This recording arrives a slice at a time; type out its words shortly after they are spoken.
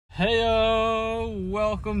Heyo,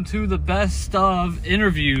 welcome to the best of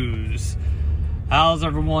interviews. How's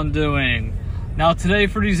everyone doing? Now today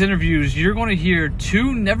for these interviews, you're going to hear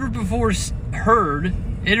two never before heard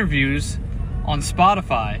interviews on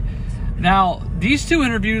Spotify. Now, these two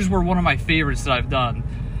interviews were one of my favorites that I've done.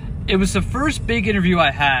 It was the first big interview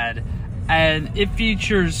I had, and it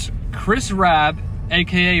features Chris Rabb,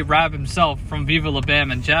 aka Rabb himself from Viva La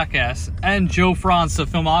Bam and Jackass, and Joe Franz, the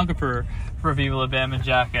filmographer for Viva La Bam and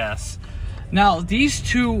Jackass. Now, these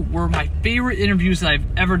two were my favorite interviews that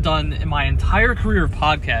I've ever done in my entire career of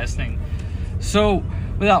podcasting. So,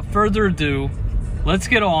 without further ado, let's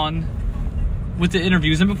get on with the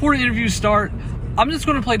interviews. And before the interviews start, I'm just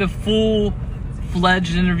going to play the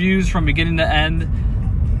full-fledged interviews from beginning to end.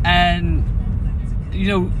 And, you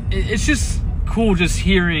know, it's just cool just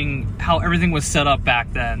hearing how everything was set up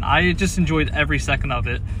back then. I just enjoyed every second of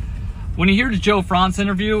it. When you hear the Joe Franz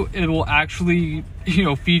interview, it will actually,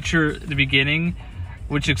 feature the beginning,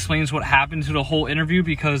 which explains what happened to the whole interview,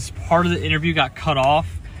 because part of the interview got cut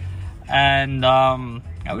off, and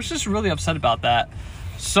I was just really upset about that.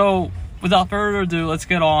 So, without further ado, let's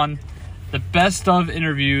get on the best of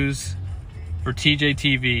interviews for TJAY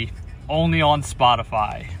TV, only on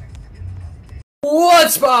Spotify.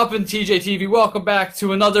 What's poppin', TJAY TV? Welcome back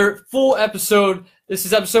to another full episode. This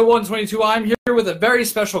is episode 122. I'm here with a very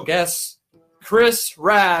special guest, Chris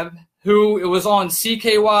Rabb, who was on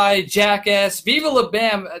CKY, Jackass, Viva La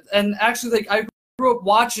Bam, and actually, I grew up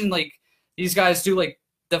watching these guys do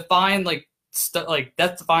death-defying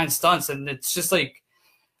stunts, and it's just I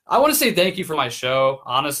want to say thank you for my show,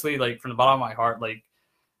 honestly, from the bottom of my heart.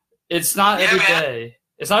 It's not every day.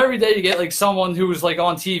 It's not every day you get someone who was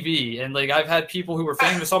on TV, and I've had people who were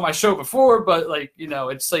famous on my show before, but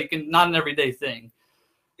it's not an everyday thing.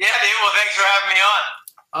 Yeah, dude. Well, thanks for having me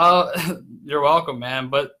on. You're welcome, man.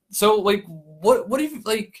 But so what do you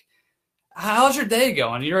how's your day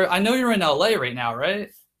going? I know you're in LA right now, right?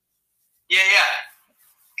 Yeah.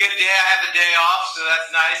 Good day. I have the day off, so that's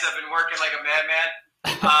nice. I've been working like a madman.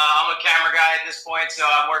 I'm a camera guy at this point, so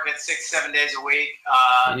I'm working 6-7 days a week,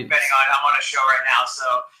 depending on, I'm on a show right now. So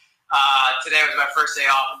today was my first day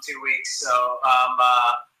off in 2 weeks, so I'm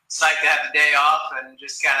psyched to have the day off and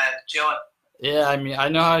just kind of chilling. Yeah, I mean, I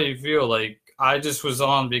know how you feel. I just was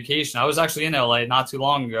on vacation. I was actually in LA not too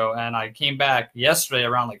long ago, and I came back yesterday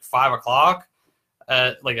around 5 o'clock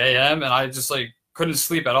at a.m., and I just couldn't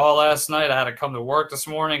sleep at all last night. I had to come to work this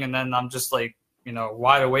morning, and then I'm just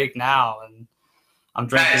wide awake now, and I'm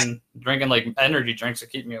drinking energy drinks to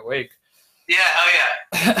keep me awake. Yeah, hell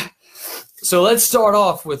yeah. So let's start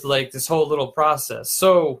off with this whole little process.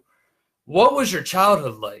 So, what was your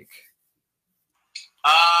childhood like?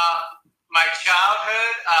 My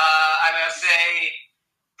childhood, I must say,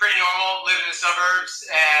 pretty normal. Lived in the suburbs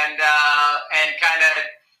and kind of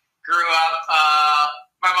grew up.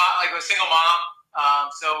 My mom, was a single mom,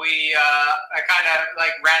 so I kind of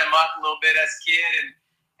ran amok a little bit as a kid,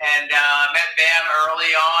 and met Bam early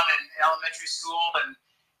on in elementary school, and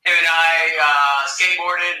him and I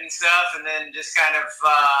skateboarded and stuff, and then just kind of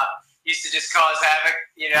used to just cause havoc,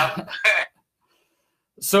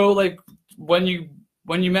 So when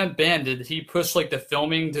you met Bam, did he push the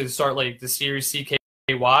filming to start the series CKY?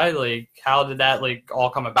 How did that all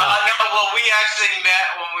come about? No, well, we actually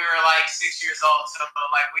met when we were 6 years old, so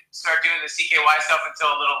we didn't start doing the CKY stuff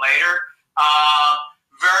until a little later.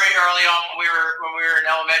 Very early on, when we were in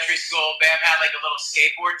elementary school, Bam had a little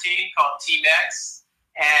skateboard team called T-Mex,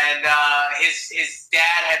 and his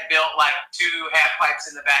dad had built 2 half pipes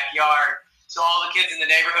in the backyard, so all the kids in the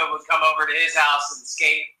neighborhood would come over to his house and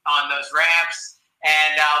skate on those ramps,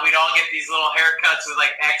 and we'd all get these little haircuts with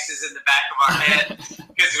X's in the back of our head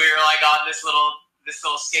because we were on this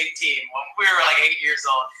little skate team when we were 8 years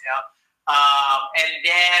old, and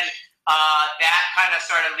then. That kind of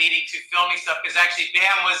started leading to filming stuff, because actually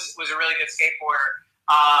Bam was a really good skateboarder.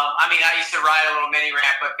 I mean, I used to ride a little mini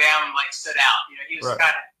ramp, but Bam stood out. He was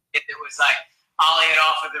kind of it was ollieing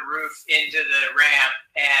off of the roof into the ramp,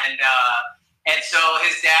 and so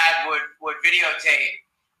his dad would videotape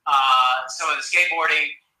some of the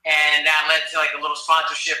skateboarding, and that led to a little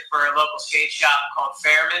sponsorship for a local skate shop called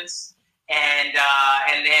Fairman's. And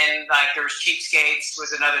then there was Cheap Skates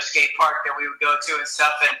was another skate park that we would go to and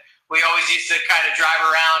stuff, and we always used to kind of drive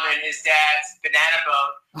around in his dad's banana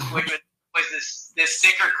boat, which was this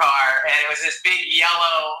sticker car, and it was this big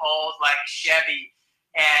yellow old Chevy,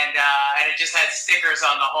 and it just had stickers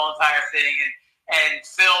on the whole entire thing. And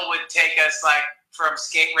Phil would take us from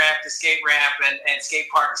skate ramp to skate ramp and skate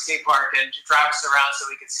park to skate park, and drive us around so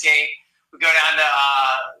we could skate. We go down to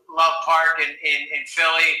Love Park in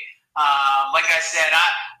Philly. Like I said,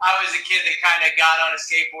 I was a kid that kind of got on a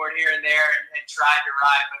skateboard here and there and tried to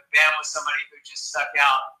ride, but Bam was somebody who just stuck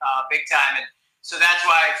out big time, and so that's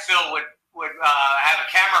why Phil would have a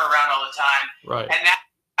camera around all the time, right? And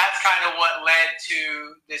that's kind of what led to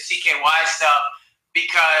the CKY stuff,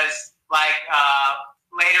 because like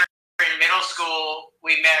later in middle school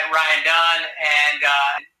we met Ryan Dunn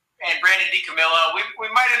and Brandon DiCamillo. We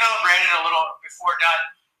might have known Brandon a little before Dunn.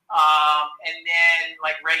 And then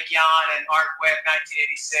like Ray Kyan and Art Webb,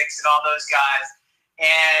 1986, and all those guys.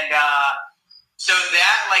 And so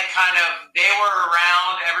that like kind of, they were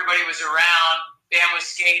around, everybody was around. Bam was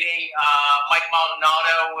skating. Mike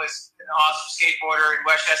Maldonado was an awesome skateboarder in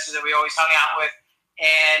Westchester that we always hung out with.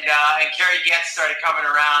 And Kerry Getz started coming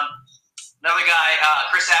around. Another guy,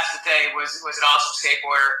 Chris Astate, was an awesome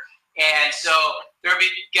skateboarder. And so there would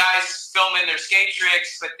be guys filming their skate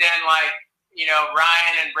tricks, but then like, you know,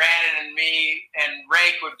 Ryan and Brandon and me and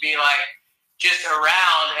Rake would be like just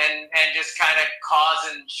around and just kind of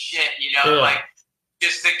causing shit, you know, like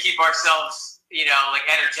just to keep ourselves, you know, like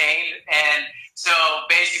entertained. And so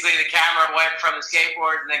basically the camera went from the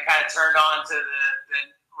skateboard and then kind of turned on to the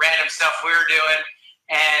random stuff we were doing.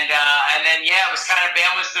 And then, yeah, it was kind of,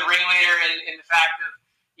 Bam was the ringleader in the fact of,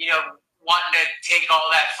 you know, wanting to take all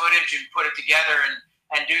that footage and put it together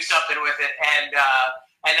and do something with it.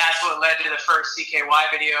 And that's what led to the first CKY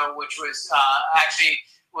video, which was actually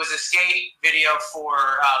was a skate video for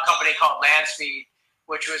a company called Landspeed,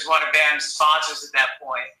 which was one of Bam's sponsors at that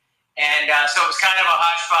point. And so it was kind of a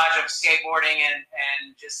hodgepodge of skateboarding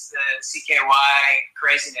and just the CKY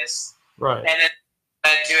craziness. Right. And then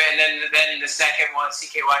to it, and then the second one,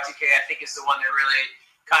 CKY2K, I think is the one that really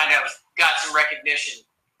kind of got some recognition.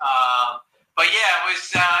 But yeah, it was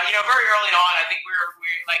you know, very early on. I think we were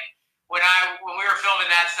like, when we were filming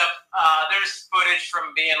that stuff, there's footage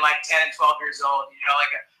from being like 10, 12 years old. You know,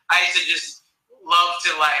 like I used to just love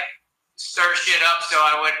to like stir shit up. So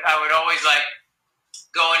I would always like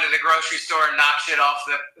go into the grocery store and knock shit off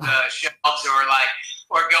the shelves,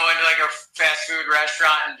 or go into like a fast food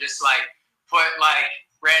restaurant and just like put like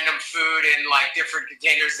random food in like different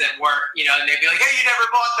containers that weren't, you know, and they'd be like, hey, you never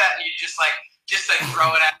bought that, and you just like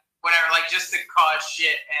throw it at whatever, like just to cause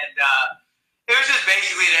shit. And it was just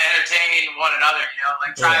basically to entertain one another, you know,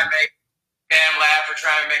 like try and make Bam laugh, or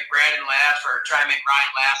try and make Brandon laugh, or try and make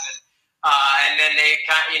Ryan laugh. And then they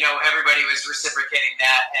kind of, you know, everybody was reciprocating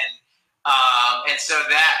that. And so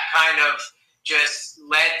that kind of just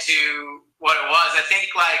led to what it was. I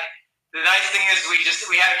think like the nice thing is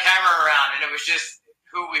we had a camera around, and it was just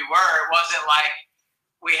who we were. It wasn't like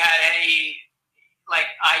we had any like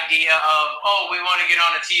idea of, oh, we want to get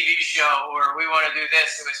on a TV show or we want to do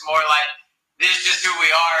this. It was more like, this is just who we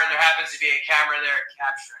are, and there happens to be a camera there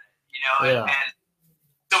capturing it, you know? Yeah. And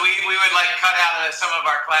so we would like cut out of some of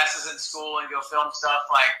our classes in school and go film stuff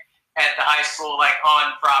like at the high school, like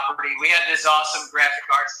on property. We had this awesome graphic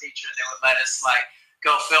arts teacher that would let us like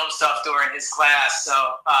go film stuff during his class. So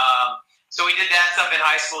so we did that stuff in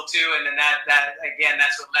high school too, and then that again,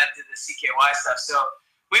 that's what led to the CKY stuff. So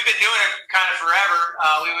we've been doing it kind of forever.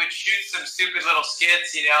 We would shoot some stupid little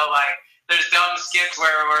skits, you know, like there's dumb skits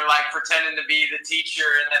where we're like pretending to be the teacher,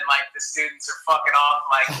 and then like the students are fucking off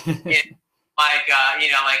like in like you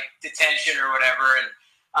know, like detention or whatever, and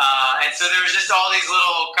so there was just all these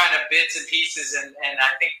little kind of bits and pieces, and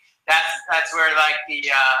I think that's where like the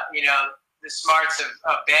you know, the smarts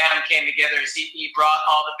of Bam came together. Is he brought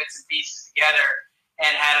all the bits and pieces together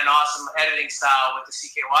and had an awesome editing style with the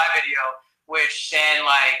CKY video, which then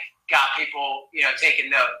like got people, you know, taking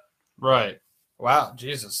note. Right. Wow,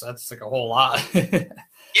 Jesus, that's like a whole lot.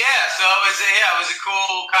 Yeah, so it was a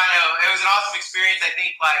cool kind of, it was an awesome experience. I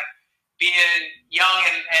think like being young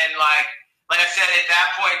and like I said, at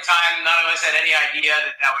that point in time, none of us had any idea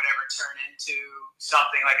that would ever turn into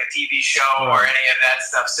something like a TV show or any of that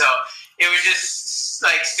stuff. So it was just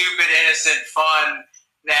like stupid, innocent fun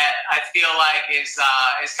that I feel like is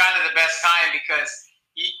kind of the best kind, because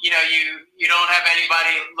you know, you don't have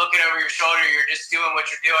anybody looking over your shoulder. You're just doing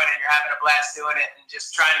what you're doing, and you're having a blast doing it, and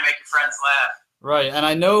just trying to make your friends laugh. Right, and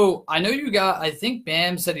I know you got. I think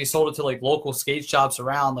Bam said he sold it to like local skate shops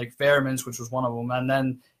around, like Fairman's, which was one of them, and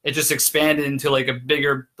then it just expanded into like a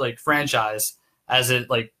bigger like franchise as it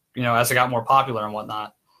like, you know, as it got more popular and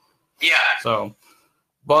whatnot. Yeah. So,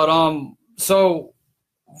 but so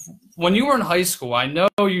when you were in high school, I know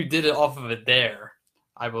you did it off of a dare,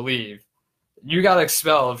 I believe. You got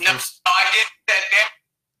expelled. No, I did that.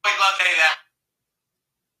 Always love to say that.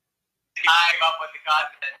 I came up with the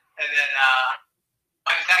content, and then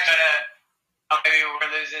I'm not gonna. Maybe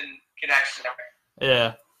we're losing connection there.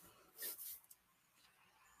 Yeah.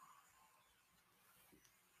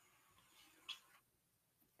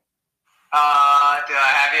 Do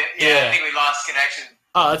I have you? Yeah, I Yeah. think we lost connection.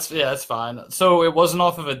 Oh, that's fine. So it wasn't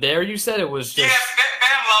off of a dare, you said? It was Yeah, just.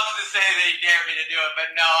 Ben loves to say that he dared me to do it, but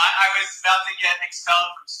no, I was about to get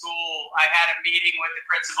expelled from school. I had a meeting with the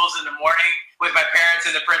principals in the morning with my parents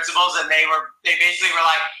and the principals, and they basically were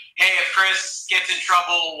like, "Hey, if Chris gets in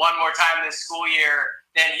trouble one more time this school year,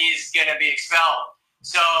 then he's gonna be expelled."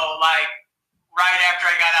 So like right after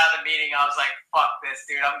I got out of the meeting, I was like, "Fuck this,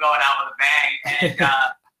 dude! I'm going out with a bang."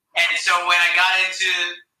 And so when I got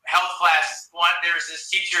into health class, there was this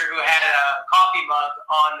teacher who had a coffee mug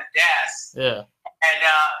on the desk, Yeah.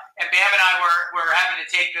 and Bam and I were having to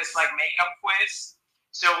take this like makeup quiz.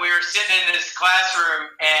 So we were sitting in this classroom,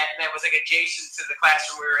 and that was like adjacent to the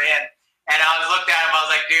classroom we were in. And I was looked at him. I was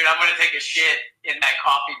like, "Dude, I'm gonna take a shit in that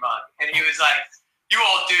coffee mug." And he was like, "You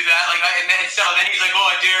won't do that." Like, so then he's like, "Oh,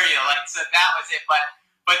 I dare you." Like, so that was it.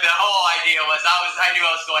 But the whole idea was I knew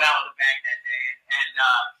I was going out with a bang that day, and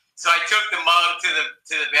so I took the mug to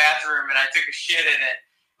the bathroom and I took a shit in it.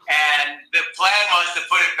 And the plan was to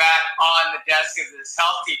put it back on the desk of this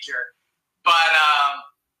health teacher, but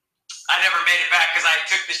I never made it back because I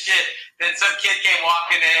took the shit. Then some kid came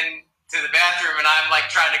walking in to the bathroom, and I'm like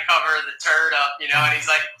trying to cover the turd up, and he's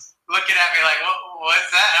like looking at me like,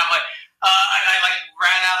 "What's that?" And I'm like, and I like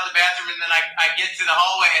ran out of the bathroom, and then I get to the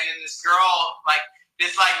hallway, and then this girl, like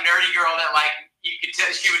this like nerdy girl that like you could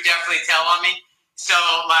tell she would definitely tell on me. So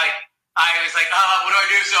like I was like, "What do I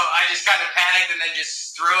do?" So I just kind of panicked and then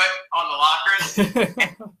just threw it on the lockers.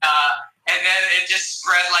 And then it just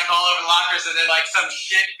spread like all over the lockers, and then like some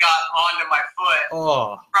shit got onto my foot.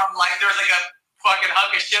 Oh. From like there was like a fucking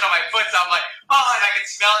hunk of shit on my foot, so I'm like, "Oh," and I could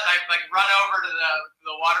smell it. And I like run over to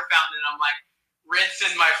the water fountain, and I'm like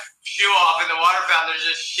rinsing my shoe off in the water fountain. There's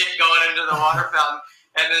just shit going into the water fountain,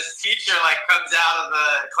 and this teacher like comes out of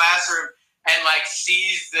the classroom and like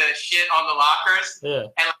sees the shit on the lockers, Yeah.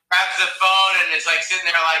 and like, grabs the phone and is like sitting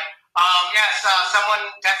there like, "Yes, someone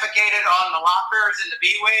defecated on the lockers in the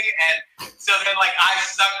B wing." And so then like I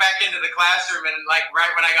snuck back into the classroom, and like right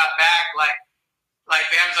when I got back, like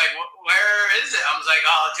Bam's like, "Where is it?" I was like,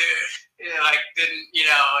 "Oh, dude, it like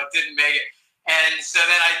didn't make it." And so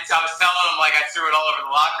then I was telling him like I threw it all over the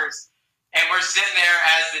lockers, and we're sitting there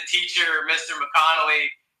as the teacher, Mr. McConnelly.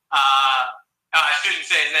 I shouldn't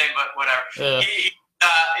say his name, but whatever. Yeah.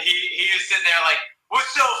 He was sitting there like, "What's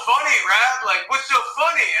so funny, Rab? Like, what's so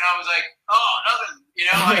funny?" And I was like, "Oh, nothing."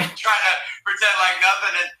 Like trying to pretend like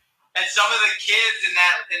nothing. And some of the kids in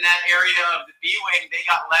that area of the B wing, they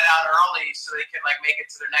got let out early so they could like make it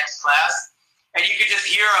to their next class. And you could just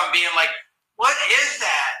hear them being like, "What is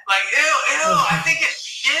that? Like, ew, I think it's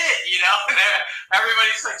shit." And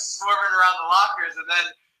everybody's like swarming around the lockers, and then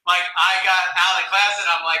like I got out of class and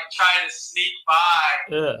I'm like trying to sneak by.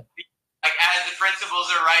 Yeah. Like as the principals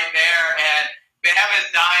are right there, and Bam is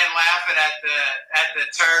dying laughing at the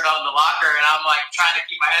turd on the locker, and I'm like trying to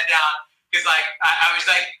keep my head down because like I was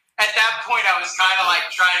like at that point I was kind of like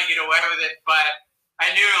trying to get away with it, but I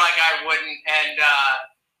knew like I wouldn't. And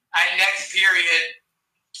next period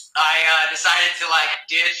I decided to like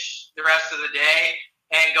ditch the rest of the day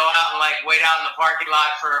and go out and like wait out in the parking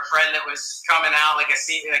lot for a friend that was coming out, like a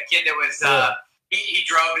kid that was he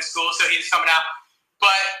drove to school, so he was coming out.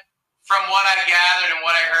 But from what I gathered and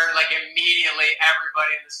what I heard, like immediately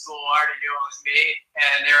everybody in the school already knew it was me,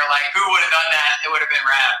 and they were like, "Who would have done that?" It would have been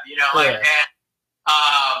Rap, like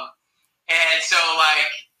and so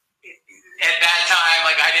like at that time,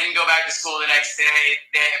 like I didn't go back to school the next day.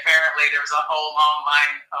 Apparently there was a whole long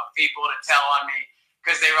line of people to tell on me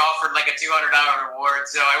because they were offered like a $200 reward.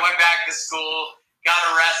 So I went back to school, got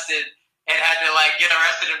arrested, and had to like get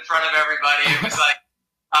arrested in front of everybody. It was like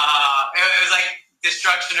it was like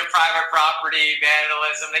destruction of private property,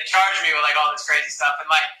 vandalism. They charged me with like all this crazy stuff, and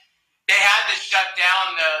like they had to shut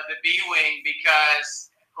down the B wing because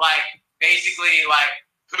like basically like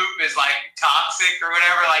poop is like toxic or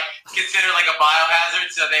whatever, like considered like a biohazard.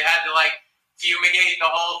 So they had to like fumigate the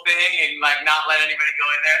whole thing and like not let anybody go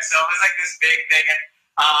in there. So it was like this big thing, and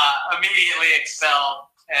immediately expelled.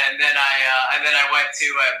 And then I went to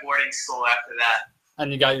boarding school after that.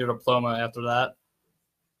 And you got your diploma after that?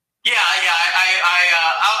 Yeah.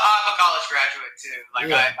 I'm a college graduate too. Like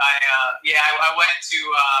I went to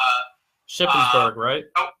Shippensburg, right?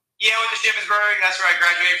 Oh, yeah, I went to Shippensburg. That's where I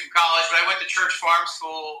graduated from college. But I went to Church Farm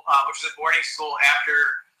School, which was a boarding school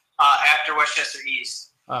after Westchester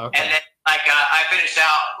East. Oh, okay. And then like I finished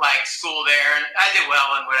out like school there, and I did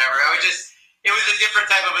well and whatever. It was a different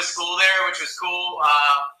type of a school there, which was cool.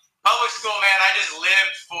 Public school, man, I just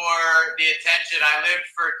lived for the attention. I lived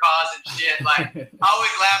for cause and shit. Like, I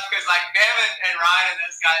always laugh because, like, Bam and Ryan and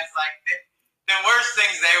those guys, like, the worst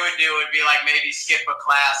things they would do would be like maybe skip a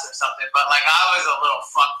class or something. But like I was a little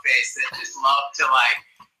fuckface that just loved to like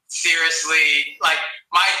seriously like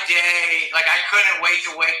my day. Like I couldn't wait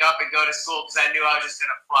to wake up and go to school because I knew I was just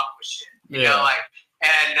gonna fuck with shit. You know, like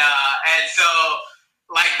and so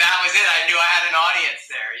like that was it. I knew I had an audience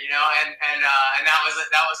there. You know, and that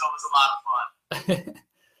was always a lot of fun.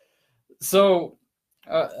 So.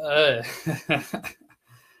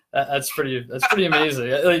 That's pretty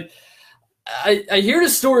amazing. Like I hear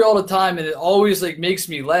this story all the time, and it always like makes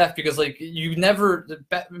me laugh because like you never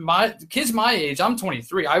my kids my age. I'm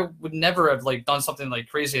 23. I would never have like done something like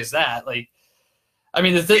crazy as that. Like, I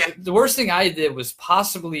mean, the worst thing I did was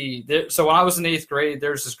possibly so when I was in 8th grade,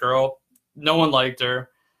 there's this girl, no one liked her,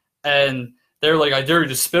 and they're like, I dare you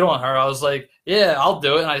to spit on her. I was like, yeah, I'll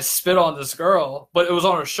do it, and I spit on this girl, but it was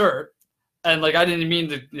on her shirt. And like I didn't mean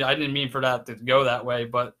for that to go that way,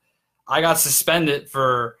 but I got suspended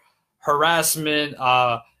for harassment,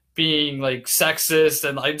 being like sexist,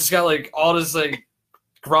 and I just got like all this like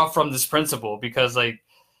gruff from this principal because like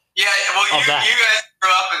you guys grew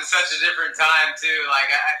up in such a different time too. Like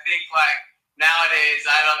I think like nowadays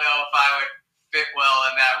I don't know if I would fit well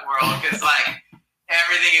in that world because like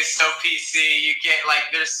everything is so PC. You get like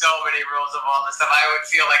there's so many rules of all this stuff. I would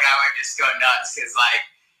feel like I would just go nuts because like.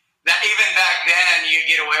 That even back then you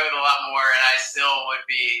get away with a lot more, and I still would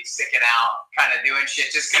be sticking out, kind of doing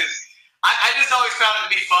shit, just because I just always found it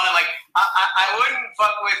to be fun. Like I wouldn't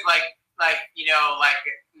fuck with like you know like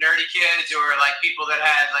nerdy kids or like people that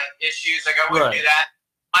had like issues. Like I wouldn't do that.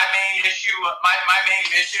 My main mission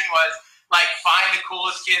was like find the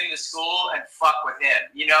coolest kid in the school and fuck with him.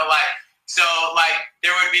 You know, like. So, like,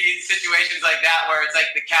 there would be situations like that where it's like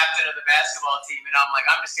the captain of the basketball team, and I'm like,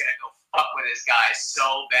 I'm just going to go fuck with this guy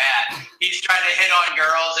so bad. He's trying to hit on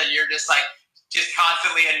girls, and you're just, like, just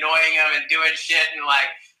constantly annoying him and doing shit. And, like,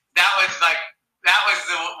 that was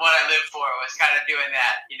what I lived for, was kind of doing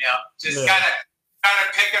that, you know? Just kind of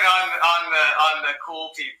picking on the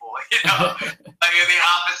cool people, you know? Like, the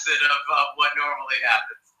opposite of what normally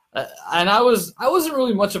happens. And I wasn't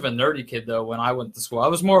really much of a nerdy kid though when I went to school. I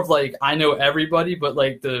was more of like I know everybody, but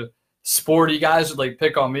like the sporty guys would like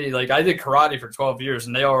pick on me. Like I did karate for 12 years,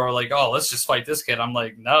 and they all were like, "Oh, let's just fight this kid." I'm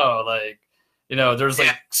like, "No, like, you know, there's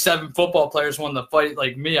like 7 football players wanting to fight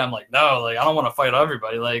like me." I'm like, "No, like I don't want to fight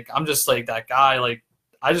everybody. Like I'm just like that guy. Like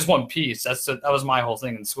I just want peace." That was my whole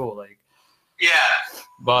thing in school. Like,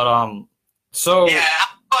 but so I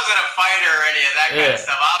wasn't a fighter or any of that kind of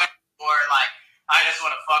stuff. I was more like. I just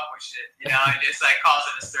want to fuck with shit, you know, and just like cause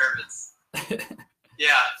a disturbance.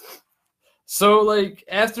 So like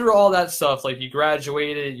after all that stuff, like you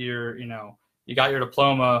graduated, you got your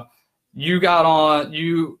diploma, you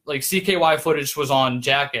like CKY footage was on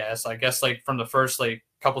Jackass, I guess like from the first like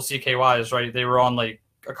couple CKYs, right? They were on like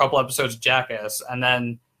a couple episodes of Jackass, and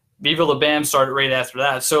then Viva La Bam started right after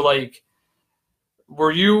that. So like,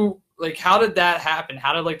 were you like, how did that happen?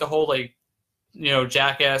 How did like the whole like, you know,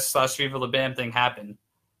 Jackass / Viva La Bam thing happen?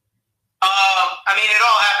 I mean, it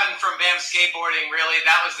all happened from Bam skateboarding, really.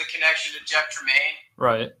 That was the connection to Jeff Tremaine.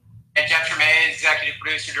 Right. And Jeff Tremaine is executive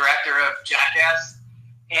producer, director of Jackass.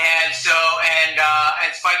 And so, and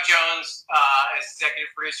Spike Jones is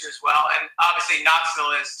executive producer as well. And obviously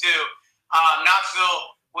Knoxville is too.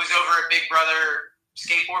 Knoxville was over at Big Brother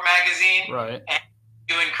Skateboard Magazine. Right. And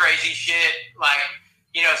doing crazy shit, like,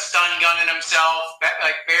 you know, stun gunning himself,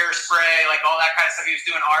 like bear spray, like all that kind of stuff. He was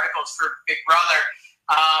doing articles for Big Brother.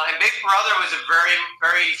 And Big Brother was a very,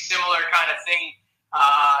 very similar kind of thing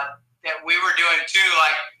that we were doing too.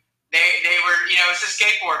 Like they were, you know, it's a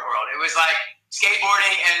skateboard world. It was like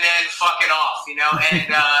skateboarding and then fucking off, you know. And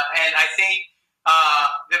and I think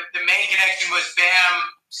the main connection was Bam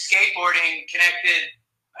skateboarding connected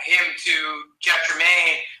him to Jeff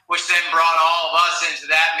Tremaine, which then brought all of us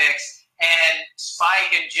into that mix. And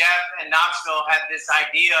Spike and Jeff and Knoxville had this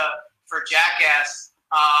idea for Jackass,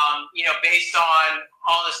 you know, based on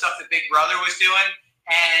all the stuff that Big Brother was doing.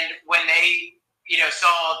 And when they, you know,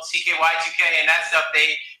 saw CKY 2K and that stuff,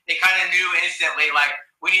 they kind of knew instantly, like,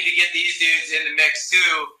 we need to get these dudes in the mix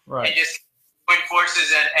too, and just join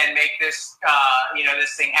forces and make this, you know,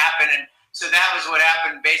 this thing happen. And so that was what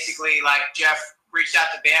happened. Basically, like, Jeff reached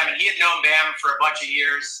out to Bam, and he had known Bam for a bunch of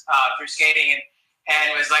years through skating,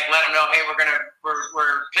 and was like, let him know, hey, we're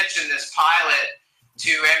pitching this pilot to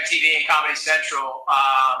MTV and Comedy Central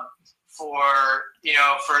for, you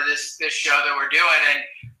know, for this show that we're doing.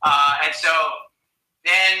 And so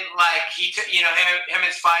then, like, he took, you know, him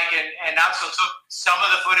and Spike and Knoxville took some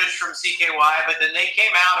of the footage from CKY, but then they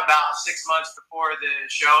came out about 6 months before the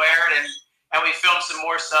show aired, and we filmed some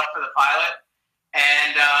more stuff for the pilot.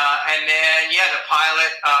 And then the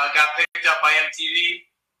pilot got picked up by MTV,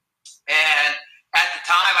 and at the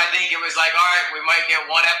time I think it was like, all right, we might get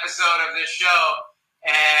one episode of this show,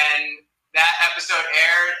 and that episode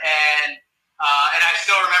aired, and I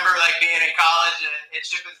still remember like being in college in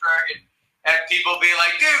Shippensburg and people being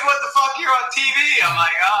like, dude, what the fuck, you're on TV? I'm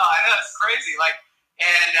like, oh, I know, it's crazy. Like,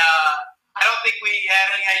 and I don't think we had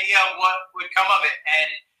any idea of what would come of it. And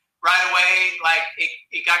right away, like,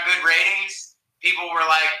 it got good ratings. People were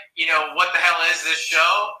like, you know, what the hell is this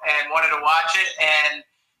show? And wanted to watch it. And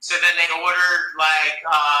so then they ordered like,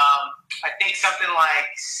 I think something like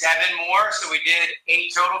 7 more. So we did 8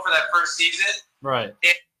 total for that first season. Right.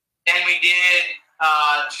 Then we did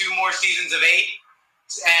 2 more seasons of 8.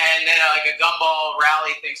 And then like a gumball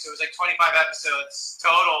rally thing. So it was like 25 episodes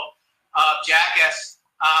total of Jackass.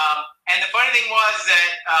 And the funny thing was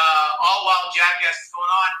that all while Jackass is going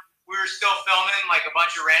on, we were still filming like a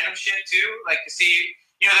bunch of random shit too. Like to see,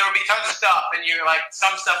 you know, there would be tons of stuff, and you're like,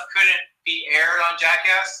 some stuff couldn't be aired on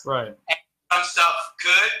Jackass, right? And some stuff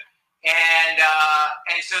could, and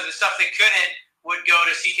so the stuff that couldn't would go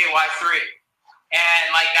to CKY3. And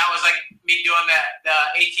like that was like me doing the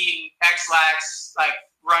 18X lax, like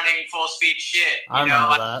running full speed shit. I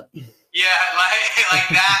remember that. Yeah, like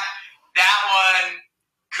that one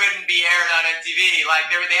couldn't be aired on MTV. Like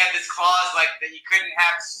they had this clause like that you couldn't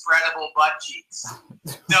have spreadable butt cheeks.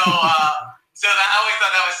 So I always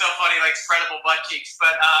thought that was so funny, like spreadable butt cheeks.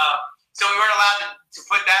 But so we weren't allowed to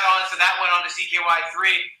put that on, so that went on to CKY3.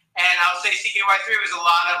 And I'll say CKY3 was a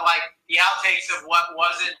lot of like the outtakes of what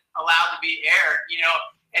wasn't allowed to be aired. You know,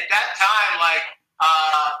 at that time, like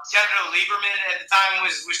Senator Lieberman at the time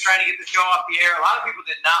was trying to get the show off the air. A lot of people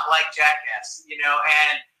did not like Jackass, you know,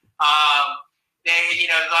 and they,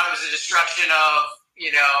 you know, thought it was a destruction of,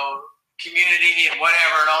 you know, community and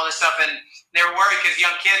whatever and all this stuff. And they were worried because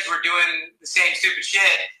young kids were doing the same stupid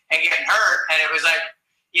shit and getting hurt. And it was like,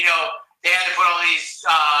 you know, they had to put all these,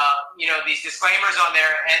 you know, these disclaimers on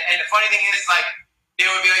there. And the funny thing is, like, they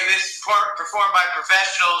would be like, this is performed by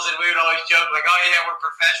professionals, and we would always joke, like, oh, yeah, we're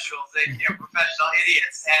professionals. They're professional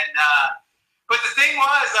idiots. And but the thing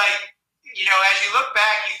was, like, you know, as you look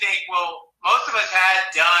back, you think, well, most of us had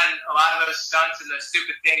done a lot of those stunts and those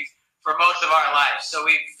stupid things for most of our lives. So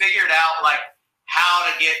we figured out, like, how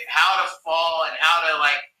to fall and how to,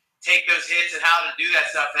 like, take those hits and how to do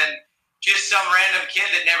that stuff. And just some random kid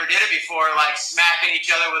that never did it before, like smacking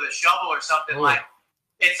each other with a shovel or something. Ooh. Like,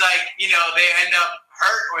 it's like, you know, they end up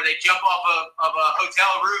hurt or they jump off of a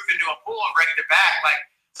hotel roof into a pool and break their back. Like,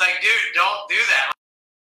 it's like, dude, don't do that.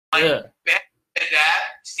 Like, Ben did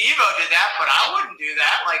that. Steve-O did that, but I wouldn't do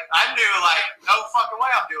that. Like, I knew, like, no fucking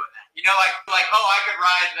way I'm doing that. You know, like, oh, I could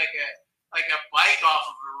ride like a bike off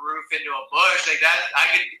of a roof into a bush. Like that, I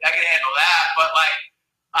could handle that. But like,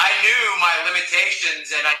 I knew my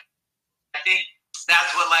limitations, and I think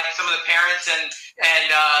that's what like some of the parents and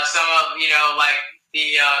some of, you know, like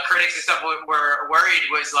the critics and stuff were worried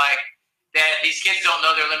was like that these kids don't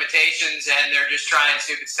know their limitations and they're just trying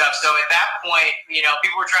stupid stuff. So at that point, you know,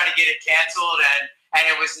 people were trying to get it canceled, and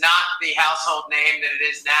it was not the household name that it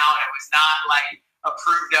is now, and it was not like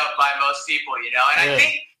approved of by most people, you know. And yeah.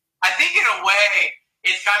 I think in a way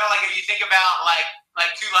it's kind of like if you think about like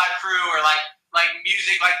 2 Live Crew or like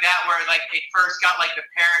music like that, where like it first got like the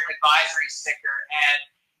parent advisory sticker, and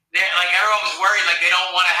they like everyone was worried like they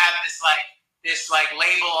don't want to have this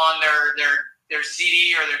label on their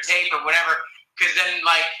CD or their tape or whatever, because then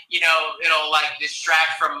like, you know, it'll like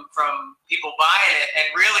distract from people buying it, and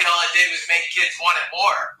really all it did was make kids want it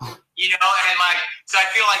more, you know. And like, so I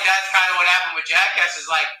feel like that's kind of what happened with Jackass, is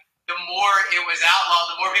like the more it was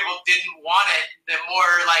outlawed, the more people didn't want it, the more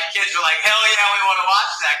like kids were like, hell yeah, we want to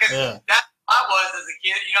watch that, because that's I was as a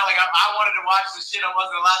kid, you know, like I wanted to watch the shit I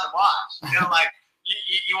wasn't allowed to watch. You know, like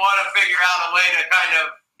you want to figure out a way to kind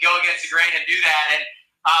of go against the grain and do that. And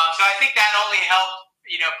so I think that only helped,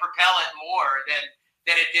 you know, propel it more than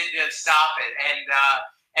it did to stop it.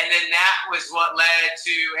 And then that was what led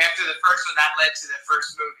to, after the first one, that led to the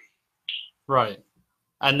first movie. Right.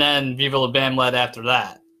 And then Viva La Bam led after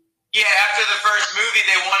that. Yeah, after the first movie,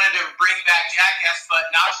 they wanted to bring back Jackass, but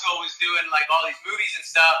Knoxville was doing like all these movies and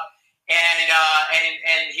stuff.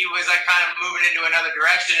 And he was like kind of moving into another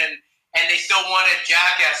direction, and they still wanted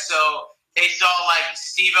Jackass, so they saw like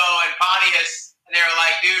Steve-O and Pontius, and they were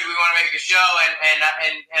like, dude, we want to make a show, and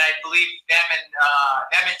I believe them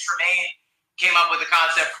and Tremaine came up with the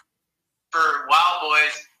concept for Wild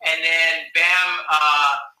Boys, and then Bam,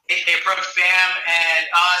 they approached Bam and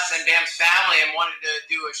us and Bam's family and wanted to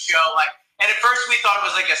do a show like, and at first we thought it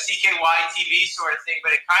was like a CKY TV sort of thing,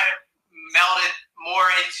 but it kind of melded more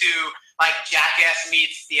into like Jackass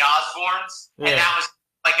meets the Osbournes, and that was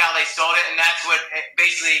like how they sold it, and that's what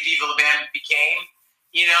basically Viva La Bam became,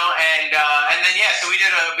 you know. And then so we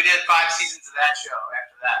did 5 seasons of that show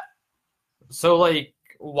after that. So like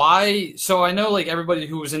why? So I know like everybody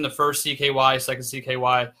who was in the first CKY, second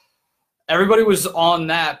CKY, everybody was on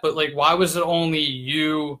that, but like why was it only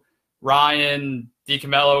you, Ryan,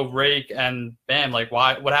 DiCamillo, Rake, and Bam? Like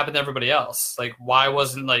why? What happened to everybody else? Like why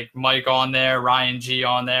wasn't like Mike on there, Ryan G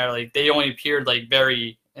on there? Like they only appeared like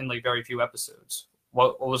very few episodes.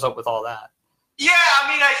 What was up with all that? Yeah, I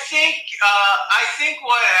mean, I think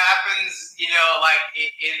what happens, you know, like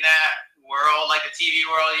in that world, like the TV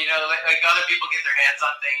world, you know, like other people get their hands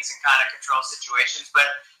on things and kind of control situations. But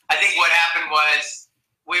I think what happened was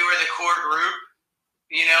we were the core group,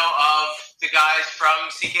 you know, of the guys from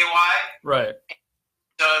CKY. Right.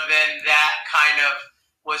 So then that kind of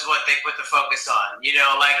was what they put the focus on, you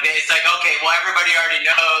know, like it's like, okay, well, everybody already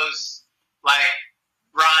knows, like,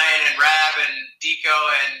 Ryan and Rab and Deco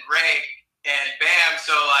and Ray and Bam,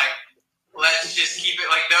 so like let's just keep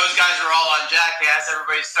it like those guys are all on Jackass.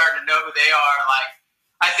 Everybody's starting to know who they are. Like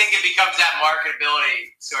I think it becomes that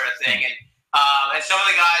marketability sort of thing, and some of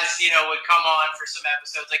the guys, you know, would come on for some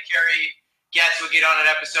episodes. Like Kerry Getz would get on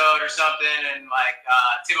an episode or something, and like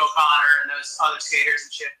Tim O'Connor and those other skaters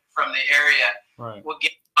and shit from the area would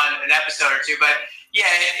get on an episode or two. But yeah,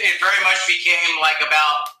 it very much became like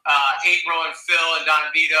about April and Phil and Don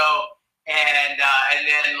Vito, and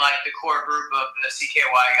then like the core group of the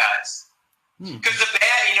CKY guys. Because the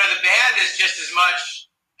band, you know, the band is just as much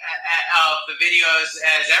of the videos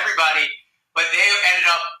as everybody, but they ended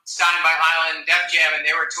up signed by Island Def Jam, and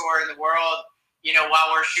they were touring the world, you know, while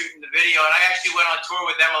we're shooting the video. And I actually went on tour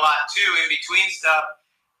with them a lot too, in between stuff.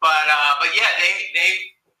 But yeah,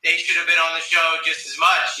 they should have been on the show just as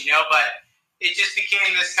much, you know. But it just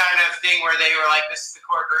became this kind of thing where they were like, this is the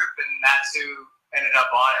core group, and that's who ended up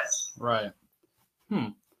on it. Right.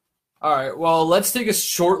 All right. Well, let's take a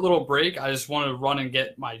short little break. I just want to run and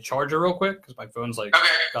get my charger real quick because my phone's like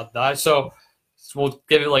about to die. So we'll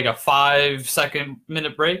give it like a 5-second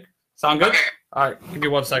minute break. Sound good? Okay. All right. Give me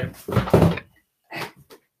 1 second.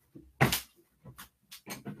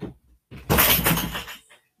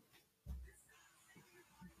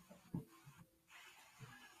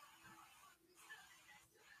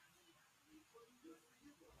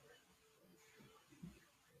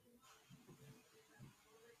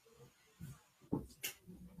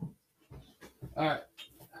 All right.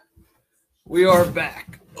 We are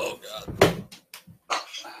back. Oh, God.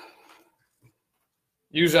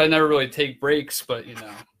 Usually I never really take breaks, but, you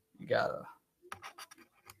know, you gotta.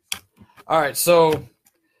 All right. So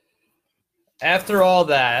after all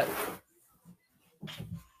that,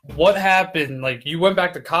 what happened? Like, you went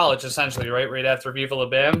back to college, essentially, right? Right after Viva La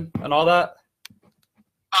Bam and all that?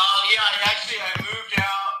 Yeah, I moved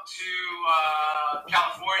out to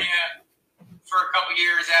California for a couple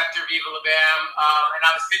years after Viva La Bam, and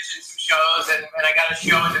I was pitching some shows, and I got a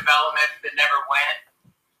show in development that never went.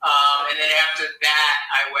 And then after that,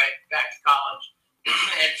 I went back to college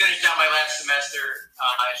and finished out my last semester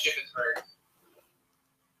at Shippensburg.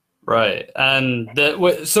 Right. And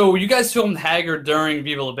so you guys filmed Haggard during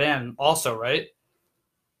Viva La Bam also, right?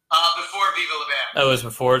 Before Viva La Bam. Oh, it was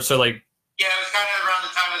before? So, like... Yeah, it was kind of around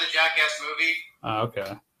the time of the Jackass movie. Oh,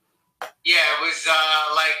 okay. Yeah, it was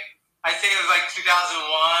I think it was like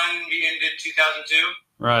 2001, we ended 2002.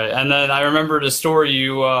 Right. And then I remember the story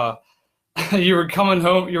you you were coming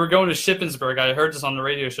home, you were going to Shippensburg. I heard this on the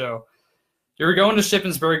radio show. You were going to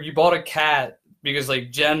Shippensburg, you bought a cat because like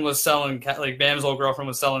Jen was selling like Bam's old girlfriend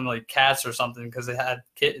was selling like cats or something because they had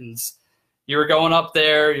kittens. You were going up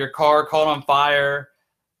there, your car caught on fire,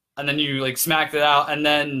 and then you like smacked it out, and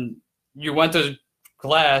then you went to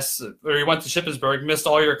class, or you went to Shippensburg, missed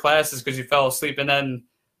all your classes because you fell asleep, and then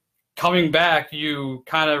coming back, you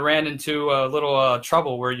kind of ran into a little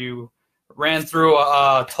trouble where you ran through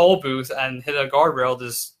a toll booth and hit a guardrail to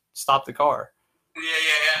stop the car.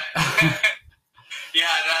 Yeah. Yeah,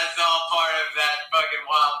 that's all part of that fucking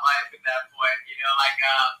wild life at that point. You know, like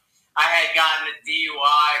I had gotten a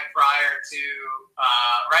DUI prior to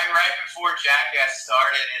right before Jackass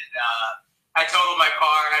started, and I totaled my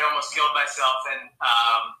car. I'd almost killed myself, and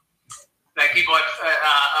like people,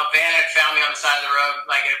 a van had found me on the side of the road,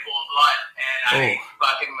 like in a pool of blood, and I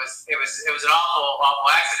fucking it was an awful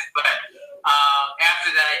accident. But after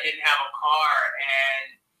that, I didn't have a car,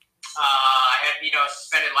 and I had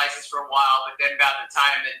suspended license for a while. But then about the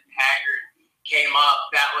time that Haggard came up,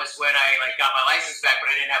 that was when I like got my license back, but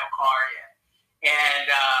I didn't have a car yet.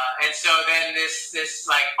 And so then this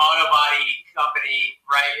like auto body company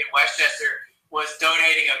right in Westchester was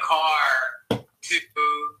donating a car to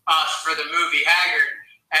us for the movie Haggard.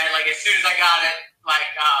 And like as soon as I got it, like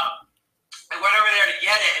I went over there to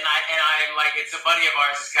get it, and I'm like, it's a buddy of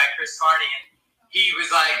ours, this guy Chris Carney, and he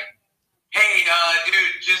was like, hey,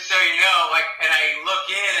 dude, just so you know, like, and I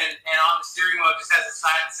look in, and on the steering wheel just has a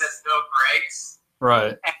sign that says no brakes.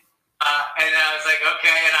 Right. And I was like,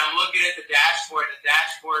 okay, and I'm looking at the dashboard. The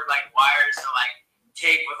dashboard, like, wires are, like,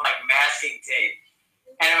 taped with, like, masking tape.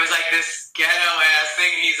 And it was, like, this ghetto-ass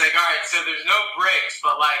thing, and he's like, all right, so there's no brakes,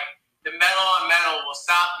 but, like, the metal on metal will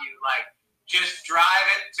stop you. Like, just drive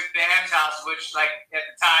it to Bam's house, which, like, at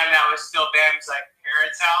the time, that was still Bam's, like,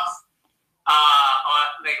 parents' house.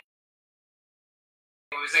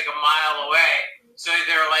 It was, like, a mile away. So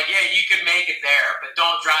they were like, yeah, you could make it there, but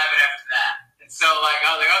don't drive it after that. So, like,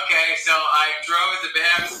 I was like, okay. So I drove to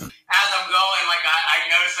Bam's. As I'm going, like, I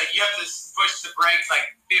noticed, like, you have to push the brakes, like,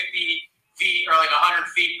 50 feet or, like, 100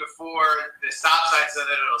 feet before the stop sign so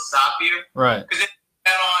that it'll stop you. Right. Because it's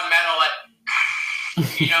metal on metal, like,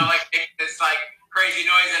 you know, like, this, like, crazy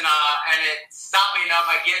noise. And it stopped me enough.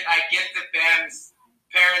 I get to Bam's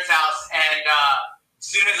parents' house, and as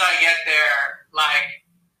soon as I get there, like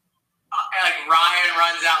Ryan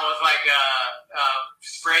runs out with like a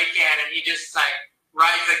spray can, and he just like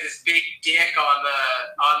writes like this big dick on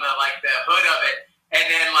the like the hood of it, and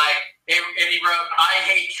then like and he wrote "I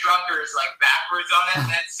hate truckers" like backwards on it,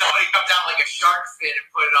 and then somebody comes out like a shark fin and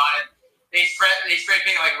put it on it. They spray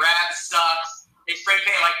paint like Rab sucks. They spray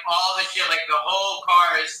paint like all the shit, like the whole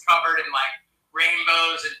car is covered in like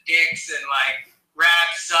rainbows and dicks and like Rab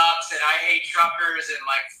sucks and I hate truckers and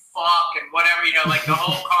like fuck and whatever, you know, like the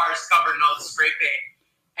whole car is covered in all the spray paint.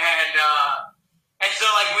 And so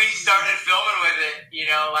like we started filming with it, you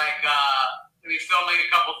know, like we filmed like a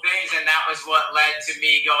couple things, and that was what led to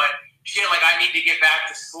me going, shit, like I need to get back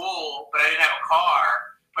to school, but I didn't have a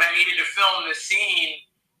car, but I needed to film the scene,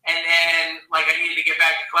 and then like I needed to get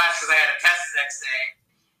back to class because I had a test the next day.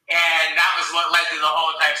 And that was what led to the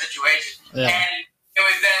whole entire situation. Yeah. And it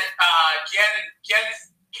was then Jen's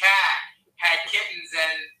cat had kittens,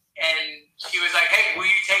 and she was like, hey, will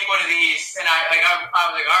you take one of these? And I was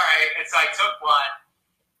like, all right. And so I took one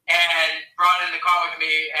and brought it in the car with me.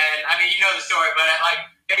 And I mean, you know the story, but like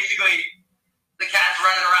basically the cat's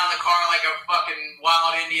running around the car like a fucking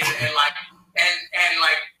wild Indian, and like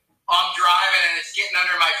I'm driving and it's getting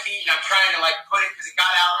under my feet, and I'm trying to like put it, because it got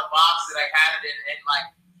out of the box that I had it in, and like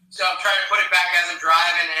so I'm trying to put it back as I'm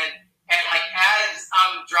driving, and like as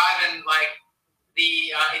I'm driving, like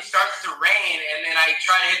it starts to rain, and then I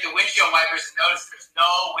try to hit the windshield wipers and notice there's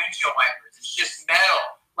no windshield wipers. It's just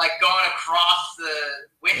metal, like going across the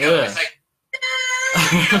window. Yeah. It's like,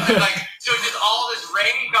 you know, like so just all this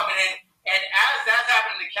rain coming in, and as that's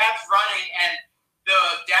happening, the cat's running, and the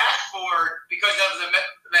dashboard, because of the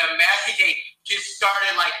masking tape, just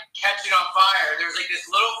started like catching on fire. There was like this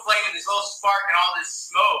little flame and this little spark and all this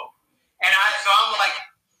smoke, and I'm like,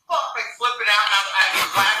 fuck, like flipping out, and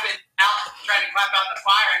I'm clapping out, trying to clap out the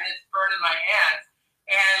fire, and it's burning my hands,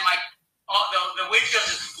 and like all the windshield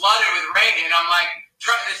just flooded with rain, and I'm like,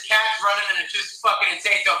 this cat's running, and it's just fucking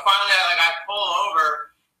insane. So finally, I pull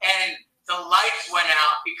over, and the lights went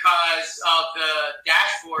out because of the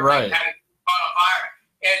dashboard, right, like having caught on fire,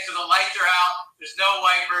 and so the lights are out. There's no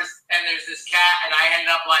wipers, and there's this cat, and I end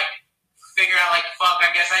up like figuring out like, fuck, I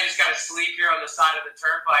guess I just gotta sleep here on the side of the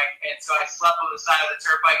turnpike. And so I slept on the side of the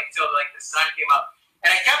turnpike until like the sun came up, and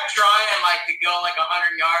I kept trying like to go like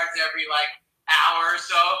 100 yards every like hour or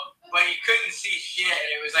so, but you couldn't see shit, and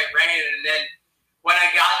it was like raining. And then when I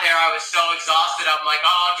got there, I was so exhausted, I'm like,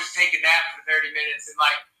 oh, I'll just take a nap for 30 minutes, and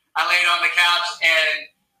like I laid on the couch and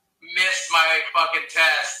missed my fucking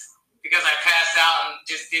test because I passed out and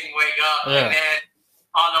just didn't wake up. Yeah. And then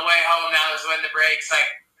on the way home, that was when the brakes, like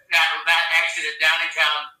that exit at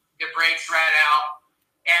Downingtown, the brakes ran out,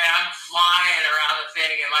 and I'm flying around the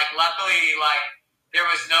thing, and like luckily, like there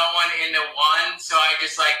was no one in the one, so I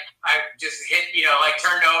just hit, you know, like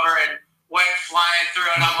turned over and went flying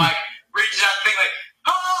through, and I'm like reaching out the thing like,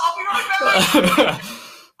 oh, I'll be right back.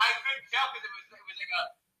 I couldn't tell because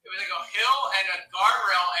it was like a hill and a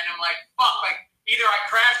guardrail, and I'm like, fuck, like either I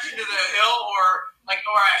crashed into the hill or I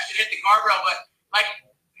should hit the guardrail, but like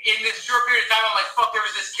in this short period of time, I'm like, fuck, there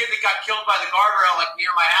was this kid that got killed by the guardrail like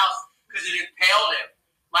near my house because it impaled him,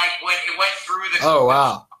 like when it went through the. Oh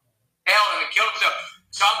wow. Impaled him and killed him.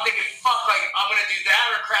 So I'm thinking, fuck, like I'm gonna do that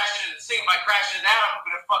or crash into the thing. If I crash into that, I'm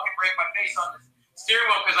gonna fucking break my face on the steering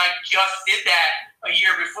wheel because I just did that a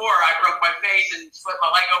year before. I broke my face and split my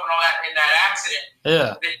leg open, all that in that accident.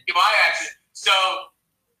 Yeah. The TJAY accident. So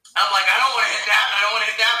I'm like, I don't want to hit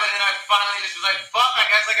that. But then I finally just was like, fuck, I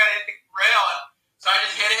guess I gotta hit the rail. And So I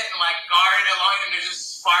just hit it and like guarded it long, and there's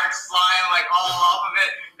just sparks flying like all off of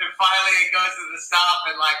it. And finally it goes to the stop,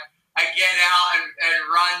 and like I get out and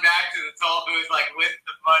run back to the toll booth like with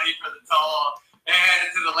the money for the toll and hand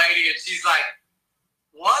it to the lady, and she's like,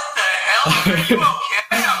 "What the hell? Are you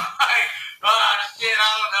okay?" I'm like, "Oh shit, I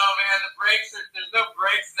don't know, man. The brakes, there's no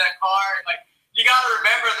brakes in that car." And like, you gotta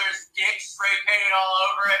remember, there's dick spray painted all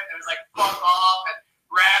over it. And it was like, "Fuck off," and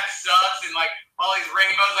 "Rap sucks," and like all these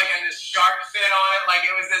rainbows, like, and this shark fin on it. Like,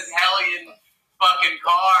 it was this hellion fucking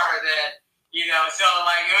car that, you know, so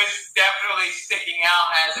like it was definitely sticking out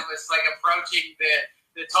as it was like approaching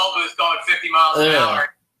the toll booth going 50 miles an hour,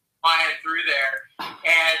 flying through there.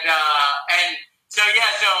 And so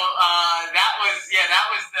that was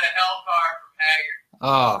the hell car from Haggard.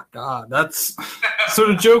 Oh God, that's so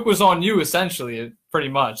the joke was on you essentially, pretty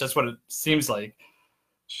much. That's what it seems like.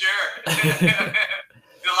 Sure.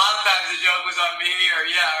 A lot of times the joke was on me, or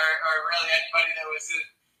really anybody that was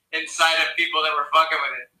inside of people that were fucking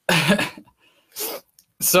with it.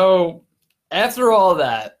 So after all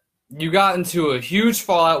that, you got into a huge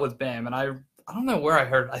fallout with Bam, and I don't know where I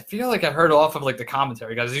heard. I feel like I heard off of like the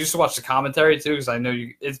commentary, guys. I used to watch the commentary too, because I know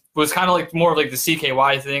it was kind of like more of like the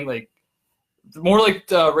CKY thing, like more like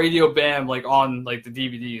the Radio Bam, like on like the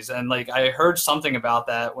DVDs, and like I heard something about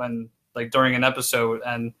that when like during an episode.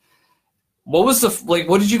 And what was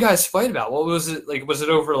what did you guys fight about? What was it like? Was it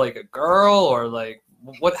over like a girl, or like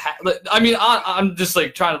what? I mean, I'm just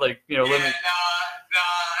like trying to like, you know, limit. No,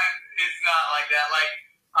 it's not like that. Like,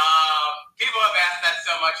 people have asked that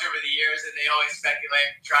so much over the years, and they always speculate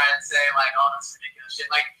and try and say like all this ridiculous shit.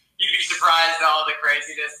 Like, you'd be surprised at all the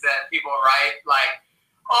craziness that people write. Like,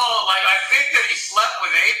 oh, like I think that he slept with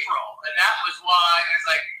April, and that was why. It's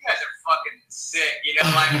like, you guys are fucking sick, you know,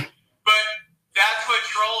 like, but. That's what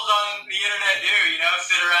trolls on the internet do, you know,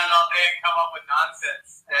 sit around all day and come up with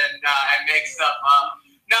nonsense and make stuff up.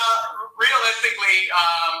 No, realistically,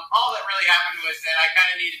 all that really happened was that I kind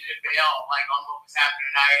of needed to bail, like, on what was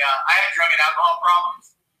happening. I had drug and alcohol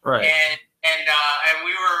problems, right? And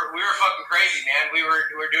we were fucking crazy, man. We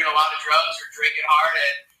were doing a lot of drugs, we were drinking hard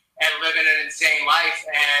and living an insane life,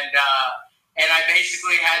 and I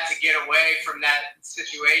basically had to get away from that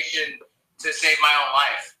situation to save my own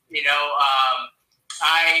life. You know,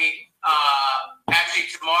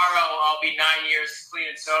 actually tomorrow I'll be 9 years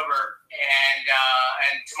clean and sober,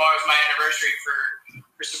 and tomorrow's my anniversary for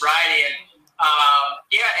sobriety. And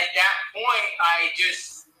at that point, I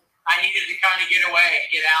needed to kind of get away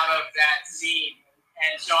and get out of that scene,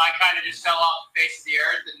 and so I kind of just fell off the face of the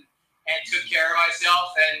earth and took care of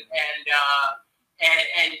myself and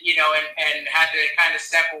you know, and had to kind of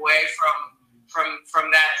step away from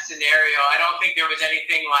that scenario. I don't think there was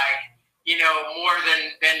anything like, you know, more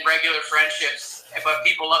than regular friendships, but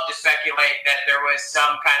people love to speculate that there was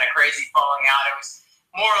some kind of crazy falling out. It was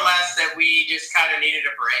more or less that we just kind of needed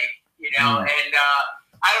a break, you know. And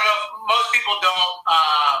I don't know, most people don't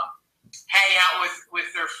hang out with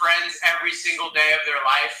their friends every single day of their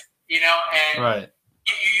life, you know, and right.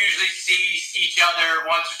 You usually see each other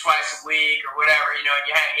once or twice a week or whatever, you know, and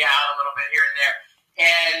you hang out a little bit here and there.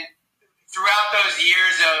 And throughout those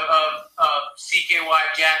years of CKY,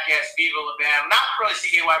 Jackass, Viva La Bam, not really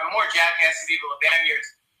CKY, but more Jackass and Viva La Bam years,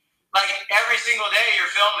 like every single day you're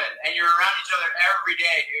filming and you're around each other every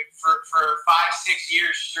day, dude, for 5-6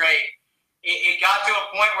 years straight. It got to a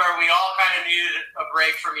point where we all kind of needed a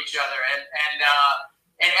break from each other,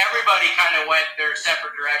 and everybody kind of went their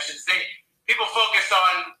separate directions. People focused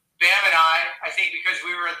on Bam and I think because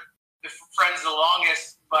we were the friends the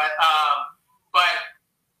longest, but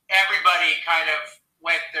everybody kind of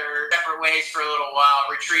went their separate ways for a little while,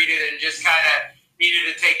 retreated, and just kind of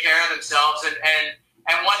needed to take care of themselves.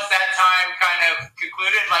 And once that time kind of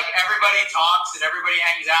concluded, like everybody talks and everybody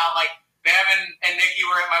hangs out. Like Bam and Nikki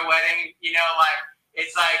were at my wedding, you know, like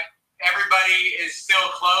it's like everybody is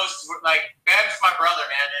still close. Like Bam's my brother,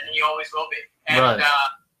 man, and he always will be. And right.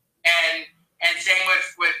 And same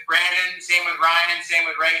with Brandon, same with Ryan, same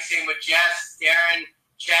with Ray, same with Jess, Darren,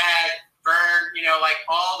 Chad, Vern, you know, like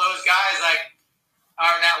all those guys like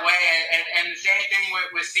are that way, and the same thing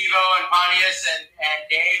with Stevo and Pontius and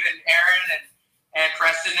Dave and Aaron and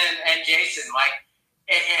Preston and Jason, like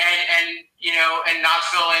and you know, and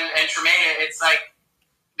Knoxville and Tremaine. It's like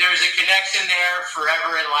there's a connection there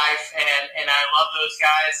forever in life, and I love those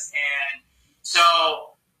guys, and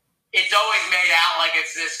so it's always made out like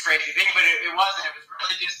it's this crazy thing, but it wasn't. It was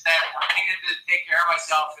really just that I needed to take care of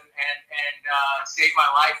myself and save my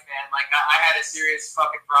life, man. Like I had a serious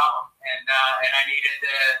fucking problem, and I needed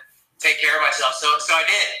to take care of myself. So I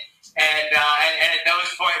did, and at those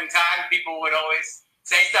point in time, people would always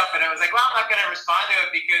say stuff, and I was like, well, I'm not going to respond to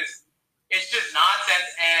it because it's just nonsense,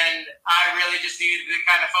 and I really just needed to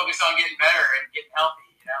kind of focus on getting better and getting healthy,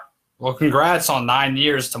 you know? Well, congrats on 9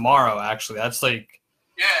 years tomorrow, actually. That's like...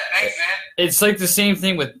 Yeah, thanks, man. It's like the same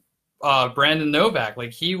thing with Brandon Novak.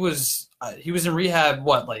 Like, he was in rehab,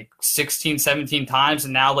 what, like 16, 17 times,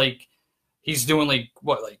 and now, like, he's doing, like,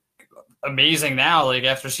 what, like, amazing now, like,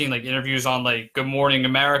 after seeing, like, interviews on, like, Good Morning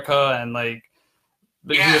America, and, like,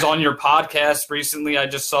 he was on your podcast recently, I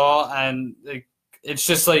just saw, and, like, it's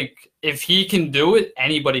just, like, if he can do it,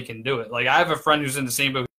 anybody can do it. Like, I have a friend who's in the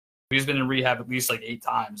same boat. He's been in rehab at least, like, 8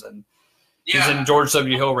 times, and he's in George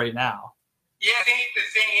W. Hill right now. Yeah, I think the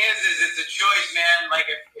thing is it's a choice, man. Like,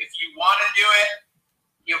 if you want to do it,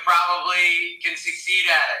 you probably can succeed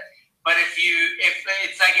at it. But if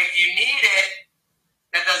it's like if you need it,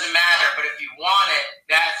 that doesn't matter. But if you want it,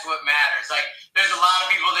 that's what matters. Like, there's a lot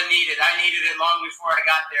of people that need it. I needed it long before I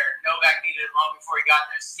got there. Novak needed it long before he got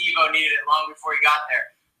there. Steve-O needed it long before he got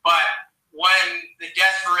there. But when the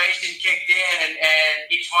desperation kicked in and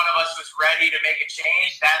each one of us was ready to make a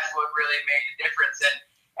change, that's what really made the difference.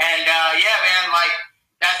 And yeah, man, like,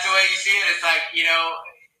 that's the way you see it. It's like, you know,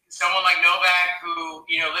 someone like Novak who,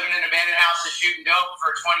 you know, living in abandoned houses shooting dope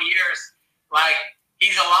for 20 years, like,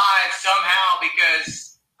 he's alive somehow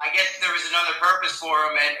because I guess there was another purpose for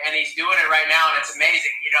him, and he's doing it right now, and it's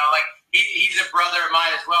amazing. You know, like, he's a brother of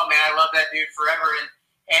mine as well, man. I love that dude forever.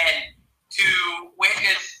 And to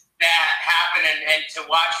witness that happen and to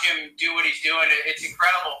watch him do what he's doing, it's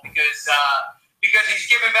incredible because he's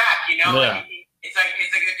giving back, you know? Yeah. Like, it's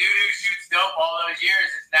like a dude who shoots dope all those years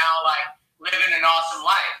is now, like, living an awesome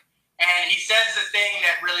life. And he says the thing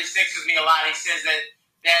that really sticks with me a lot. He says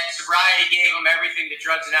that sobriety gave him everything that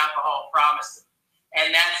drugs and alcohol promised him. And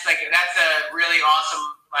that's a really awesome,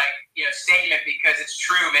 like, you know, statement because it's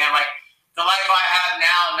true, man. Like, the life I have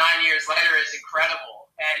now 9 years later is incredible.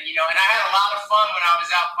 And, you know, and I had a lot of fun when I was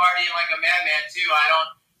out partying like a madman, too. I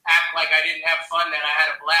don't act like I didn't have fun then. I had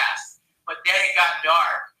a blast. But then it got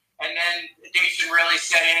dark. And then addiction really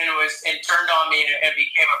set in and turned on me and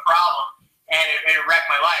became a problem. And it wrecked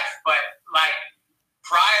my life. But, like,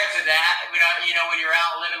 prior to that, you know, when you're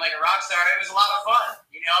out living like a rock star, it was a lot of fun,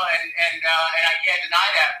 you know, and I can't deny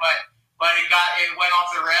that. But it went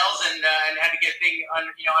off the rails and had to get things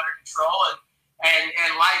under control.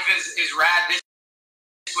 And life is rad this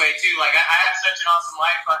way too. Like, I had such an awesome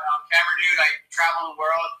life. I'm a camera dude. I travel the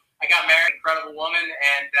world. I got married, incredible woman,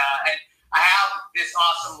 and I have this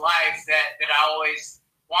awesome life that I always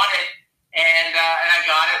wanted, and I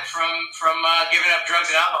got it from giving up drugs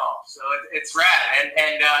and alcohol. So it's rad,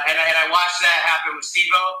 and I watched that happen with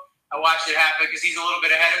Steve-O. I watched it happen because he's a little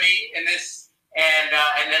bit ahead of me in this, and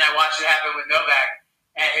then I watched it happen with Novak,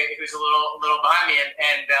 who's a little behind me,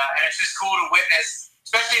 and it's just cool to witness,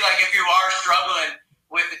 especially like if you are struggling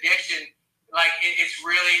with addiction. Like, it's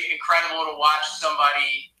really incredible to watch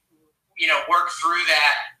somebody, you know, work through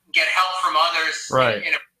that, get help from others, right,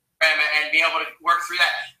 in a program, and be able to work through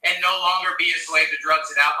that and no longer be a slave to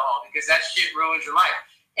drugs and alcohol, because that shit ruins your life.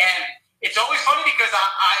 And it's always funny because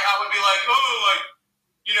I would be like, oh, like,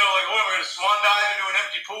 you know, like, what, am I going to swan dive into an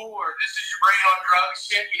empty pool, or this is your brain on drugs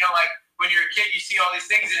shit? You know, like, when you're a kid, you see all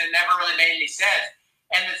these things and it never really made any sense.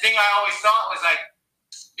 And the thing I always thought was like,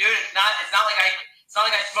 dude, it's not like I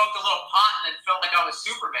smoked a little pot and then felt like I was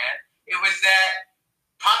Superman. It was that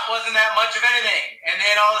pot wasn't that much of anything, and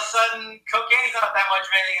then all of a sudden cocaine's not that much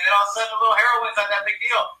of anything, and then all of a sudden a little heroin's not that big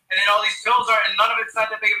deal, and then all these pills are, and none of it's not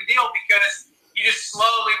that big of a deal because you just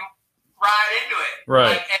slowly ride into it.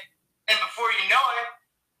 Right. Like, and before you know it,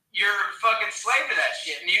 you're a fucking slave to that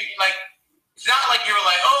shit. And you, like, it's not like you were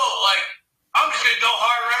like, oh, like, I'm just gonna go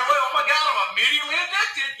hard right away. Oh my god, I'm immediately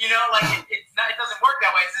addicted. You know, like, it doesn't work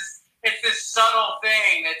that way. It's this subtle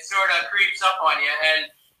thing that sort of creeps up on you,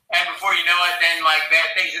 and before you know it, then, like,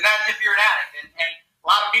 bad things. And that's if you're an addict. And a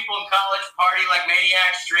lot of people in college party like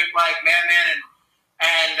maniacs, drink like madmen,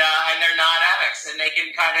 and they're not addicts. And they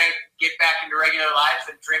can kind of get back into regular life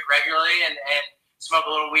and drink regularly and smoke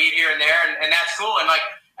a little weed here and there. And that's cool. And, like,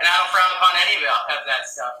 and I don't frown upon any of that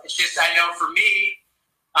stuff. It's just, I know for me,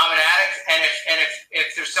 I'm an addict. And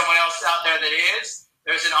if there's someone else out there that is,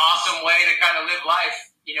 there's an awesome way to kind of live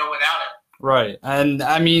life, you know, without it. Right. And,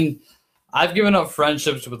 I mean, I've given up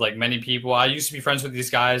friendships with, like, many people. I used to be friends with these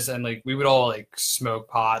guys, and, like, we would all, like, smoke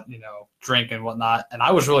pot, you know, drink and whatnot. And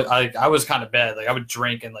I was really, I was kind of bad. Like, I would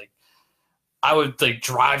drink and, like, I would, like,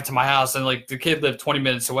 drive to my house, and, like, the kid lived 20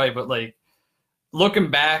 minutes away. But, like, looking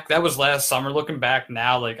back, that was last summer. Looking back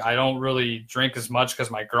now, like, I don't really drink as much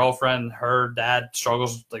because my girlfriend, her dad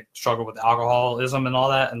struggled with alcoholism and all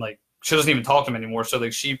that. And, like, she doesn't even talk to him anymore. So,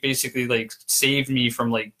 like, she basically, like, saved me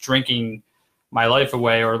from, like, drinking my life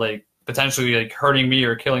away, or, like, potentially like hurting me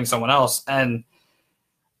or killing someone else. And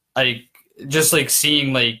like just like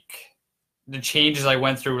seeing like the changes I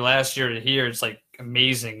went through last year to here, it's like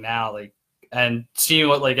amazing now. Like, and seeing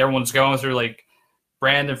what like everyone's going through, like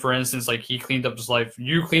Brandon, for instance, like he cleaned up his life.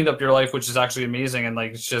 You cleaned up your life, which is actually amazing. And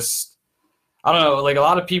like, it's just, I don't know, like a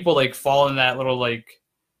lot of people like fall in that little like,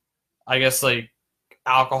 I guess like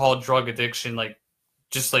alcohol, drug addiction, like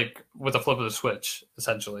just like with a flip of the switch,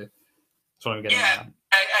 essentially. That's what I'm getting at.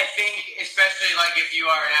 I think especially like if you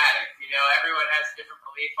are an addict, you know, everyone has a different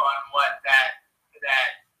belief on what that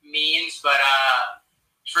means. But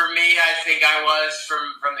for me, I think I was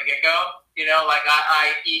from the get-go. You know, like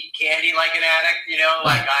I eat candy like an addict. You know,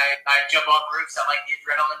 like I jump off roofs. I like the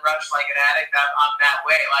adrenaline rush like an addict. I'm that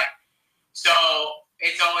way. Like, so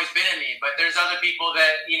it's always been in me. But there's other people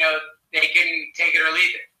that, you know, they can take it or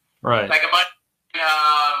leave it. Right. Like a buddy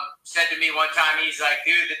said to me one time, he's like,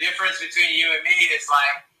 dude, the difference between you and me is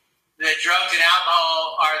like the drugs and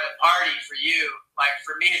alcohol are the party for you. Like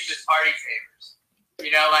for me, it's just party favors.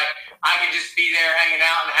 You know, like I could just be there hanging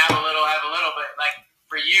out and have a little, but like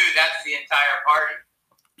for you, that's the entire party.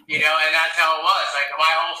 You know, and that's how it was. Like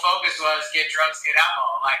my whole focus was get drugs, get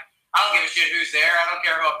alcohol. Like I don't give a shit who's there. I don't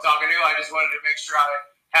care who I'm talking to. I just wanted to make sure I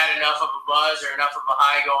had enough of a buzz or enough of a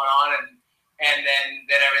high going on, and then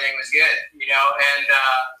everything was good. You know, and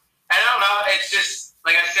I don't know. It's just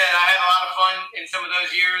like I said, I had a lot of fun in some of those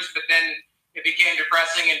years, but then it became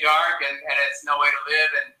depressing and dark, and it's no way to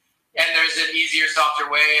live. And there's an easier, softer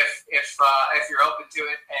way if you're open to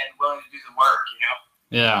it and willing to do the work. You know.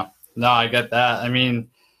 Yeah. No, I get that. I mean,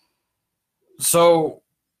 so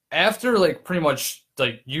after like pretty much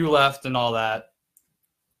like you left and all that,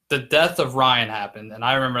 the death of Ryan happened, and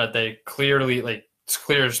I remember that day clearly, like as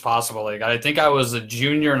clear as possible. Like I think I was a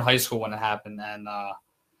junior in high school when it happened, and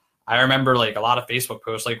I remember like a lot of Facebook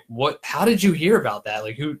posts. Like, how did you hear about that?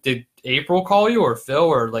 Like, who did April call you or Phil,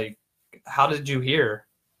 or like how did you hear?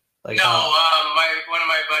 Like, no, one of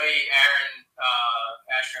my buddy Aaron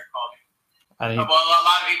Asher called me. Well, a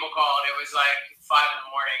lot of people called. It was like 5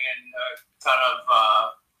 a.m. and a ton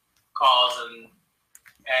of calls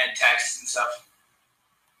and texts and stuff.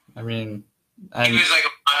 I mean, he was like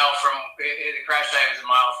a mile from the crash site was a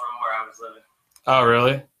mile from where I was living. Oh,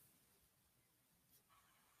 really?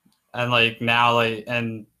 And like now, like,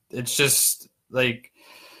 and it's just like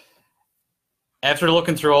after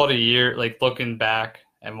looking through all the year, like looking back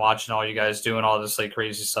and watching all you guys doing all this like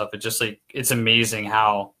crazy stuff, it just like it's amazing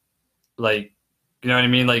how like, you know what I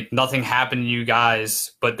mean? Like nothing happened to you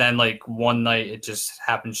guys, but then like one night it just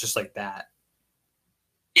happens just like that.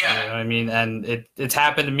 Yeah. You know what I mean? And it's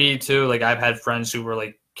happened to me too. Like I've had friends who were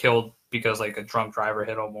like killed because like a drunk driver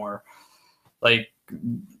hit them, or like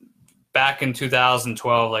back in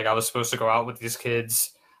 2012, like I was supposed to go out with these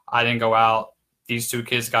kids. I didn't go out. These 2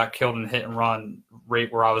 kids got killed in hit and run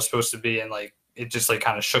right where I was supposed to be. And like, it just like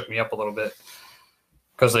kind of shook me up a little bit.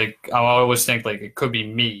 Cause like, I always think like it could be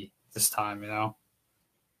me this time, you know?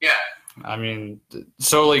 Yeah. I mean,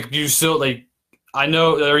 so like you still like, I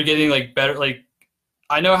know that are getting like better. Like,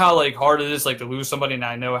 I know how like hard it is like to lose somebody, and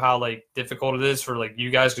I know how like difficult it is for like you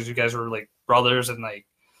guys, because you guys were like brothers and like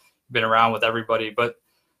been around with everybody. But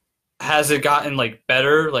has it gotten like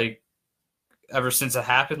better like ever since it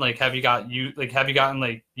happened? Like have you gotten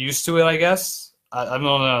like used to it? I guess I don't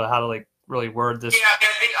know how to like really word this. Yeah, I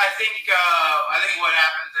think what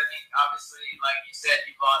happens. I think obviously, like you said,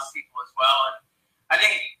 you've lost people as well, and I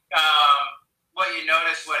think what you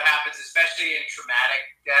notice, what happens, especially in traumatic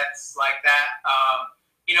deaths like that.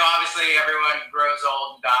 You know, obviously everyone grows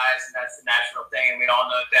old and dies, and that's the natural thing, and we all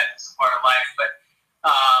know death is a part of life. But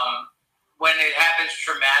when it happens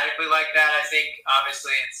traumatically like that, I think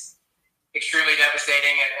obviously it's extremely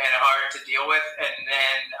devastating and hard to deal with. And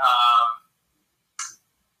then,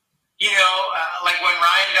 you know, like when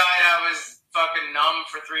Ryan died, I was fucking numb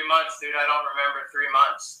for 3 months, dude. I don't remember 3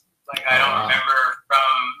 months. Like I don't remember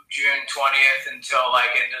from June 20th until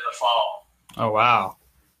like into the fall. Oh wow.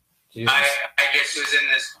 Jesus. I just was in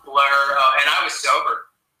this blur, and I was sober.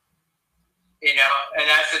 You know, and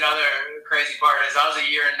that's another crazy part is I was a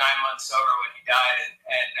year and 9 months sober when he died,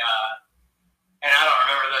 and I don't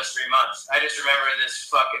remember those 3 months. I just remember this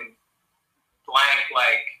fucking blank,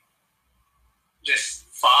 like just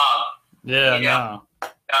fog. Yeah, you know?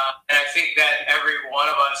 no. And I think that every one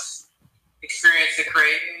of us experienced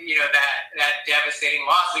that devastating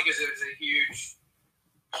loss because it was a huge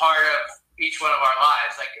part of each one of our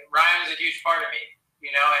lives. Like Ryan was a huge part of me, you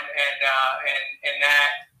know, and that,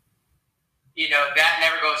 you know, that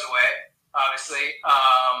never goes away. Obviously,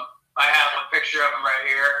 I have a picture of him right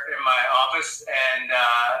here in my office, and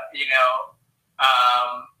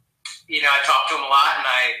I talk to him a lot, and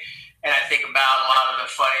and I think about a lot of the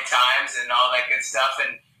funny times and all that good stuff.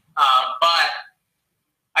 And but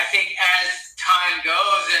I think as time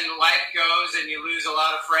goes and life goes, and you lose a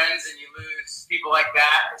lot of friends and you lose people like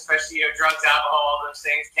that, especially drugs, alcohol, all those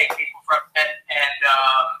things take people from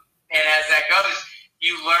and as that goes,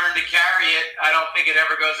 you learn to carry it. I don't think it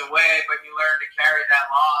ever goes away, but you learn to carry that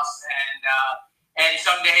loss. And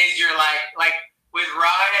some days you're like with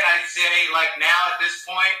Ryan, I'd say like now at this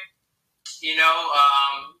point,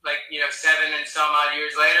 7 and some odd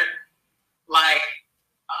years later, like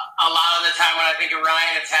a lot of the time when I think of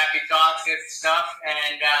Ryan, it's happy thoughts, good stuff,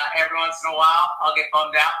 and every once in a while I'll get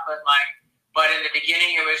bummed out. But in the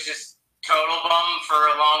beginning, it was just total bum for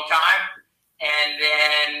a long time, and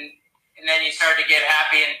then you start to get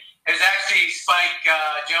happy. And it was actually Spike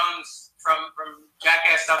Jones from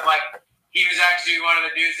Jackass stuff. Like he was actually one of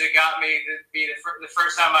the dudes that got me to be the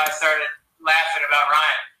first time I started laughing about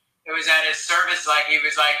Ryan. It was at his service. Like he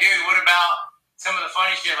was like, dude, what about some of the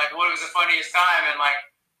funny shit? Like what was the funniest time? And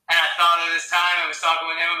I thought of this time and was talking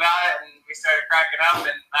with him about it, and we started cracking up,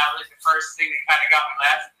 and that was the first thing that kind of got me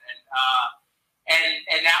laughing.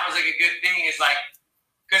 And that was like a good thing, is like,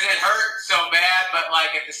 because it hurt so bad, but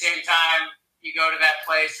like at the same time, you go to that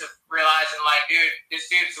place of realizing like, dude, this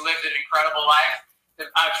dude's lived an incredible life.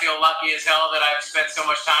 I feel lucky as hell that I've spent so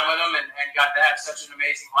much time with him and got to have such an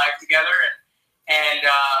amazing life together. And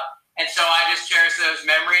so I just cherish those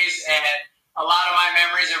memories. And a lot of my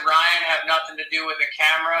memories of Ryan have nothing to do with the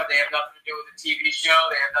camera. They have nothing to do with the TV show.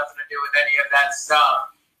 They have nothing to do with any of that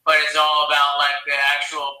stuff. But it's all about like the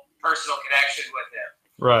actual personal connection with him.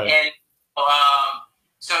 Right. And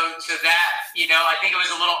so that, I think it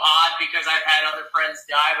was a little odd because I've had other friends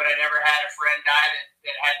die, but I never had a friend die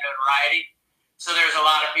that had notoriety. So there's a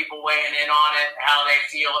lot of people weighing in on it, how they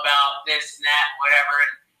feel about this and that, whatever.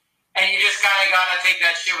 And you just kind of got to take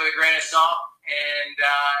that shit with a grain of salt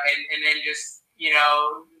and then just,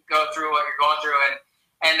 go through what you're going through.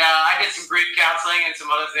 And I did some grief counseling and some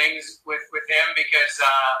other things with him because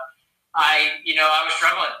I was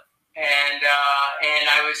struggling and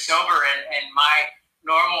I was sober and my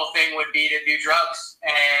normal thing would be to do drugs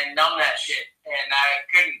and numb that shit. And I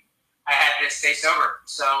couldn't. I had to stay sober.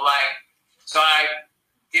 So I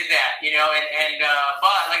did that,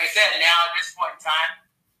 but like I said, now at this point in time,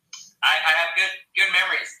 I have good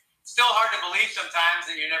memories. Still hard to believe sometimes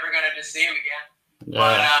that you're never going to just see him again.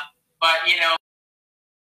 Yeah. But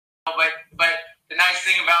the nice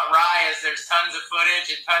thing about Rye is there's tons of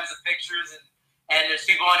footage and tons of pictures and there's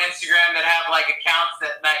people on Instagram that have like accounts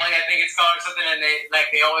that like I think it's called or something, and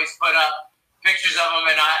they always put up pictures of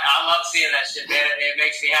them, and I love seeing that shit, man. It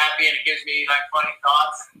makes me happy and it gives me like funny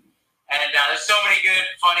thoughts. And there's so many good,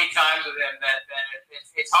 funny times with him that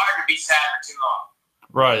it's hard to be sad for too long.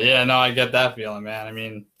 Right. Yeah. No, I get that feeling, man. I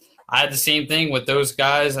mean, I had the same thing with those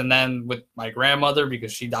guys, and then with my grandmother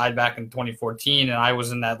because she died back in 2014, and I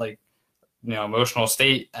was in that emotional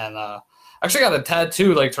state. And actually got a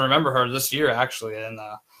tattoo to remember her this year, actually. And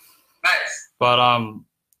nice. But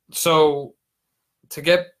so to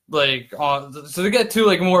get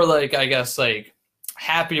to more I guess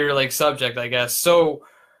happier subject, I guess. So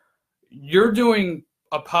you're doing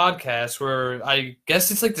a podcast where I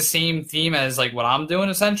guess it's the same theme as what I'm doing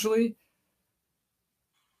essentially.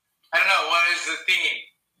 I don't know, what is the theme?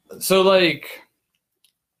 So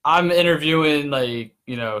I'm interviewing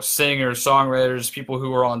singers, songwriters, people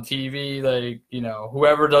who are on TV,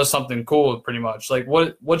 whoever does something cool pretty much.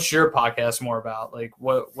 What's your podcast more about?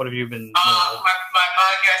 What have you been my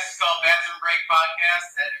podcast is called Bathroom Break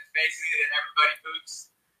Podcast, and it's basically that everybody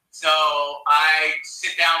poops. So I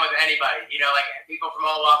sit down with anybody, people from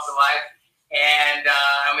all walks of life, and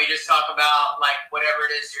we just talk about whatever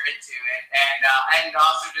it is you're into, and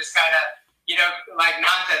also just kind of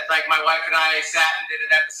nonsense. My wife and I sat and did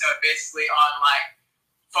an episode basically on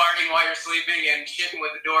farting while you're sleeping and shitting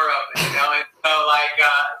with the door open, And so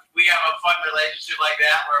we have a fun relationship like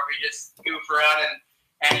that where we just goof around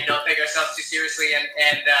and don't take ourselves too seriously,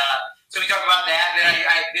 and so we talk about that. Then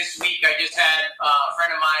this week I just had a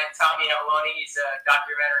friend of mine, Tommy Avalone. He's a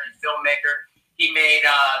documentary filmmaker. He made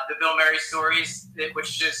the Bill Murray Stories,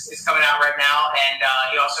 which just is coming out right now, and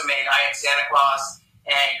he also made I Am Santa Claus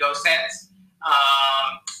and Ghost Hands.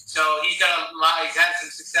 So he's done a lot. He's had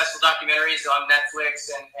some successful documentaries on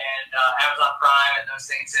Netflix and Amazon Prime and those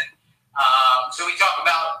things. And so we talk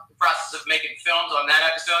about the process of making films on that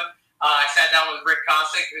episode. I sat down with Rick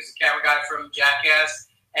Kosick, who's a camera guy from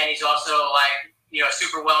Jackass. And he's also a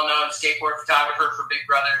super well-known skateboard photographer for Big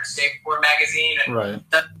Brother Skateboard Magazine and right.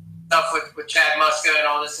 Stuff with Chad Muska and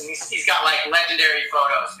all this. And he's got legendary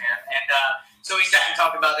photos, man. And so we sat and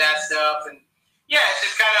talked about that stuff. And Yeah, it's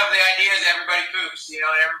just kind of the idea is everybody poops, you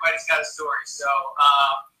know, and everybody's got a story. So,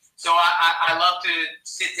 so I love to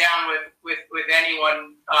sit down with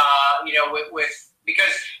anyone, you know,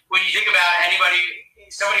 because when you think about it,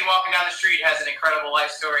 somebody walking down the street has an incredible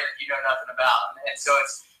life story that you know nothing about, and so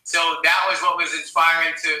that was what was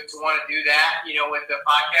inspiring to want to do that, you know, with the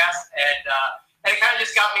podcast, and it kind of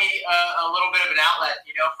just got me a little bit of an outlet,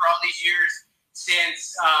 you know, for all these years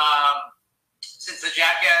since the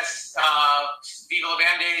Jackass Viva La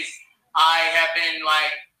Bam days. I have been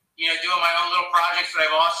like, you know, doing my own little projects, but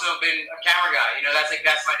I've also been a camera guy. You know, that's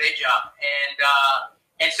my day job,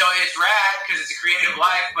 and so it's rad because it's a creative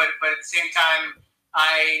life, but at the same time,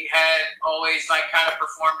 I had always like kind of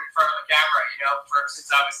performed in front of a camera, you know, since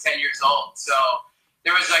I was 10 years old. So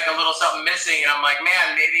there was like a little something missing, and I'm like,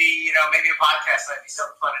 man, maybe a podcast might be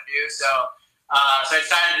something fun to do. So I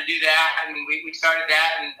decided to do that, and we started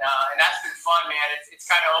that, and that's been fun, man. It's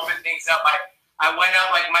kind of opened things up. I went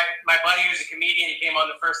up, like my buddy who's a comedian, he came on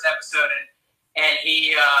the first episode, and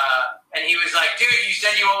he was like, dude, you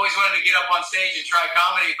said you always wanted to get up on stage and try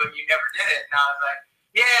comedy, but you never did it. And I was like,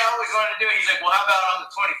 yeah, I always wanted to do it. He's like, well, how about on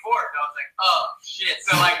the 24th? And I was like, oh shit.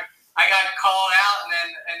 So like I got called out,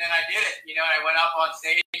 and then I did it, you know, and I went up on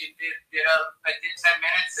stage and I did 10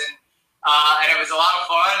 minutes, and it was a lot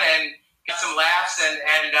of fun, and got some laughs, and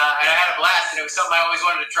I had a blast, and it was something I always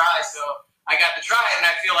wanted to try. So I got to try it, and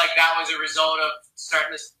I feel like that was a result of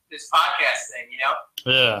starting this podcast thing, you know?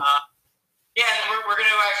 Yeah. Yeah, and we're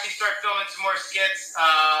going to actually start filming some more skits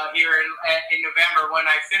here in November when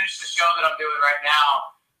I finish the show that I'm doing right now.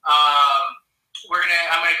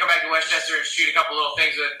 I'm gonna come back to Westchester and shoot a couple little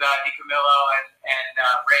things with DiCamillo and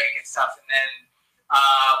Rake and stuff, and then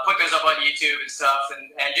put those up on YouTube and stuff,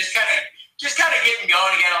 and just kind of getting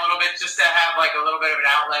going again a little bit, just to have like a little bit of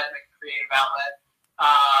an outlet, like a creative outlet.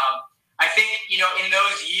 I think, you know, in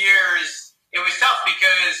those years it was tough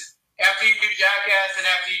because after you do Jackass and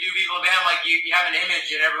after you do Viva La Bam, like you have an image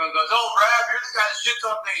and everyone goes, oh, Brad, you're the guy that shits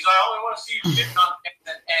on things. I only want to see you shitting on things.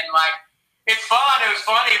 And like, it's fun. It was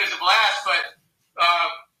funny. It was a blast. But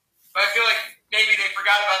I feel like maybe they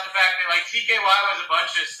forgot about the fact that like TJAY was a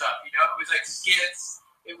bunch of stuff. You know, it was like skits.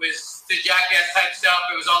 It was the Jackass type stuff.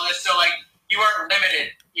 It was all this. So like you weren't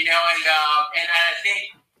limited, you know, and I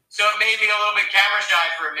think so. It made me a little bit camera shy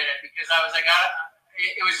for a minute because I was like,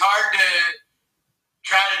 it was hard to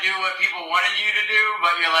try to do what people wanted you to do,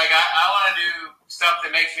 but you're like, I want to do stuff that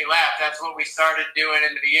makes me laugh. That's what we started doing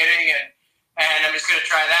in the beginning, and I'm just gonna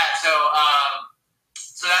try that.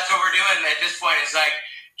 So that's what we're doing at this point. Is like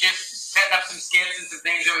just setting up some skits and some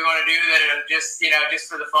things that we want to do that are just, you know,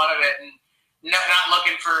 just for the fun of it, and not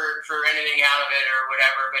looking for anything out of it or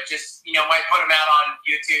whatever, but just, you know, might put them out on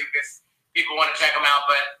YouTube if people want to check them out.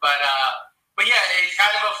 But yeah, it's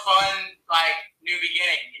kind of a fun like new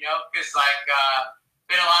beginning, you know, because like.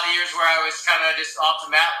 Been a lot of years where I was kind of just off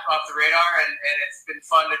the map, off the radar, and it's been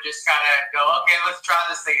fun to just kind of go, okay, let's try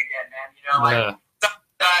this thing again, man. You know, like something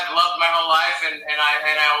that I've loved my whole life, and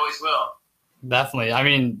I always will. Definitely. I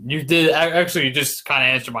mean, you did actually. You just kind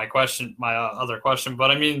of answered my question, my other question.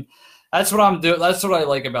 But I mean, that's what I'm doing. That's what I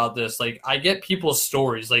like about this. Like, I get people's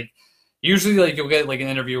stories. Like, usually, like you'll get like an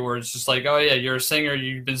interview where it's just like, oh yeah, you're a singer.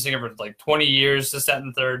 You've been singing for like 20 years, this, that,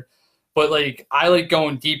 and the third. But like, I like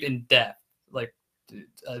going deep in depth. Like.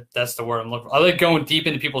 That's the word I'm looking for. I like going deep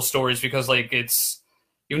into people's stories because like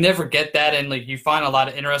you never get that, and like you find a lot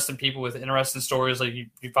of interesting people with interesting stories. Like you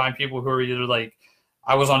find people who are either like,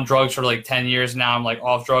 I was on drugs for like 10 years, now I'm like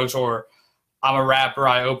off drugs, or I'm a rapper,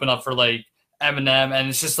 I open up for like Eminem, and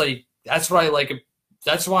it's just like that's what I like.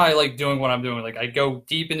 That's why I like doing what I'm doing. Like I go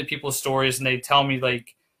deep into people's stories and they tell me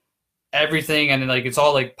like everything, and then like it's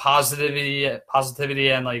all like positivity,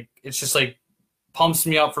 and like it's just like pumps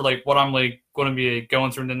me up for like what I'm like going to be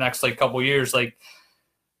going through in the next like couple years. Like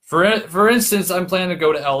for instance, I'm planning to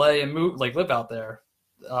go to LA and move, like live out there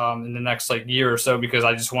in the next like year or so, because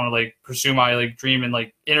I just want to like pursue my like dream and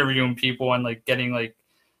like interviewing people and like getting like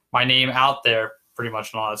my name out there pretty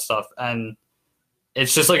much and all that stuff. And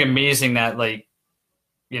it's just like amazing that like,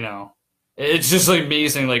 you know, it's just like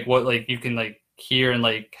amazing like what like you can like hear and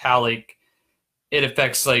like how like it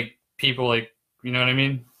affects like people, like, you know what I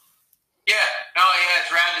mean? Yeah, no, yeah,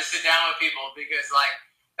 it's rad to sit down with people because, like,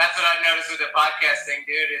 that's what I've noticed with the podcast thing,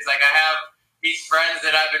 dude, is, like, I have these friends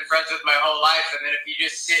that I've been friends with my whole life, and then if you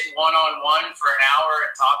just sit one-on-one for an hour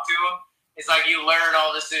and talk to them, it's like you learn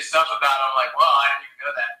all this new stuff about them. I'm like, well, I didn't even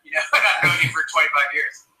know that, you know, and I've known you for 25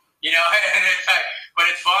 years, you know, and it's like, but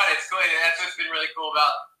it's fun, it's cool, and that's what's been really cool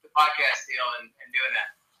about the podcast deal and doing that.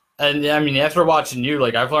 And yeah, I mean, after watching you,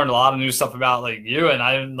 like I've learned a lot of new stuff about like you, and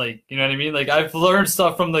I'm like, you know what I mean? Like I've learned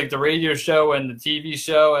stuff from like the radio show and the TV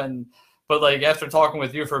show, But like after talking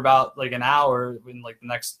with you for about like an hour, in like the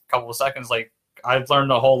next couple of seconds, like I've learned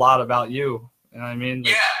a whole lot about you. You know what I mean?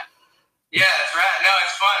 Like, yeah, that's right. No,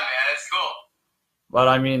 it's fun, man. It's cool. But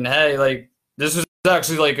I mean, hey, like this was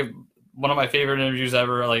actually like one of my favorite interviews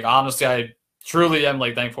ever. Like honestly, I truly am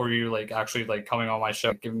like thankful for you like actually like coming on my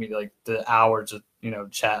show, giving me like the hour to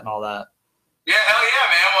chat and all that. Yeah, hell yeah,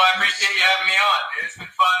 man. Well, I appreciate you having me on. It's been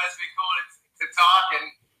fun. It's been cool to talk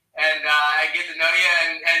and I get to know you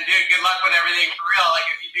and dude, good luck with everything for real. Like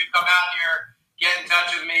if you do come out here, get in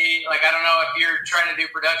touch with me. Like I don't know if you're trying to do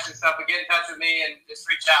production stuff, but get in touch with me and just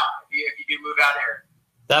reach out if you do move out here.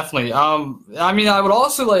 Definitely. I mean, I would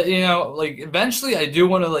also like eventually I do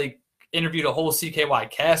want to like interview the whole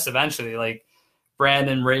CKY cast eventually, like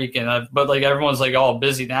Brandon, Rake, but like everyone's like all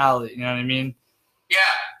busy now. You know what I mean? Yeah.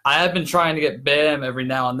 I have been trying to get Bam every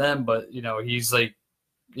now and then, but he's like,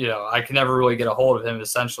 I can never really get a hold of him.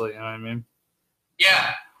 Essentially, you know what I mean?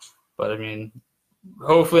 Yeah. But I mean,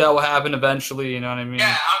 hopefully that will happen eventually. You know what I mean?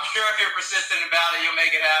 Yeah, I'm sure if you're persistent about it, you'll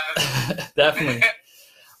make it happen. Definitely.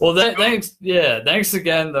 Well, thanks. Yeah, thanks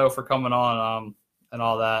again though for coming on and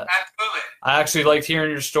all that. Absolutely. I actually liked hearing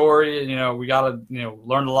your story. We gotta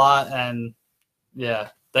learn a lot, and yeah,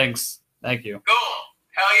 thanks. Thank you. Cool.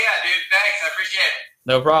 Hell yeah, dude. Thanks. I appreciate it.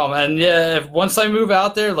 No problem. And yeah, if once I move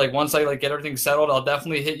out there, like once I like get everything settled, I'll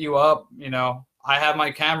definitely hit you up. I have my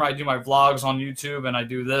camera. I do my vlogs on YouTube, and I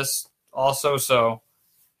do this also. So,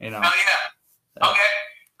 Hell yeah. Okay.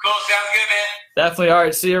 Cool. Sounds good, man. Definitely. All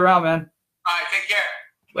right. See you around, man. All right. Take care.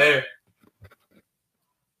 Later.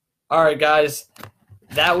 All right, guys.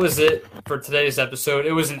 That was it for today's episode.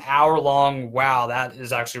 It was an hour long. Wow, that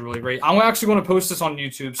is actually really great. I'm actually going to post this on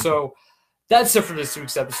YouTube. So that's it for this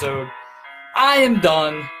week's episode. I am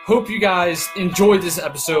done. Hope you guys enjoyed this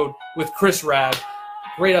episode with Chris Rabb.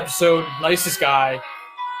 Great episode. Nicest guy.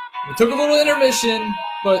 We took a little intermission,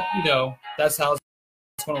 but, that's how it's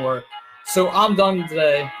going to work. So I'm done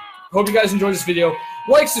today. Hope you guys enjoyed this video.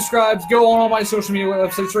 Like, subscribe, go on all my social media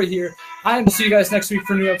websites right here. I am to see you guys next week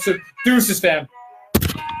for a new episode. Deuces, fam.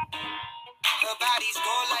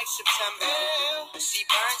 She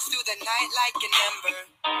burns through the night like an ember.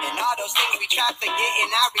 And all those things we try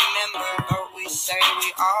forgetting, I remember. But we say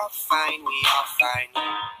we all fine, we all fine.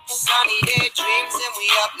 Sunny day dreams and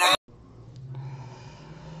we up now.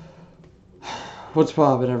 What's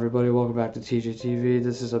poppin', everybody? Welcome back to TJAY TV.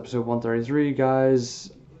 This is episode 133,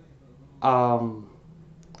 guys.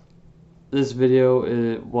 This video,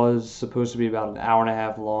 it was supposed to be about an hour and a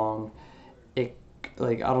half long.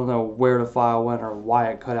 I don't know where the file went or why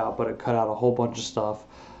it cut out, but it cut out a whole bunch of stuff.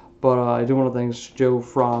 But I do want to thank Joe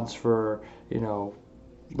Franz for,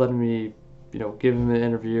 letting me, give him an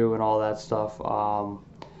interview and all that stuff.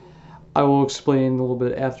 I will explain a little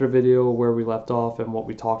bit after video where we left off and what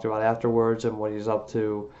we talked about afterwards and what he's up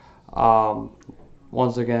to.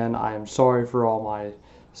 Once again, I am sorry for all my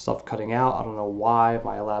stuff cutting out. I don't know why.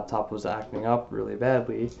 My laptop was acting up really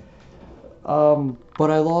badly. But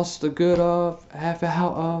I lost a good half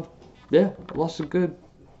hour. I lost a good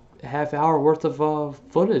half hour worth of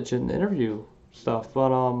footage and interview stuff. But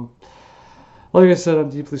like I said, I'm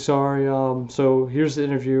deeply sorry. So here's the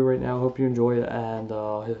interview right now. Hope you enjoy it, and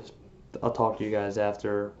I'll talk to you guys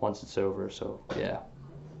after once it's over. So yeah.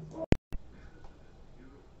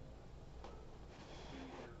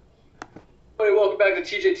 Welcome back to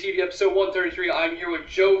TJAY TV episode 133. I'm here with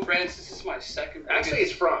Joe Franz. This is my second. Actually,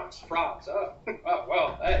 it's France. France. Oh,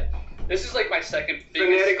 well, hey, this is like my second.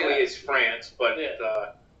 Phonetically, it's France, but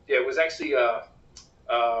it was actually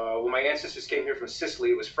when my ancestors came here from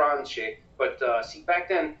Sicily, it was France. But see, back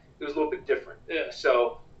then it was a little bit different. Yeah.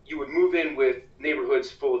 So you would move in with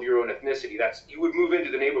neighborhoods full of your own ethnicity. You would move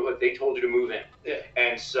into the neighborhood they told you to move in. Yeah.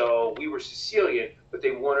 And so we were Sicilian, but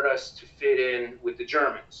they wanted us to fit in with the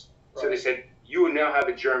Germans. Right. So they said, you will now have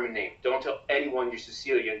a German name. Don't tell anyone you're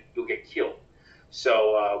Sicilian. You'll get killed.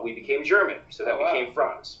 So we became German. So that became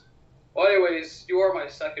France. Well, anyways, you are my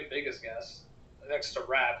second biggest guest, next to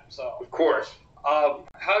Rap. So of course. How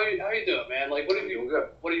you doing, man? Like, what have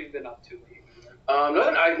you been up to lately?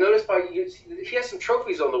 Nothing. I've noticed he has some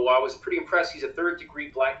trophies on the wall. I was pretty impressed. He's a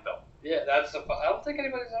 3rd-degree black belt. Yeah, I don't think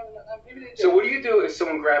anybody's having that. Maybe they do. So what do you do if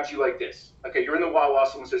someone grabs you like this? Okay, you're in the Wawa.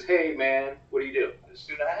 Someone says, "Hey, man," what do you do? Just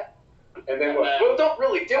do that. And then what? Well, don't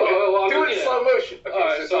really do it. Do it in slow motion. Okay,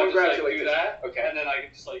 right, so someone grabs you like do this. that. Okay. And then I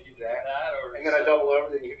can just like either that or. And then I double over,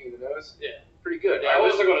 then you hit me in the nose. Yeah. Pretty good. Yeah,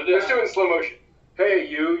 what was I gonna do? Let's do it in slow motion. Hey,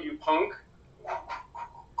 you punk.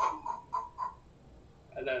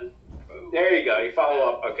 And then. There you go. You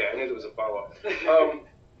follow up. Okay, I knew there was a follow up.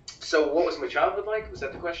 So what was my childhood like? Was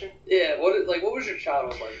that the question? Yeah. What was your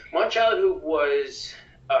childhood like? My childhood was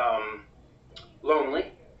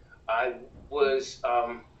lonely. I was,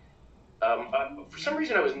 for some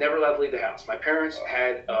reason, I was never allowed to leave the house. My parents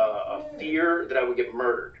had a fear that I would get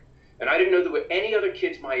murdered. And I didn't know there were any other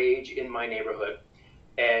kids my age in my neighborhood.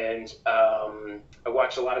 And I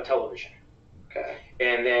watched a lot of television. Okay.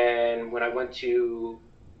 And then when I went to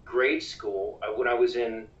grade school, when I was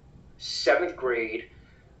in 7th grade,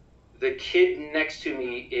 the kid next to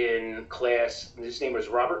me in class, his name was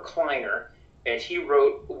Robert Kleiner, and he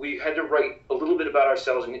wrote, we had to write a little bit about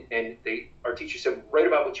ourselves, and our teacher said, write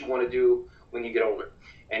about what you want to do when you get older.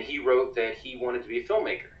 And he wrote that he wanted to be a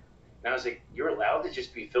filmmaker. And I was like, you're allowed to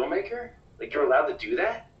just be a filmmaker? Like, you're allowed to do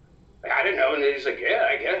that? Like, I didn't know. And they was like, yeah,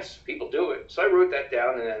 I guess people do it. So I wrote that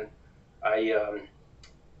down, and then it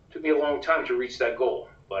took me a long time to reach that goal,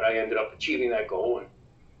 but I ended up achieving that goal,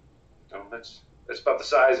 and that's about the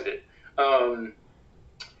size of it.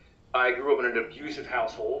 I grew up in an abusive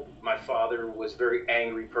household. My father was a very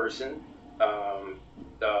angry person.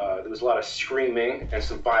 There was a lot of screaming and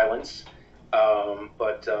some violence.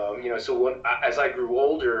 So as I grew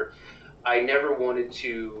older, I never wanted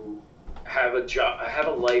to have a job, have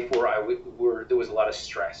a life where there was a lot of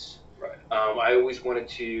stress. Right. I always wanted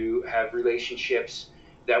to have relationships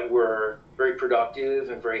that were very productive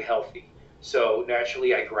and very healthy. So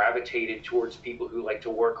naturally, I gravitated towards people who like to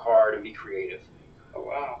work hard and be creative. Oh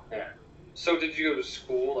wow. Yeah. So did you go to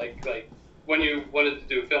school like when you wanted to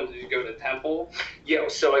do a film? Did you go to Temple? Yeah.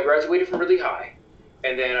 So I graduated from really high,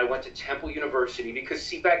 and then I went to Temple University because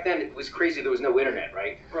see back then it was crazy. There was no internet,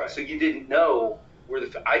 right? Right. So you didn't know where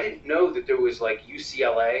I didn't know that there was like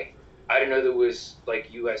UCLA. I didn't know there was like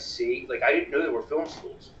USC. Like I didn't know there were film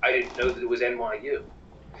schools. I didn't know that there was NYU.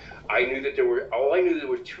 I knew that there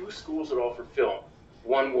were 2 schools that offered film.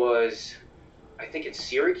 One was, I think it's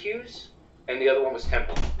Syracuse, and the other one was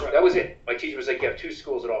Temple. Right. That was it. My teacher was like, you have 2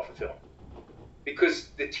 schools that offer film.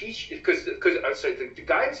 Because the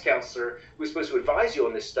guidance counselor who was supposed to advise you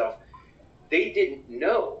on this stuff, they didn't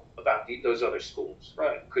know about those other schools.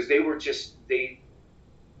 Right. Because they were just, they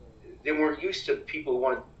weren't used to people who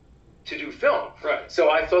wanted to do film. Right. So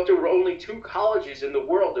I thought there were only 2 colleges in the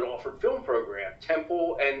world that offered film program,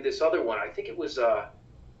 Temple and this other one. I think it was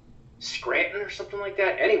Scranton or something like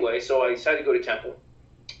that. Anyway, so I decided to go to Temple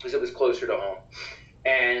because it was closer to home.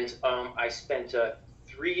 And I spent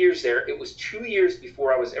 3 years there. It was 2 years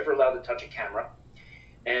before I was ever allowed to touch a camera.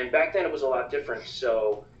 And back then it was a lot different.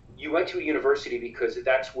 So you went to a university because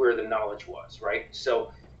that's where the knowledge was, right?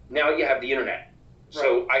 So now you have the internet.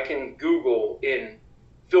 So I can Google in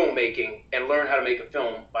filmmaking and learn how to make a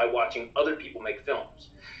film by watching other people make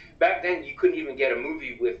films. Back then, you couldn't even get a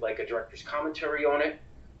movie with like a director's commentary on it.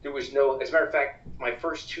 There was no, as a matter of fact, my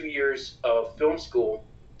first 2 years of film school,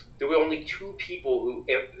 there were only 2 people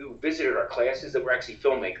who visited our classes that were actually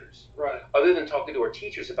filmmakers. Right. Other than talking to our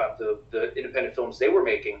teachers about the independent films they were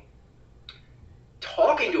making,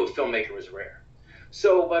 talking to a filmmaker was rare.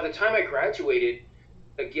 So by the time I graduated,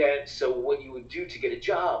 again, so what you would do to get a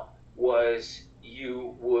job was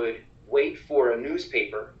you would wait for a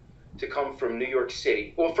newspaper to come from New York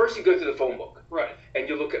City. Well, first you go through the phone book. Right. And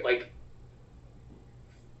you look at like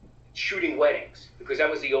shooting weddings because that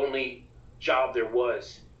was the only job there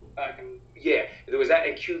was. Back in. Yeah, there was that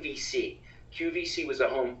and QVC. QVC was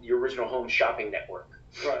your original home shopping network.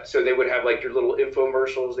 Right. So they would have like your little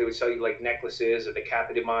infomercials. They would sell you like necklaces or the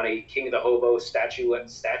Capo di Monte, King of the Hobo,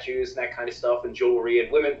 statues and that kind of stuff and jewelry.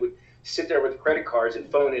 And women would sit there with credit cards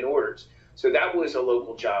and phone in orders. So that was a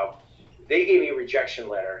local job. They gave me a rejection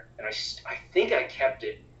letter, and I think I kept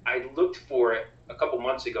it. I looked for it a couple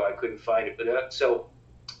months ago. I couldn't find it. But so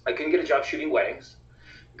I couldn't get a job shooting weddings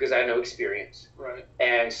because I had no experience. Right.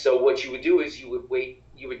 And so what you would do is you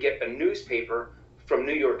would get a newspaper from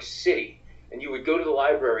New York City, and you would go to the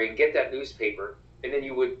library and get that newspaper, and then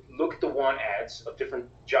you would look at the want ads of different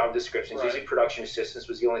job descriptions. Right. Usually production assistants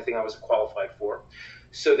was the only thing I was qualified for.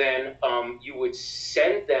 So then you would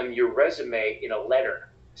send them your resume in a letter.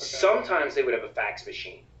 Okay. Sometimes they would have a fax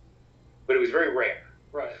machine, but it was very rare.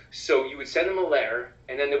 Right. So you would send them a letter,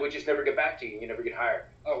 and then they would just never get back to you, and you never get hired.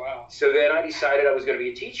 Oh, wow. So then I decided I was going to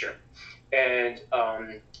be a teacher. And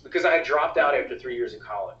because I had dropped out after 3 years of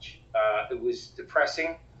college. It was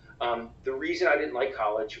depressing. The reason I didn't like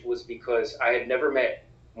college was because I had never met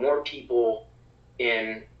more people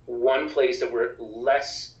in one place that were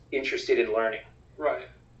less interested in learning. Right.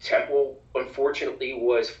 Temple, unfortunately,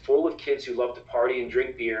 was full of kids who loved to party and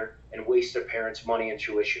drink beer and waste their parents' money and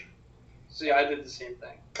tuition. See, I did the same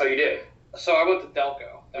thing. Oh, you did? So I went to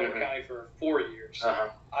Delco County for 4 years. Uh-huh.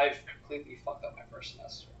 I've completely fucked up my first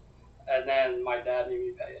semester. And then my dad made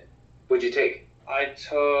me pay it. What'd you take? I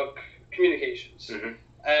took communications. Mm-hmm.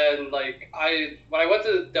 And, like, when I went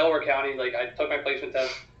to Delaware County, like, I took my placement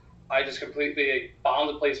test. I just completely bombed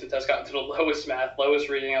the placement test, got into the lowest math, lowest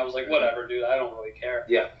reading. I was like, whatever, dude, I don't really care.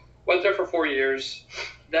 Yeah. Went there for 4 years.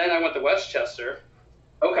 Then I went to Westchester.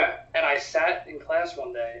 Okay. And I sat in class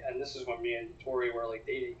one day, and this is when me and Tori were like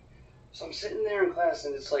dating. So I'm sitting there in class,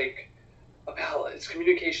 and it's like it's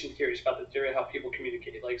communication theory. It's about the theory of how people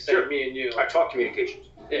communicate. Like, say, me and you. I taught communications.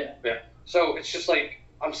 Yeah. Yeah. So it's just like,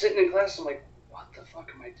 I'm sitting in class, I'm like, what the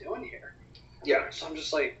fuck am I doing here? Yeah. So I'm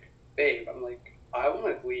just like, babe, I'm like, I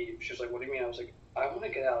want to leave. She was like, what do you mean? I was like, I want to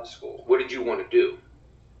get out of school. What did you want to do?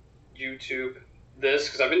 YouTube this,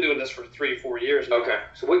 because I've been doing this for 3-4 years now. Okay.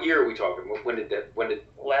 So what year are we talking? When did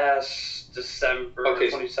Last December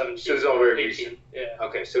 2017. So it's all very recent. Yeah.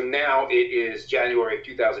 Okay, so now it is January of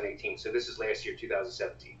 2018. So this is last year,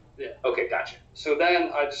 2017. Yeah. Okay, gotcha. So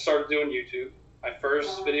then I just started doing YouTube. My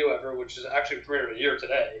first video ever, which is actually premiered a year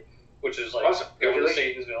today, which is like Awesome. going to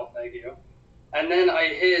Congratulations. Satansville. Thank you. And then I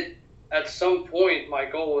hit, at some point, my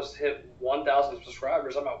goal was to hit 1,000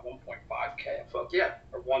 subscribers. I'm at 1.5K. Fuck yeah.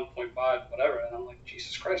 Or 1.5, whatever. And I'm like,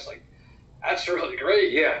 Jesus Christ, like, that's really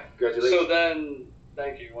great. Yeah, congratulations. So then,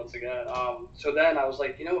 thank you once again. So then I was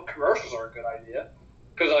like, you know, commercials are a good idea.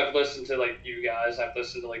 Because I've listened to, like, you guys. I've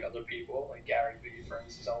listened to, like, other people. Like Gary Vee, for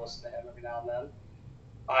instance. I'll listen to him every now and then.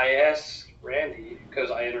 I asked Randy,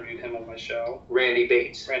 because I interviewed him on my show. Randy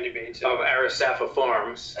Bates. Randy Bates. Of Arisafa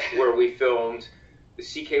Farms, where we filmed the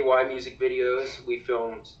CKY music videos. We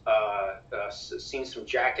filmed scenes from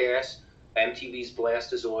Jackass, MTV's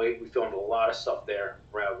Blastazoid. We filmed a lot of stuff there.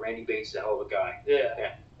 Randy Bates is a hell of a guy.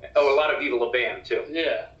 Yeah. Oh, a lot of Viva La Bam, too.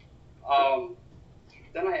 Yeah.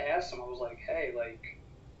 Then I asked him, I was like, hey, like,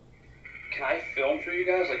 can I film for you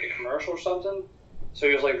guys, like a commercial or something? So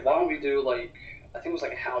he was like, why don't we do, like, I think it was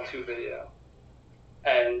like a how-to video.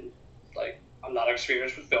 And, like, I'm not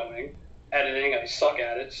experienced with filming. Editing, I suck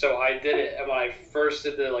at it. So I did it. And when I first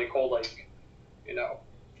did the, like, whole, like, you know,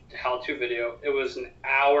 how-to video, it was an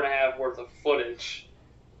hour and a half worth of footage.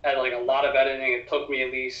 And, like, a lot of editing. It took me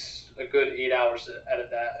at least a good 8 hours to edit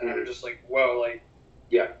that. And I'm just like, whoa, like,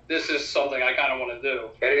 yeah, this is something I kind of want to do.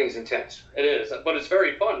 Editing's intense. It is. But it's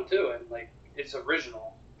very fun, too. And, like, it's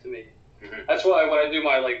original to me. Mm-hmm. That's why when I do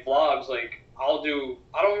my, like, vlogs, like, I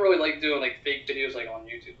don't really like doing, like, fake videos, like, on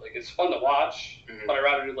YouTube. Like, it's fun to watch, but I'd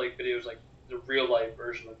rather do, like, videos, like, the real-life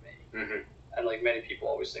version of me. Mm-hmm. And, like, many people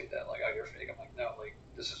always think that, like, oh, you're fake. I'm like, no, like,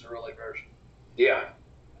 this is the real-life version. Yeah.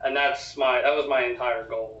 And that was my entire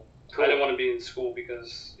goal. Cool. I didn't want to be in school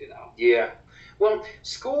because, you know. Yeah. Well,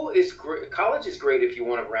 school is great. College is great if you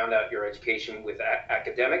want to round out your education with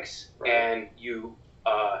academics, right. And you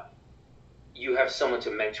have someone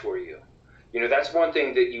to mentor you. You know, that's one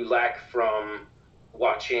thing that you lack from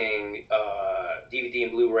watching DVD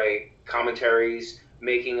and Blu-ray commentaries,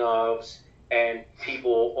 making ofs, and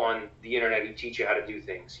people on the internet who teach you how to do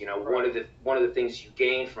things. You know, right. one of the things you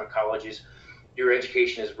gain from a college is your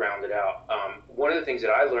education is rounded out. One of the things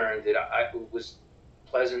that I learned that I was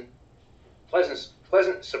pleasant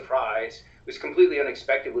surprise, was completely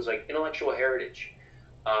unexpected, was like intellectual heritage.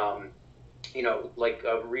 You know, like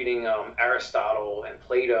reading Aristotle and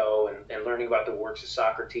Plato and learning about the works of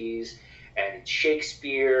Socrates and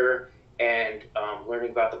Shakespeare and learning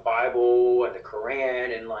about the Bible and the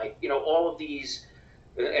Quran and, like, you know, all of these.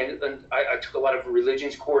 And I took a lot of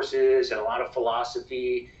religions courses and a lot of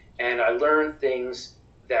philosophy, and I learned things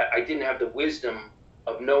that I didn't have the wisdom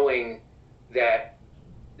of knowing that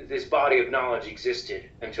this body of knowledge existed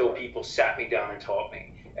until people sat me down and taught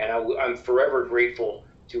me. And I'm forever grateful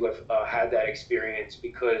to have had that experience,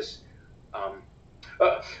 because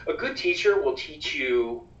a good teacher will teach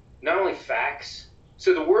you not only facts.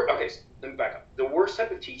 So let me back up. The worst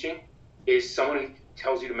type of teaching is someone who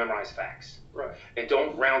tells you to memorize facts. Right. And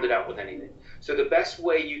don't round it out with anything. So the best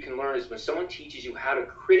way you can learn is when someone teaches you how to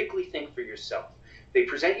critically think for yourself. They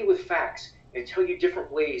present you with facts and tell you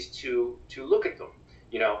different ways to look at them.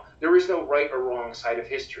 You know, there is no right or wrong side of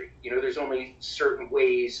history. You know, there's only certain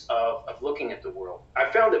ways of looking at the world.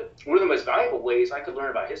 I found that one of the most valuable ways I could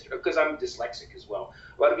learn about history, because I'm dyslexic as well.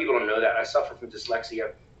 A lot of people don't know that. I suffer from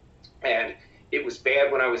dyslexia, and it was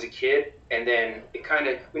bad when I was a kid. And then it kind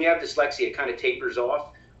of, when you have dyslexia, it kind of tapers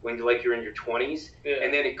off when you're in your 20s,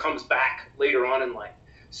 and then it comes back later on in life.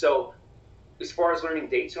 So as far as learning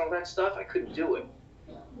dates and all that stuff, I couldn't do it.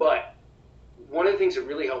 But one of the things that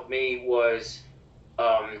really helped me was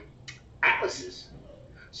atlases.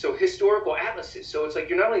 So historical atlases. So it's like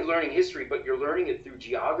you're not only learning history, but you're learning it through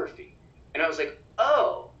geography. And I was like,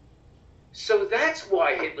 oh, so that's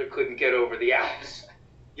why Hitler couldn't get over the Alps.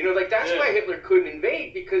 You know, like, that's why Hitler couldn't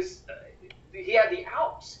invade, because he had the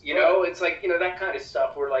Alps. You know, it's like, you know, that kind of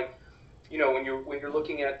stuff where, like, you know, when you're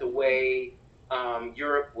looking at the way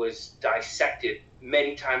Europe was dissected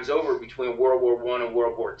many times over between World War I and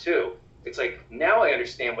World War II. It's like, now I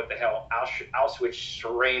understand what the hell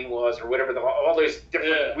Auschwitz was, or whatever, all those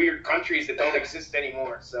different weird countries that don't exist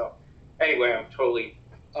anymore. So anyway, I'm totally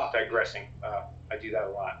digressing. I do that a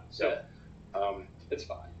lot. So it's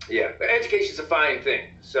fine. Yeah, but education's a fine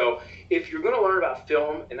thing. So if you're going to learn about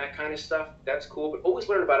film and that kind of stuff, that's cool, but always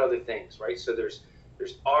learn about other things, right? So there's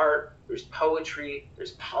art, there's poetry,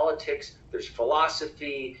 there's politics, there's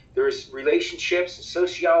philosophy, there's relationships, and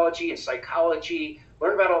sociology, and psychology.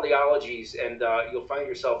 Learn about all the ologies, and you'll find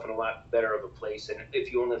yourself in a lot better of a place, and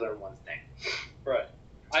if you only learn one thing. Right.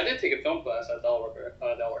 I did take a film class at Delaware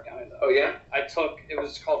County, though. Oh, yeah? It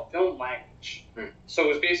was called film language. So it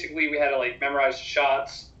was basically, we had to, like, memorize the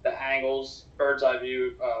shots, the angles, bird's eye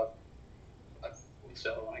view, what's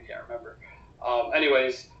the other one? I can't remember.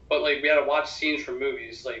 Anyways, but, like, we had to watch scenes from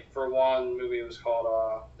movies. Like, for one movie, it was called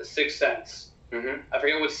The Sixth Sense. I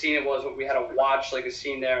forget what scene it was, but we had to watch, like, a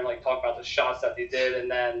scene there and, like, talk about the shots that they did, and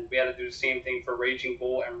then we had to do the same thing for Raging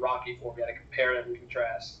Bull and Rocky IV. We had to compare them and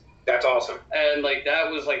contrast. That's awesome. And, like, that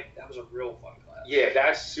was a real fun class. Yeah,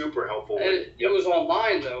 that's super helpful. And it was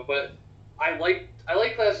online, though, but I like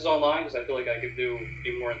classes online because I feel like I could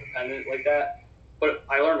be more independent like that. But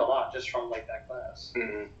I learned a lot just from, like, that class.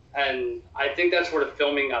 And I think that's where the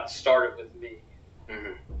filming got started with me.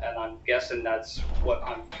 And I'm guessing that's what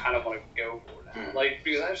I'm kind of want to go for now. Like,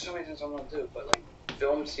 because I have so many things I want to do, but, like,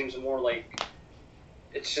 film seems more like,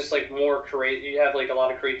 it's just, like, more creative. You have, like, a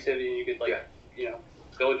lot of creativity, and you could, like, you know,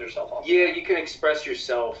 build yourself off. Yeah, you can express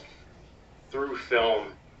yourself through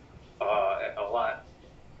film a lot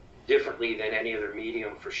differently than any other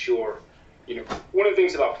medium, for sure. You know, one of the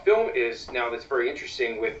things about film is, now that's very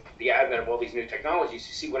interesting with the advent of all these new technologies.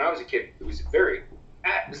 You see, when I was a kid, it was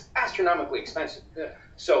astronomically expensive.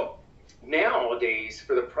 So nowadays,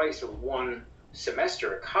 for the price of one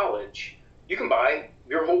semester at college, you can buy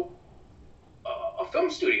your whole a film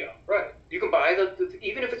studio. Right. You can buy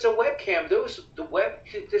even if it's a webcam. This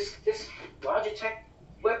Logitech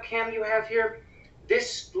webcam you have here,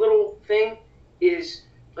 this little thing is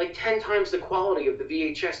like 10 times the quality of the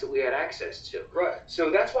VHS that we had access to. Right.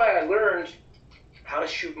 So that's why I learned how to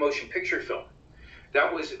shoot motion picture film.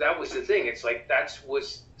 That was the thing. It's like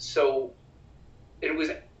it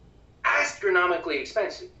was astronomically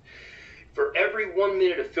expensive. For every 1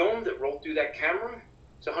 minute of film that rolled through that camera,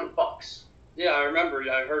 it's $100. Yeah, I remember.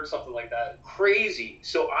 I heard something like that. Crazy.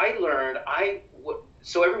 So I learned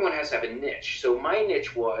so everyone has to have a niche. So my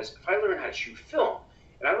niche was, if I learned how to shoot film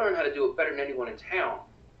and I learned how to do it better than anyone in town,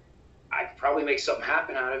 I could probably make something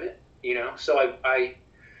happen out of it. You know. So I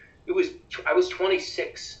was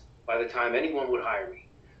 26 by the time anyone would hire me.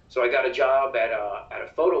 So I got a job at a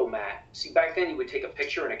photo mat. See, back then you would take a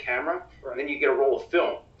picture in a camera, and then you get a roll of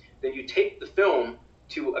film. Then you take the film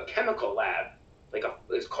to a chemical lab, they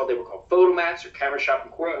were called photomats or Camera Shop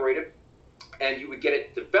Incorporated, and you would get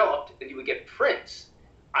it developed, and you would get prints.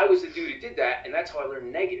 I was the dude who did that, and that's how I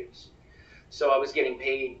learned negatives. So I was getting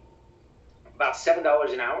paid about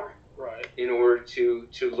 $7 an hour, right, in order to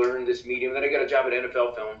learn this medium. Then I got a job at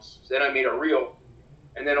NFL Films. Then I made a reel,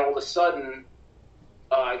 and then all of a sudden,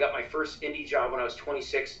 I got my first indie job when I was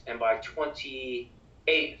 26, and by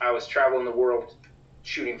 28, I was traveling the world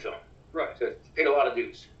shooting film. Right. So it paid a lot of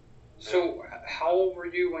dues. So how old were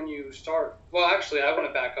you when you started? Well, actually, I want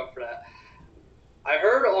to back up for that. I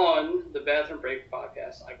heard on the Bathroom Break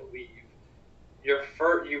podcast, I believe,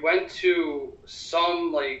 you went to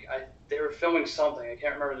some, like, they were filming something. I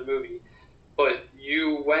can't remember the movie. But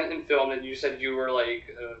you went and filmed, and you said you were,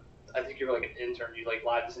 like, I think you were, like, an intern. You, like,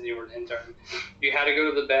 lied and said you were an intern. You had to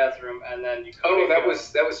go to the bathroom, and then you... Oh, that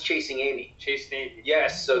was Chasing Amy. Chasing Amy.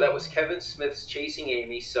 Yes, so that was Kevin Smith's Chasing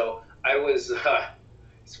Amy. So I was...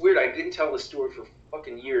 it's weird. I didn't tell the story for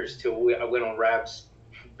fucking years till I went on Rab's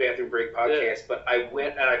Bathroom Break podcast. Yeah. But I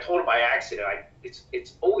went, and I told him by accident.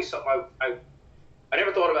 It's always something I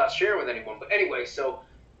never thought about sharing with anyone. But anyway, so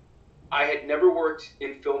I had never worked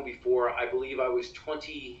in film before. I believe I was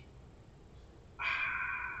 23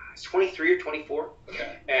 or 24.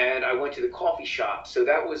 Okay. And I went to the coffee shop. So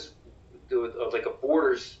that was like a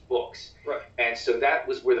Borders Books. Right. And so that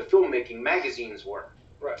was where the filmmaking magazines were.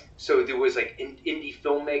 Right. So there was like indie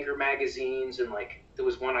filmmaker magazines, and like there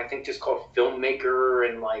was one I think just called Filmmaker,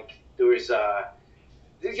 and like there was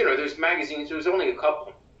there's magazines. There was only a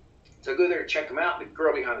couple. So I go there to check them out. The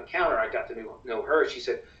girl behind the counter, I got to know her. She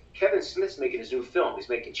said, Kevin Smith's making his new film. He's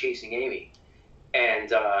making Chasing Amy.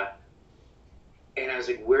 And I was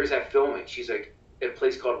like, where's that filming? She's like, at a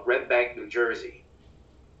place called Red Bank, New Jersey.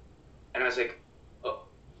 And I was like,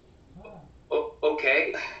 oh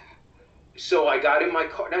okay. So I got in my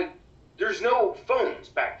car. Now, there's no phones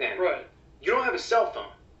back then. Right. You don't have a cell phone.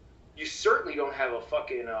 You certainly don't have a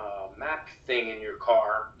fucking map thing in your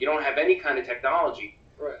car. You don't have any kind of technology.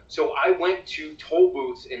 Right. So I went to toll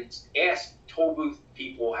booths and asked toll booth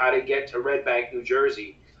people how to get to Red Bank, New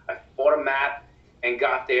Jersey. I bought a map and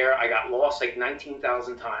got there. I got lost like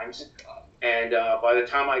 19,000 times. And by the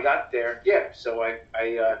time I got there, so I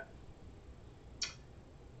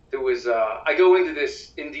go into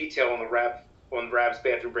this in detail on Rab's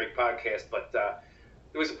Bathroom Break podcast, but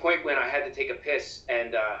there was a point when I had to take a piss,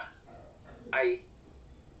 and I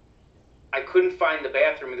couldn't find the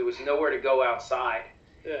bathroom, and there was nowhere to go outside.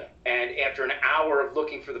 Yeah. And after an hour of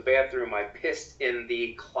looking for the bathroom, I pissed in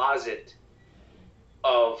the closet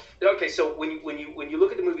of. Okay, so when you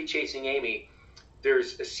look at the movie Chasing Amy,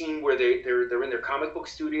 there's a scene where they're in their comic book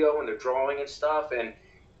studio and they're drawing and stuff, and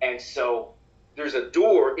so there's a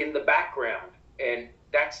door in the background, and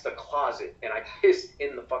that's the closet, and I pissed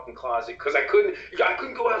in the fucking closet because I couldn't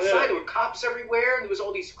go outside. Yeah. There were cops everywhere, and there was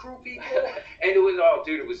all these crew people, and it was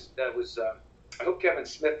I hope Kevin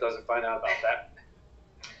Smith doesn't find out about that.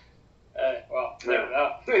 Well, never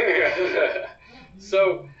know.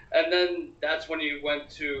 So, and then that's when you went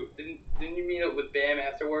to, didn't you meet up with Bam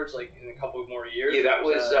afterwards, like in a couple more years? Yeah, that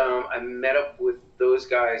was, I met up with those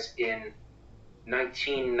guys in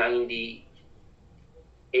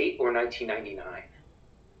 1998 or 1999.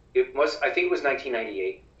 I think it was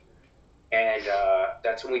 1998. And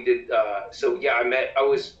that's when we did, I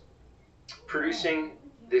was producing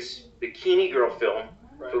this Bikini Girl film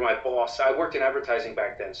for my boss. I worked in advertising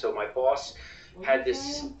back then, so my boss had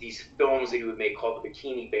these films that he would make called the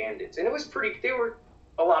Bikini Bandits, and they were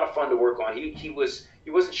a lot of fun to work on. He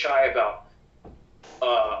wasn't shy about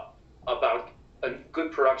a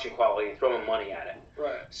good production quality and throwing money at it.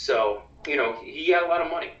 Right. So he had a lot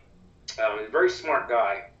of money. A very smart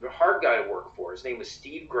guy, a hard guy to work for. His name was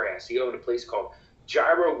Steve Grass. He owned a place called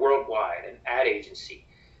Gyro Worldwide, an ad agency,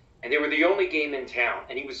 and they were the only game in town.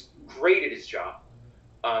 And he was great at his job.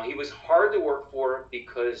 He was hard to work for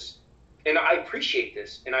because, and I appreciate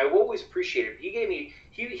this, and I always appreciate it. He gave me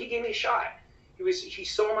a shot. He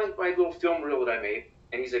saw my little film reel that I made,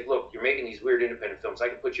 and he's like, "Look, you're making these weird independent films. I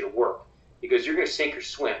can put you to work." He goes, "You're gonna sink or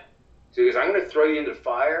swim." So he goes, "I'm gonna throw you into the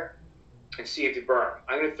fire and see if you burn.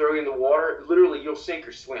 I'm gonna throw you in the water. Literally, you'll sink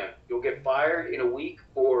or swim. You'll get fired in a week,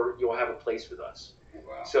 or you'll have a place with us."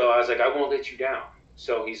 Wow. So I was like, "I won't let you down."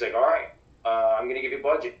 So he's like, "All right, I'm gonna give you a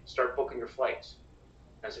budget. Start booking your flights."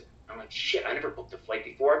 I'm like, shit, I never booked a flight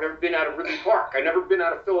before. I've never been out of Ridley Park. I've never been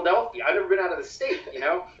out of Philadelphia. I've never been out of the state,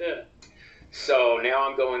 Yeah. So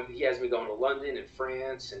now he has me going to London and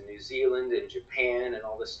France and New Zealand and Japan and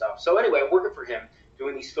all this stuff. So anyway, I'm working for him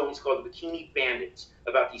doing these films called The Bikini Bandits,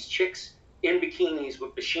 about these chicks in bikinis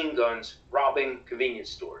with machine guns robbing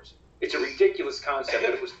convenience stores. It's a ridiculous concept,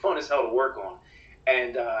 but it was fun as hell to work on.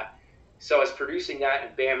 And so I was producing that,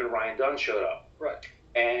 and Bam and Ryan Dunn showed up. Right.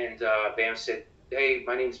 And Bam said, "Hey,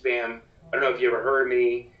 my name's Bam. I don't know if you ever heard of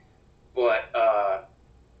me, but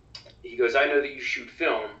he goes, I know that you shoot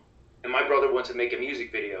film, and my brother wants to make a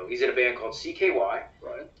music video. He's in a band called CKY,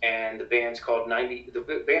 Right. and the band's called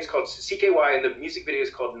CKY, and the music video is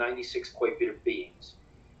called 96 Quite Bitter Beings."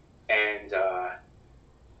 And I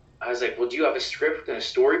was like, "Well, do you have a script and a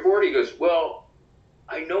storyboard?" He goes, "Well,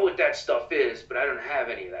 I know what that stuff is, but I don't have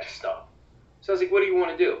any of that stuff." So I was like, "What do you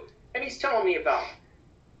want to do?" And he's telling me about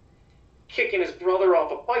kicking his brother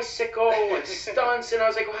off a bicycle and stunts, and I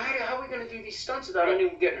was like, "Well, how are we going to do these stunts without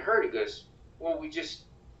anyone getting hurt?" He goes, "Well, we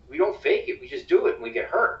don't fake it, we just do it and we get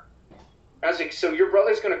hurt." I was like, "So your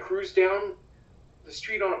brother's going to cruise down the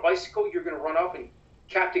street on a bicycle, you're going to run up and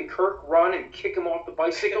Captain Kirk run and kick him off the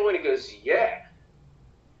bicycle?" And he goes, "Yeah."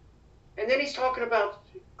 And then he's talking about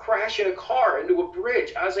crashing a car into a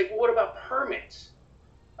bridge. I was like, "Well, what about permits?"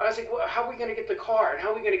 I was like, "Well, how are we going to get the car, and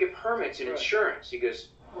how are we going to get permits and insurance?" He goes,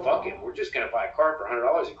 "Fuck it, we're just going to buy a car for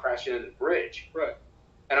 $100 and crash it into the bridge." Right.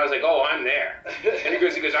 And I was like, "Oh, I'm there." And he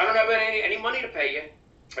goes, "I don't have any money to pay you."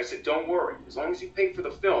 I said, "Don't worry. As long as you pay for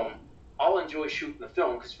the film, I'll enjoy shooting the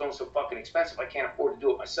film because film's so fucking expensive. I can't afford to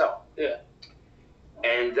do it myself." Yeah.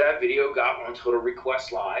 And that video got on Total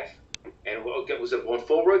Request Live, and it was on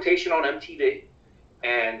full rotation on MTV.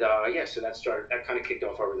 And so that kind of kicked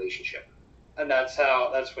off our relationship. And that's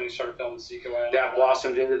when you started filming CKY. That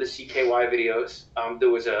blossomed into the CKY videos. There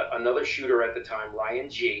was another shooter at the time, Ryan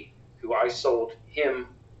G, who I sold him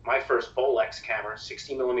my first Bolex camera,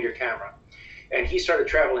 16mm camera. And he started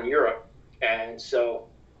traveling Europe, and so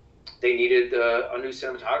they needed a new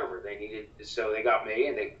cinematographer. So they got me,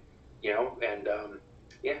 and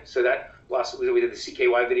so that blossomed. We did the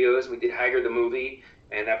CKY videos, we did Haggard the movie,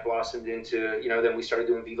 and that blossomed into, then we started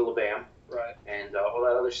doing Viva La Bam. Right. And all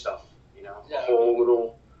that other stuff. You know, Yeah. a whole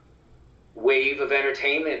little wave of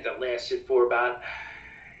entertainment that lasted for about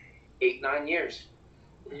 8-9 years.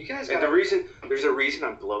 You guys And got there's a reason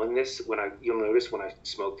I'm blowing this. You'll notice when I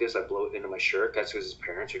smoke this, I blow it into my shirt. That's because his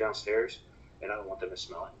parents are downstairs, and I don't want them to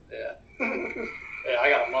smell it. Yeah. Yeah,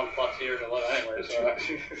 I got a month plus here to live anyway, so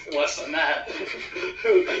less than that.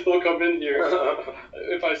 They'll come in here.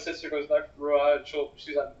 If my sister goes back from Rhode Island,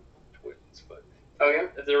 she's on twins, but Oh yeah,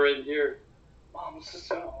 if they're in here, Mom, what's this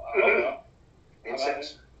smell? I don't know.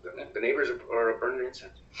 incense. The neighbors are burning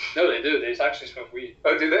incense. No, they do. They actually smoke weed.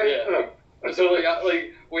 Oh, do they? Yeah. Oh. And so like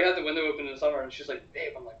we had the window open in the summer, and she's like,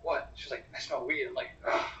 "Babe," I'm like, "What?" She's like, "I smell weed." I'm like,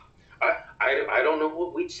 "Ugh." I don't know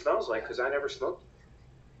what weed smells like because I never smoked.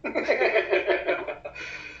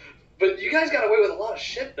 But you guys got away with a lot of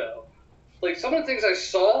shit, though. Like, some of the things I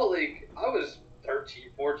saw, like, I was 13,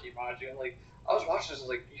 14, mind you, and, like, I was watching this, I was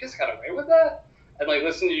like, you guys got away with that? And, like,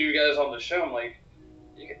 listening to you guys on the show, I'm like,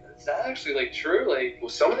 is that actually, like, true? Like, Well,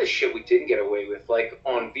 some of the shit we didn't get away with, like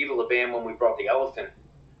on Viva La Bam when we brought the elephant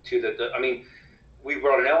to we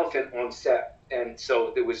brought an elephant on set, and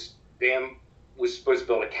so there was Bam was supposed to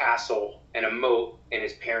build a castle and a moat in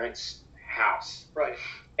his parents' house. right.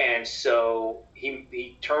 And so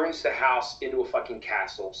he turns the house into a fucking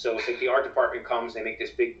castle. So it's like the art department comes, they make this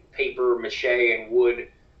big paper, mache, and wood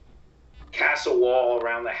castle wall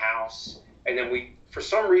around the house. And then for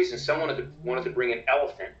some reason, someone wanted to bring an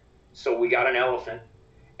elephant. So we got an elephant.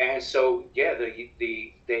 And so, yeah,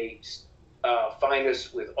 they find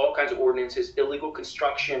us with all kinds of ordinances, illegal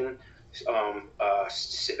construction.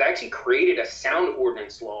 They actually created a sound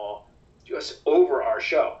ordinance law just over our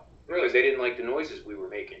show. Because they didn't like the noises we were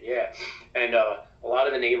making, yeah. And a lot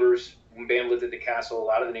of the neighbors, when Bam lived at the castle, a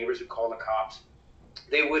lot of the neighbors would call the cops.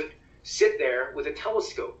 They would sit there with a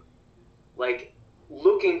telescope, like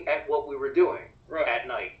looking at what we were doing at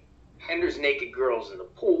night. And there's naked girls in the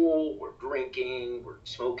pool, we're drinking, we're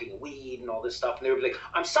smoking weed and all this stuff. And they would be like,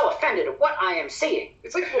 I'm so offended at what I am seeing.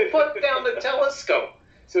 It's like, well, put down the telescope.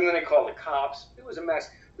 So then they called the cops. It was a mess.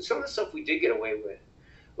 But some of the stuff we did get away with.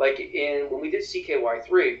 Like when we did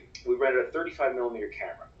CKY3, we rented a 35 millimeter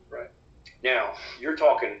camera. Right. Now, you're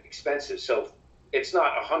talking expensive. So it's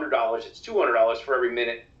not $100, it's $200 for every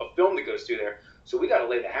minute of film that goes through there. So we got to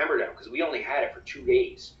lay the hammer down because we only had it for 2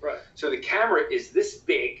 days. Right. So the camera is this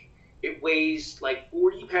big. It weighs like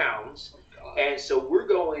 40 pounds. Oh, and so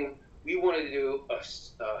we wanted to do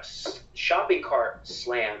a shopping cart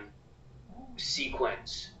slam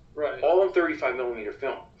sequence. right. All in 35 millimeter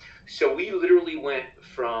film. So we literally went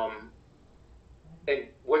from, and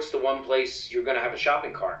what's the one place you're going to have a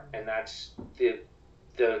shopping cart? And that's the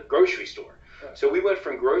grocery store. Right. So we went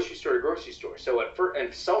from grocery store to grocery store. So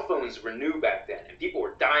and cell phones were new back then, and people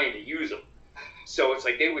were dying to use them. So it's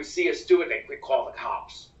like they would see us do it, they'd call the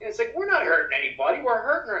cops. And it's like, we're not hurting anybody, we're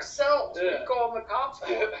hurting ourselves. Yeah. We call the cops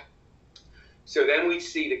for it. So then we'd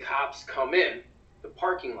see the cops come in the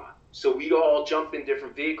parking lot. So we'd all jump in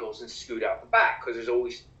different vehicles and scoot out the back because there's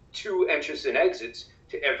always 2 entrances and exits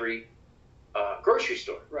to every grocery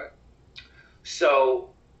store. Right. So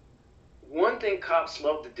one thing cops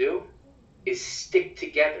love to do is stick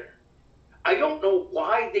together. I don't know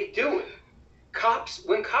why they do it.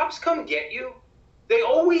 When cops come get you, they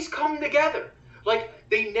always come together. Like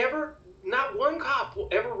not one cop will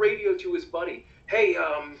ever radio to his buddy, hey,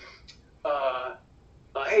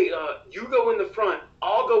 you go in the front,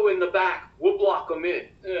 I'll go in the back, we'll block them in.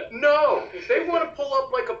 Yeah. No, they want to pull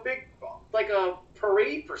up like a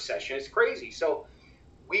parade procession. It's crazy. So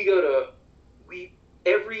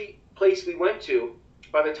every place we went to,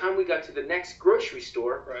 by the time we got to the next grocery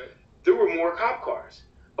store, Right. there were more cop cars.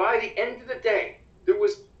 By the end of the day, there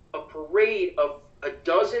was a parade of a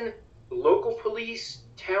dozen local police,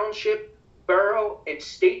 township, borough, and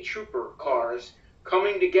state trooper cars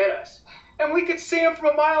coming to get us. And we could see them from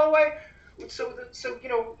a mile away. So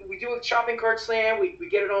we do a shopping cart slam, we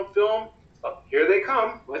get it on film. Oh, here they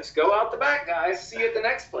come. Let's go out the back, guys. See you at the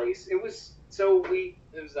next place. It was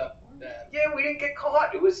that bad. yeah, we didn't get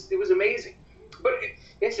caught. It was amazing. But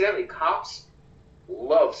incidentally, cops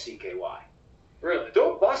love CKY. Really?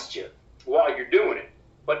 They'll bust you while you're doing it,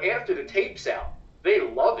 but after the tape's out, they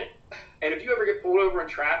love it. And if you ever get pulled over in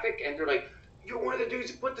traffic and they're like, you're one of the dudes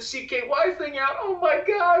who put the CKY thing out, oh my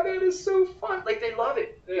God, that is so fun. Like, they love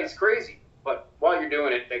it. Yeah. It's crazy. But while you're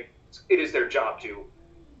doing it, it is their job to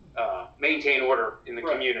maintain order in the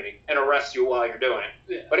Right. community and arrest you while you're doing it.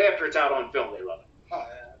 Yeah. But after it's out on film, they love it. Oh,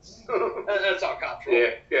 yeah. That's how cops roll.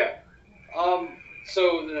 Yeah.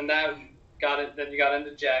 So then you got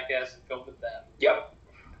into Jackass and filmed with them. Yep.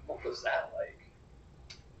 What was that like?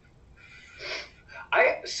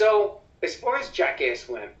 So as far as Jackass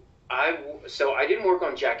went, So I didn't work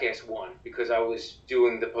on Jackass 1 because I was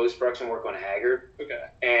doing the post-production work on Haggard. Okay.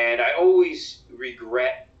 And I always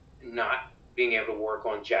regret not being able to work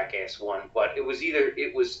on Jackass 1, but it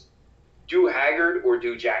was do Haggard or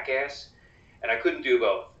do Jackass, and I couldn't do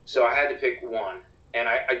both. So I had to pick one, and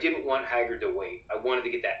I didn't want Haggard to wait. I wanted to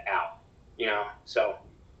get that out, you know? So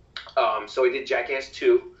I did Jackass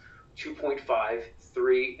 2, 2.5,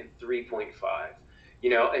 3, and 3.5. You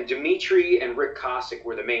know, and Dimitri and Rick Cossack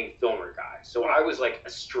were the main filmer guys. So I was like a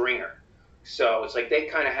stringer. So it's like they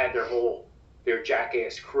kind of had their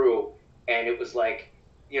Jackass crew, and it was like,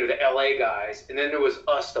 you know, the LA guys, and then there was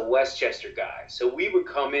us, the Westchester guys. So we would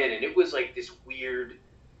come in, and it was like this weird.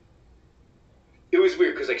 It was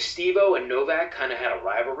weird because like Steve-O and Novak kind of had a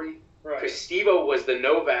rivalry. Right. Because Steve-O was the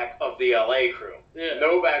Novak of the LA crew. Yeah.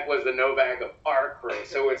 Novak was the Novak of our crew.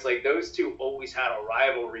 So it's like those two always had a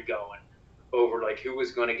rivalry going over like who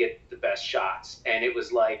was going to get the best shots. And it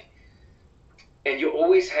was like, and you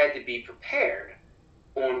always had to be prepared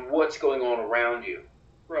on what's going on around you.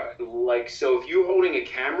 Right. Like, so if you're holding a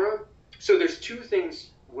camera, so there's two things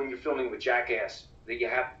when you're filming with Jackass that you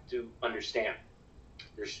have to understand.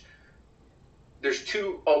 There's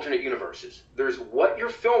two alternate universes. There's what you're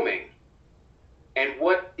filming and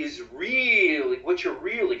what you're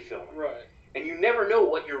really filming. Right. And you never know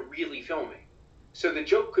what you're really filming. So the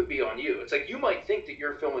joke could be on you. It's like you might think that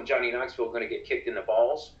you're filming Johnny Knoxville going to get kicked in the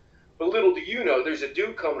balls, but little do you know there's a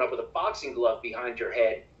dude coming up with a boxing glove behind your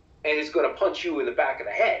head and is going to punch you in the back of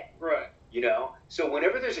the head. Right. You know? So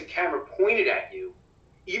whenever there's a camera pointed at you,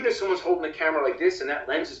 even if someone's holding a camera like this and that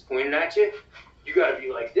lens is pointed at you, you got to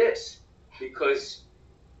be like this because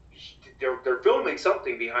they're filming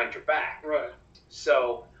something behind your back. Right.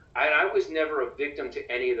 So I was never a victim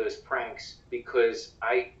to any of those pranks because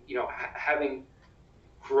I, you know, having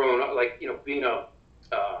grown up, like, you know, being a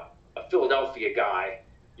Philadelphia guy,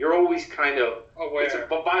 you're always kind of aware. It's a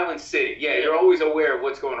violent city. Yeah, you're always aware of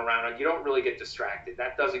what's going around, and you don't really get distracted.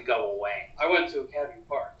 That doesn't go away. I went to Academy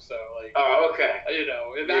Park, so like. Oh, okay. You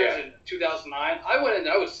know, imagine 2009. I went in.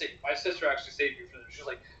 I was safe. My sister actually saved me from this. She was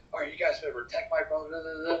like, "All right, you guys better protect my brother." Da,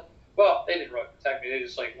 da, da. Well, they didn't really protect me. They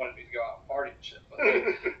just like wanted me to go out and party and shit. But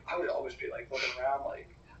like, I would always be like looking around, like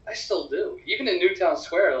I still do. Even in Newtown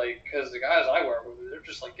Square, like because the guys I work with, they're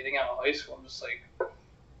just like getting out of high school. I'm just like,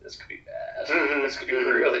 this could be bad. This could be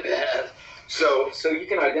really bad. So you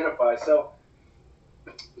can identify. So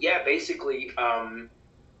yeah, basically,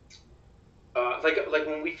 like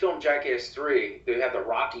when we filmed Jackass 3, they have the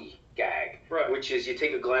Rocky gag, right, which is you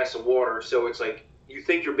take a glass of water. So it's like you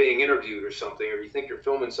think you're being interviewed or something, or you think you're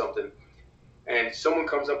filming something, and someone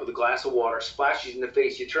comes up with a glass of water, splashes you in the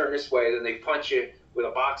face. You turn this way, then they punch you with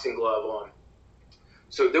a boxing glove on.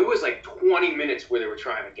 So there was like 20 minutes where they were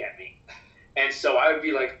trying to get me. And so I would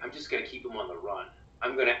be like, I'm just going to keep them on the run.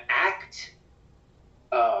 I'm going to act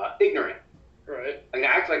ignorant. Right. I'm going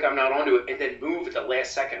to act like I'm not onto it and then move at the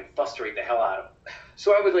last second and frustrate the hell out of them.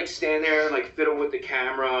 So I would like stand there and like fiddle with the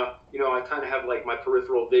camera. You know, I kind of have like my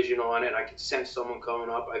peripheral vision on and I could sense someone coming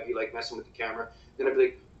up. I'd be like messing with the camera. Then I'd be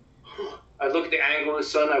like, I'd look at the angle of the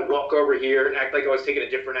sun. I'd walk over here and act like I was taking a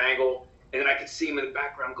different angle. And then I could see him in the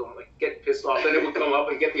background going like, getting pissed off. Then it would come up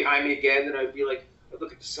and get behind me again. Then I'd be like, I'd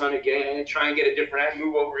look at the sun again and try and get a different angle,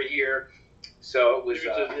 move over here. So it was,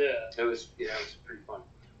 it was pretty fun.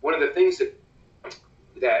 One of the things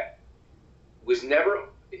that was never,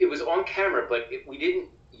 it was on camera, but we didn't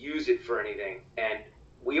use it for anything. And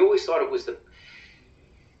we always thought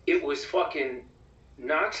it was fucking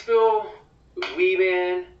Knoxville, Wee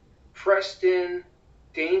Man, Preston,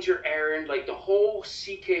 Danger Aaron, like the whole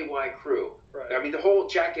CKY crew. Right. I mean, the whole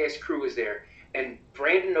Jackass crew was there. And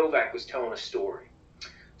Brandon Novak was telling a story.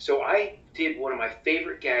 So I did one of my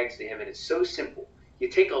favorite gags to him, and it's so simple. You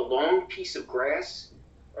take a long piece of grass,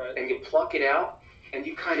 right, and you pluck it out, and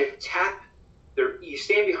you kind of tap you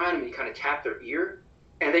stand behind them and you kind of tap their ear,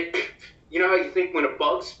 and they, you know how you think when a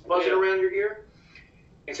bug's buzzing around your ear?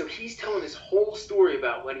 And so he's telling this whole story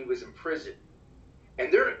about when he was in prison.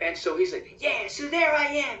 And so he's like, yeah, so there I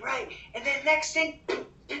am, right? And then next thing, oh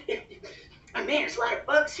man, there's a lot of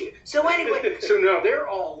bugs here. So anyway, so now they're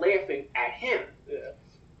all laughing at him. Yeah.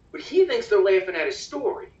 But he thinks they're laughing at his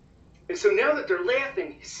story. And so now that they're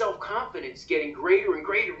laughing, his self-confidence is getting greater and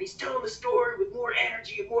greater. And he's telling the story with more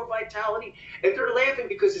energy and more vitality. And they're laughing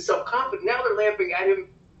because he's self-confident. Now they're laughing at him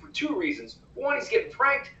for two reasons. One, he's getting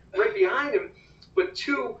pranked right behind him. But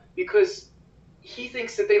two, because he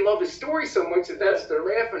thinks that they love his story so much that that's what they're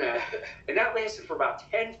laughing at. And that lasted for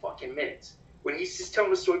about 10 fucking minutes. When he's just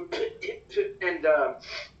telling the story. And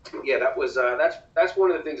yeah, that was that's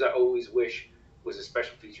one of the things I always wish was a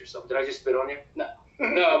special feature or something. Did I just spit on you?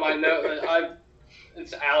 No, my note.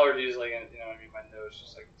 it's allergies, like, you know what I mean? My nose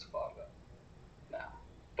just like it's clogged up. Nah,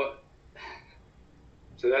 but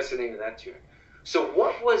So that's the name of that tune. So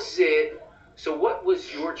what was it? So what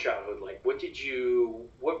was your childhood like? What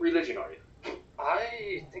religion are you?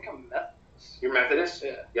 I think I'm Methodist. You're Methodist?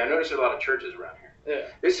 Yeah. Yeah, I noticed there are a lot of churches around here. Yeah.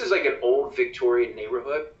 This is like an old Victorian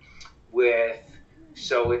neighborhood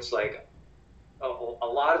so it's like a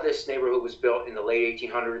lot of this neighborhood was built in the late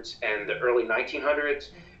 1800s and the early 1900s,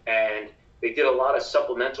 and they did a lot of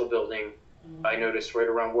supplemental building, I noticed, right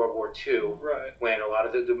around World War II, Right. when a lot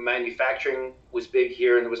of the manufacturing was big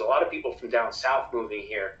here, and there was a lot of people from down south moving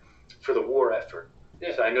here for the war effort.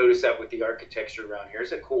 Yeah. So I noticed that with the architecture around here.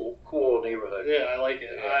 It's a cool old neighborhood. Yeah, I like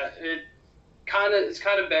it. Yeah. It's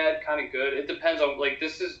kind of bad, kind of good. It depends on, like,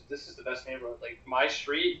 this is the best neighborhood. Like, my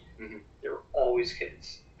street, there were always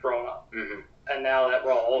kids growing up. Mm-hmm. And now that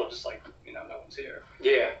we're all old, just like, you know, no one's here.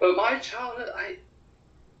 Yeah. But my childhood, I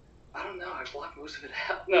don't know, I blocked most of it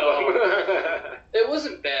out. No, it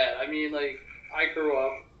wasn't bad. I mean, like, I grew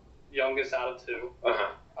up youngest out of two.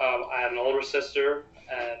 Uh-huh. I had an older sister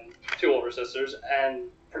and two older sisters, and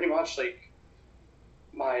pretty much, like,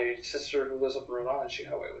 my sister who lives up in Rhode Island, she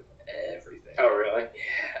got away with everything. Oh, really?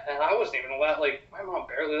 Yeah, and I wasn't even allowed, like, my mom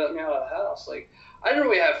barely let me out of the house. Like, I didn't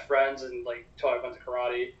really have friends until I went to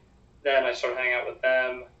karate. Then I started hanging out with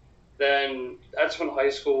them. Then that's when high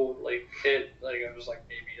school, like, hit. Like, I was, like,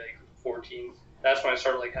 maybe, like, 14. That's when I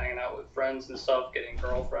started, like, hanging out with friends and stuff, getting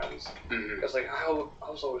girlfriends. Mm-hmm. Because, like, I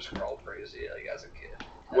was always girl crazy, like, as a kid.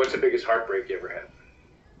 What's the biggest heartbreak you ever had?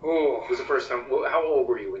 Oh, What was the first time? How old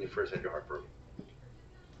were you when you first had your heart broken?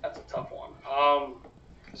 that's a tough one.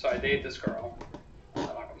 So I dated this girl. I'm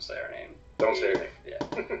not going to say her name. Don't say anything.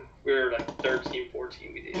 Yeah. We were, like, 13,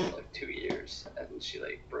 14. We dated, like, 2 years. And then she,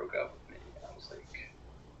 like, broke up with me. I was, like,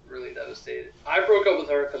 really devastated. I broke up with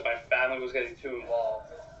her because my family was getting too involved.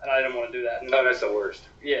 And I didn't want to do that. And Oh, that's the worst.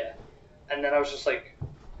 yeah. And then I was just like,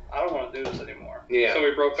 I don't want to do this anymore. Yeah. So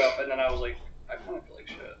we broke up, and then I was like, I kind of feel like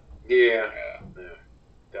shit. Yeah. Yeah.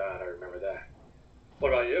 God, I remember that.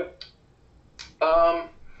 What about you? I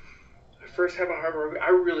first had my heart broken. I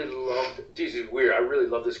really loved. This is weird. I really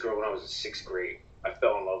loved this girl when I was in 6th grade. I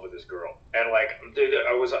fell in love with this girl, and like, dude,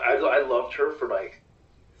 I loved her for like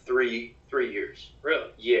 3 years.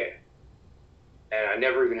 Really? Yeah. And I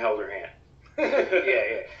never even held her hand.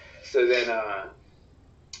 Yeah. So then, I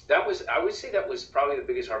would say that was probably the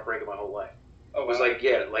biggest heartbreak of my whole life. Oh, It was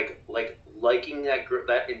wow. like liking that girl,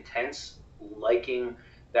 that intense, liking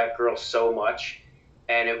that girl so much,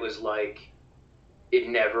 and it was like, it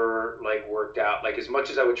never like worked out. Like, as much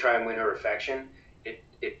as I would try and win her affection,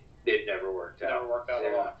 it never worked out. Never worked out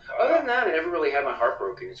at Yeah. all. Wow. Other than that, I never really had my heart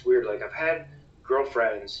broken. It's weird. Like, I've had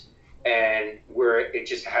girlfriends and where it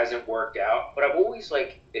just hasn't worked out, but I've always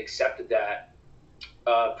like accepted that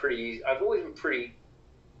pretty easy. I've always been pretty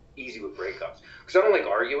easy with breakups because I don't like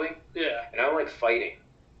arguing Yeah. and I don't like fighting.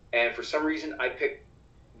 And for some reason, I pick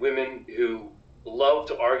women who love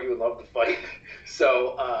to argue and love to fight.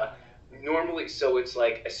 So normally, so it's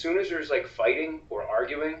like as soon as there's like fighting or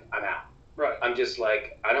arguing, I'm out. Right. I'm just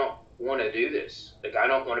like, I don't want to do this. Like, I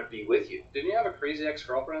don't want to be with you. Didn't you have a crazy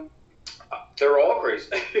ex-girlfriend? They're all crazy.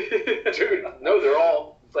 Dude, no, they're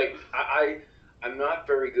all, like, I'm not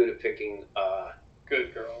very good at picking,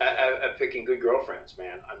 Good girl. at picking good girlfriends,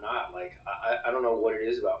 man. I'm not, like, I don't know what it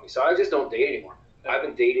is about me. So I just don't date anymore. I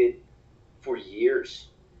haven't dated for years.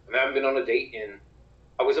 I haven't been on a date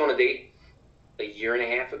I was on a date a year and a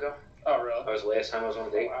half ago. Oh, really? That was the last time I was on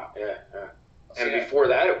a date. Oh, wow. Yeah. So, And yeah. before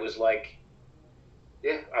that, it was like,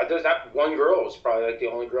 there's that one girl was probably like the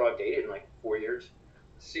only girl I've dated in like 4 years.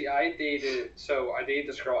 See, I dated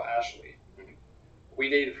this girl, Ashley. Mhm. We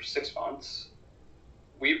dated for 6 months.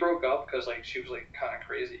 We broke up because, like, she was, like, kind of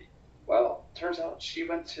crazy. Well, turns out she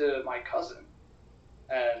went to my cousin.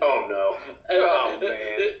 And Oh no. Oh man.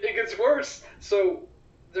 It gets worse. So,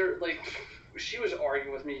 they're, like, she was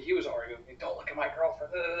arguing with me. He was arguing with me. Don't look at my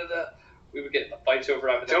girlfriend. Da, da, da, da. We would get in the fights over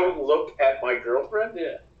everything. Don't look at my girlfriend?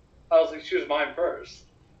 Yeah. I was like, she was mine first.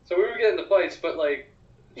 So we would get in the fights, but, like,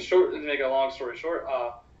 to make a long story short,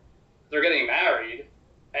 they're getting married,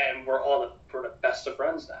 and we're the best of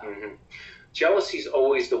friends now Mm-hmm. Jealousy's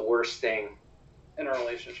always the worst thing, in a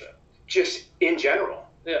relationship. just in general.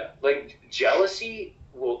 Yeah. Like, jealousy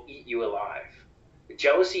will eat you alive.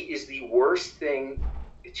 Jealousy is the worst thing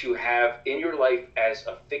to have in your life as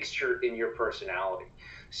a fixture in your personality.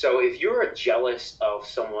 So if you're jealous of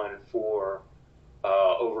someone for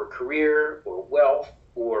over career or wealth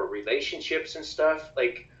or relationships and stuff,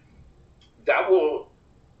 like, that will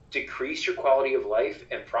decrease your quality of life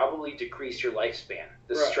and probably decrease your lifespan,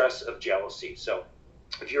 the Right. stress of jealousy. So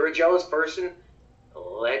if you're a jealous person,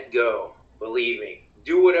 let go. Believe me.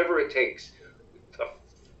 Do whatever it takes.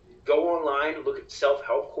 Go online, look at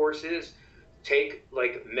self-help courses,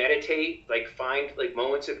 meditate, find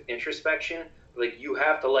moments of introspection. You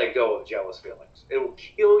have to let go of jealous feelings. It will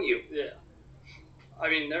kill you. Yeah. I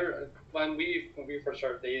mean, when we first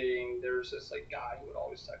started dating, there was this guy who would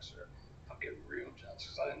always text her. I'm getting real jealous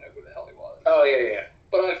because I didn't know who the hell he was. Oh yeah.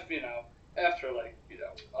 But after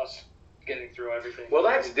us getting through everything. Well,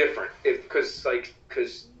 that's different. Because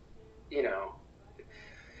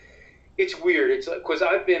it's weird. It's because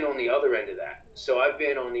I've been on the other end of that. So I've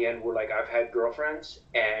been on the end where I've had girlfriends,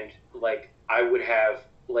 and I would have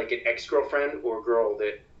an ex-girlfriend or a girl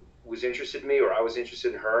that was interested in me, or I was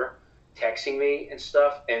interested in her, texting me and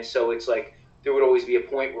stuff. And so it's there would always be a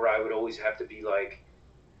point where I would always have to be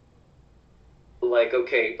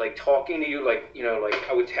okay, talking to you,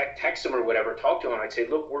 I would text them or whatever, talk to them, and I'd say,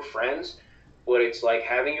 look, we're friends, but it's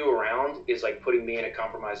having you around is putting me in a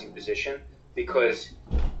compromising position, because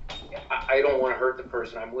I don't want to hurt the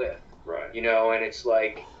person I'm with. Right. And it's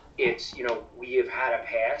we have had a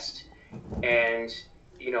past, and,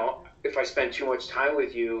 if I spend too much time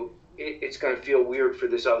with you, it's going to feel weird for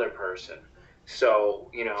this other person. So,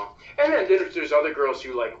 and then there's other girls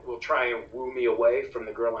who will try and woo me away from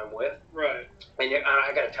the girl I'm with. Right. And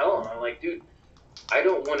I got to tell them, I'm dude, I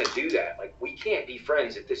don't want to do that. We can't be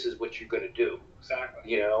friends if this is what you're going to do.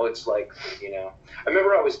 Exactly. It's I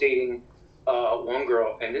remember I was dating one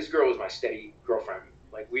girl, and this girl was my steady girlfriend.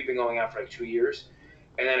 We've been going out for 2 years.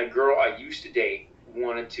 And then a girl I used to date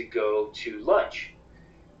wanted to go to lunch.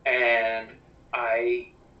 And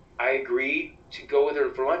I agreed to go with her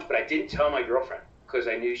for lunch, but I didn't tell my girlfriend because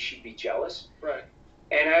I knew she'd be jealous. Right.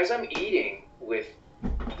 And as I'm eating with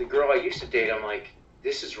the girl I used to date, I'm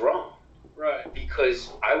this is wrong. Right. Because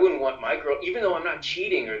I wouldn't want my girl, even though I'm not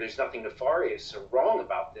cheating or there's nothing nefarious or wrong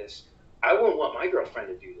about this, I wouldn't want my girlfriend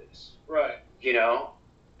to do this. Right.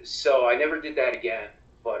 So I never did that again.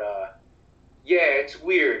 But yeah, it's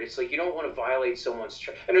weird. It's you don't want to violate someone's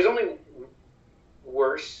trust. And there's one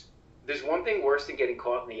thing worse than getting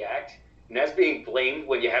caught in the act, and that's being blamed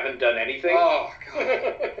when you haven't done anything. Oh,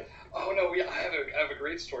 God. Oh, no, I have a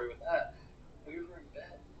great story with that. We were in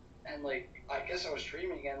bed, and, I guess I was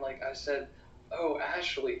dreaming, and, I said, oh,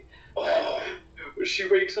 Ashley. Oh. And she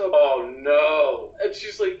wakes up. Oh, no. And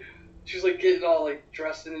she's getting all,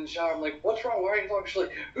 dressed and in the shower. I'm what's wrong? Why are you talking? She's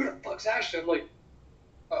who the fuck's Ashley? I'm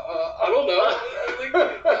I don't know. I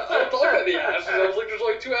don't talk about the Ashleys. I was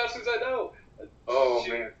there's 2 Ashleys I know. Oh,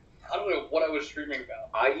 man. I don't know what I was dreaming about.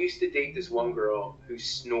 I used to date this one girl who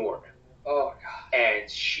snored. Oh, God.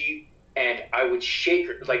 And I would shake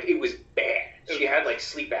her, it was bad. She had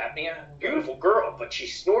sleep apnea. Beautiful girl, but she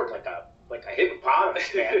snored like a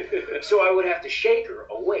hippopotamus, man. So I would have to shake her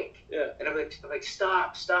awake. Yeah. And I'm like,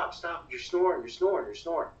 stop. You're snoring.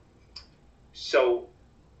 So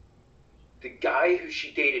the guy who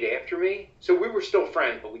she dated after me, so we were still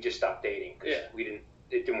friends, but we just stopped dating. Yeah.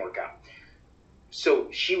 It didn't work out.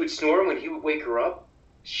 So she would snore, and when he would wake her up,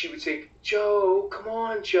 she would say, Joe, come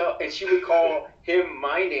on, Joe. And she would call him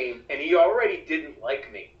my name, and he already didn't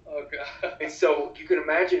like me. Oh, God. And so you can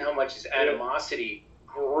imagine how much his animosity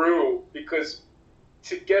grew, because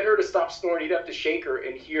to get her to stop snoring, he'd have to shake her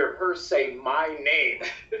and hear her say my name.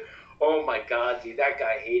 Oh, my God, dude, that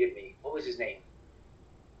guy hated me. What was his name?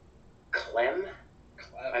 Clem?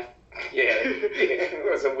 Yeah,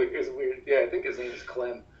 it was a weird. Yeah, I think his name is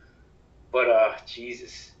Clem. But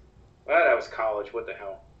Jesus, well, that was college. What the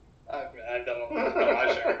hell? I don't know.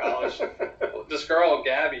 I share college. This girl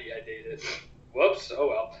Gabby I dated. Whoops. Oh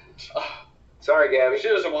well. Sorry, Gabby. She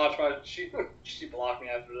doesn't watch my. She blocked me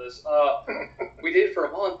after this. We dated for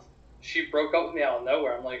a month. She broke up with me out of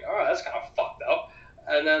nowhere. I'm all right, that's kind of fucked up.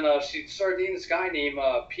 And then she started dating this guy named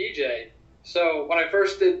PJ. So when I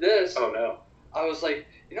first did this, oh no, I was you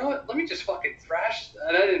know what? Let me just fucking thrash.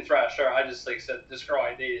 And I didn't thrash her. I just said this girl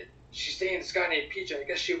I dated. She's dating this guy named PJ. I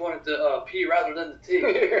guess she wanted the P rather than the T.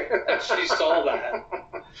 And she saw that.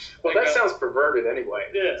 Well, that sounds perverted anyway.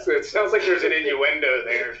 Yeah. So it sounds like there's an innuendo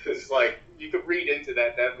there. It's you could read into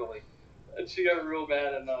that, definitely. And she got real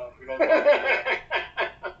mad, and we don't talk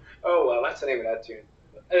anymore. Oh, well, that's the name of that tune.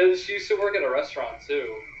 And she used to work at a restaurant, too.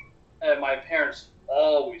 And my parents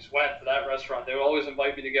always went to that restaurant. They would always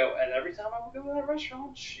invite me to go. And every time I would go to that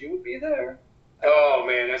restaurant, she would be there. Oh,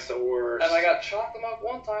 man, that's the worst. And I got chocolate milk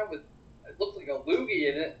one time with, it looked like a loogie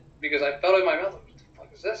in it, because I felt it in my mouth. What the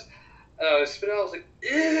fuck is this? And I spit it out. I was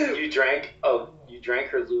ew. You drank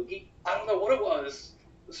her loogie? I don't know what it was.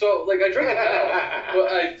 So, I drank it out.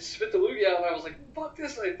 But I spit the loogie out, and I was fuck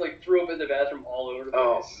this. And I, threw up in the bathroom all over the place.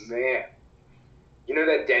 Oh, man. You know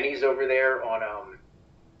that Denny's over there on,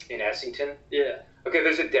 in Essington? Yeah. Okay,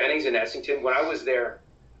 there's a Denny's in Essington. When I was there,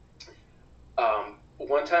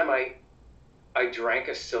 one time I drank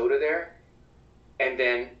a soda there, and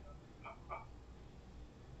then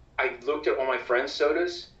I looked at all my friends'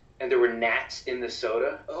 sodas, and there were gnats in the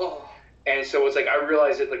soda. Oh. And so it's like I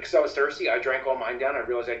realized it, like, because I was thirsty, I drank all mine down. I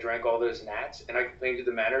realized I drank all those gnats, and I complained to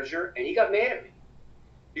the manager, and he got mad at me.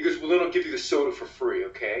 He goes, "Well, then I'll give you the soda for free,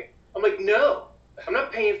 okay?" I'm like, "No, I'm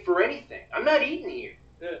not paying for anything. I'm not eating here."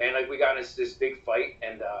 Yeah. And like we got in this big fight,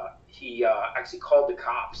 and he actually called the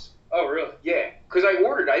cops. Oh, really? Yeah, because I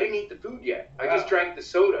ordered. I didn't eat the food yet. I just Wow. drank the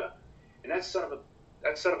soda, and that son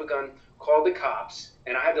of a gun called the cops,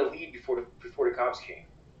 and I had to leave before the cops came.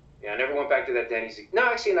 Yeah, I never went back to that Denny's. No,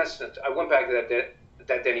 actually, I went back to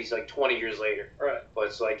that Denny's like 20 years later. Right. But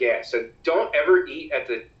it's like, yeah, so don't ever eat at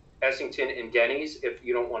the Essington and Denny's if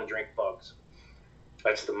you don't want to drink bugs.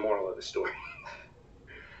 That's the moral of the story.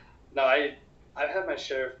 No, I've had my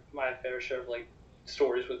fair share of like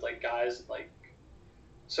stories with like guys like.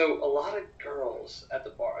 So a lot of girls at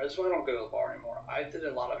the bar. That's why I don't go to the bar anymore. I did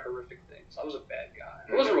a lot of horrific things. I was a bad guy.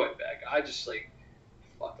 I wasn't really a bad guy. I just like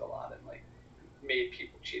fucked a lot and like made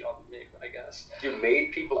people cheat on me, I guess. You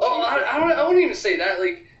made people cheat? Oh, I wouldn't even say that.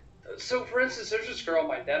 Like, so for instance, there's this girl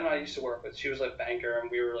my dad and I used to work with. She was a banker, and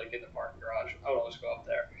we were like in the parking garage. I would always go up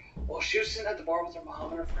there. Well, she was sitting at the bar with her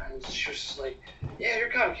mom and her friends. She was just like, "Yeah, you're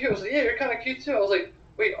kind of cute." I was like, "Yeah, you're kind of cute too." I was like,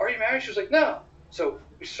 "Wait, are you married?" She was like, "No." So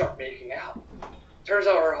we start making out. Turns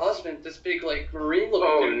out her husband, this big like marine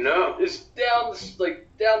looking dude, no. is down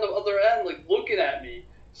the other end, like looking at me.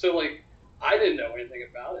 So like I didn't know anything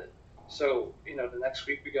about it. So, you know, the next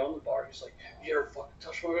week we go in the bar, he's like, "You ever fucking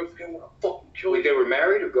touch my wife again, I'm gonna fucking kill you." Wait, they were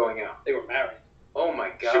married or going out? They were married. Oh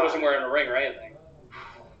my god. She wasn't wearing a ring or anything.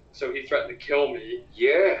 So he threatened to kill me.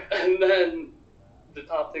 Yeah. And then to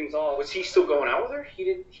top things off. Was he still going out with her?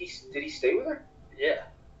 Did he stay with her? Yeah.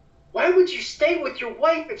 Why would you stay with your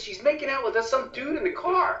wife if she's making out with some dude in the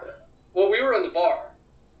car? Well, we were in the bar.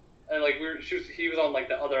 And like he was on like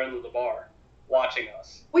the other end of the bar watching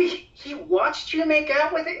us. Wait, he watched you make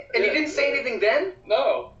out with it? And Yeah. he didn't say anything then?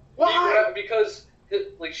 No. Why? Because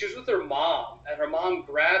like she was with her mom, and her mom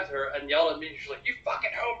grabbed her and yelled at me. She's like, "You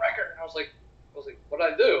fucking homewrecker!" And I was like,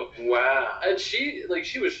 "What'd I do?" Wow. And she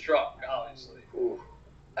was drunk, obviously. Ooh.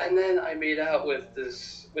 And then I made out with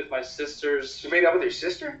my sister's. You made out with your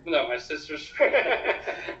sister? No, my sister's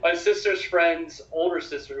friend's older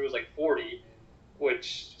sister, who was like 40,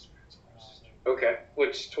 which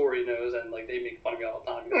Tori knows, and like they make fun of me all the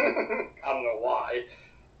time. I don't know why.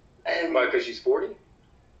 And Why? Because she's 40?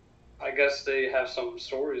 I guess they have some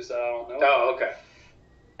stories that I don't know. Oh, okay.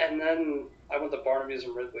 And then I went to Barnaby's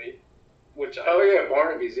in Ridley, which Oh yeah,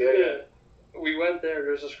 Barnaby's. Yeah. We went there.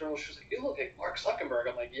 There's this girl. She was like, "You look like Mark Zuckerberg."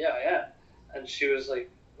 I'm like, "Yeah, I am." And she was like,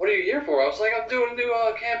 "What are you here for?" I was like, "I'm doing a new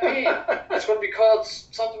campaign. It's going to be called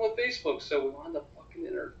something with Facebook." So we wound up fucking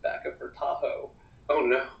in her back of her Tahoe. Oh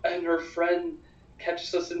no. And her friend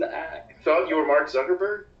catches us in the act. Thought you were Mark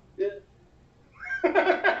Zuckerberg? Yeah.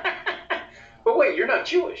 But wait, you're not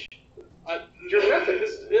Jewish. You're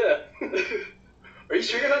Methodist. Yeah. Are you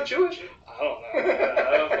sure you're not Jewish? I don't know.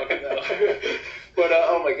 I don't fucking know. But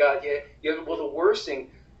oh my god, yeah. Well, the worst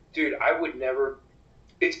thing, dude, I would never.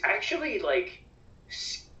 It's actually like,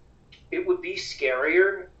 it would be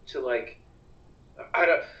scarier to like, I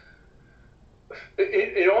don't.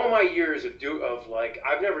 In all my years of like,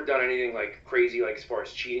 I've never done anything like crazy, like as far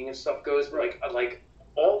as cheating and stuff goes. But like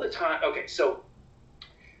all the time. Okay, so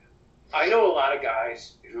I know a lot of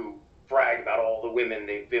guys who brag about all the women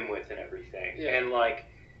they've been with and everything, and like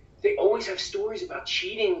they always have stories about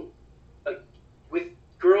cheating, like with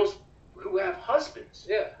girls who have husbands.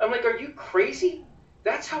 Yeah. I'm like, are you crazy?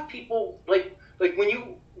 That's how people like when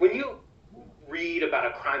you read about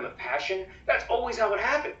a crime of passion, that's always how it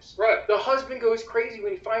happens. Right. The husband goes crazy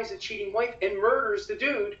when he finds a cheating wife and murders the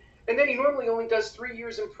dude, and then he normally only does 3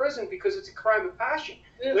 years in prison because it's a crime of passion.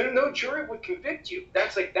 Yeah. No jury would convict you.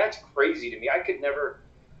 That's crazy to me. I could never.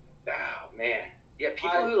 Oh man. Yeah,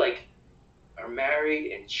 people who like are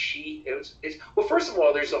married and cheat. It's well, first of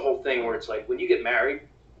all, there's the whole thing where it's like when you get married,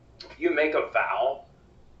 you make a vow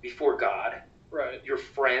before God, right, your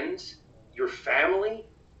friends, your family,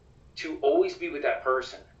 to always be with that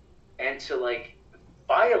person, and to like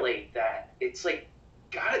violate that, it's like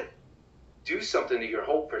gotta do something to your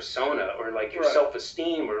whole persona, or like your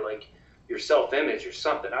self-esteem, or like your self-image, or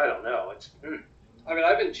something. I don't know. It's. I mean,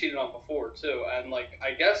 I've been cheated on before too, and like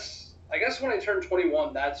I guess when I turned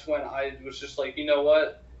 21, that's when I was just like, you know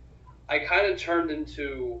what? I kind of turned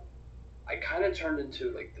into like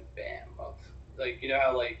the Bam of like, you know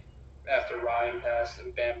how like after Ryan passed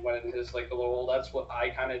and Bam went in his like a little, that's what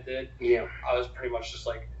I kind of did. Yeah. I was pretty much just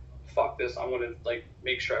like, fuck this, I'm gonna like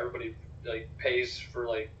make sure everybody like pays for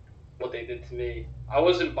like what they did to me. I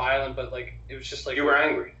wasn't violent, but like it was just like You were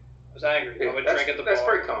angry. I was angry. Yeah, I would drink at the bar. That's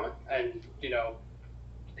very common. And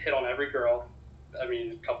hit on every girl. I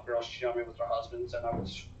mean, a couple girls cheated on me with their husbands, and I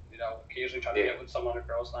was occasionally trying to get with some other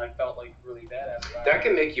girls, and I felt like really bad after that. That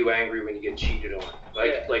can make you angry when you get cheated on.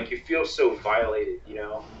 Like you feel so violated,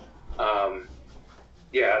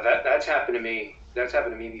 that's happened to me. That's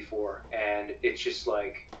happened to me before, and it's just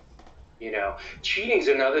like, cheating's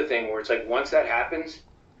another thing where it's like once that happens,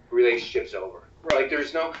 relationship's over. Right. Like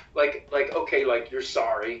there's no okay, like you're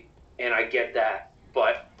sorry, and I get that,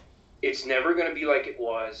 but it's never gonna be like it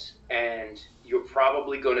was, and you're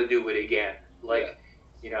probably gonna do it again.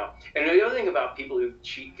 And the other thing about people who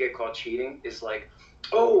get caught cheating is like,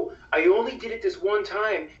 oh, I only did it this one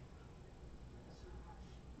time.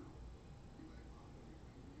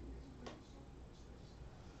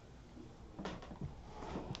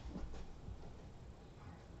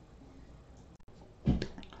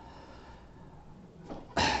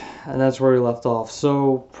 And that's where we left off.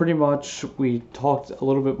 So pretty much we talked a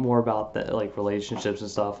little bit more about that, like relationships and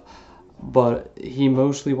stuff, but he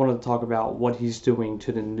mostly wanted to talk about what he's doing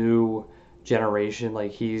to the new generation.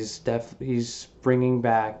 Like he's bringing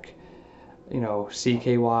back,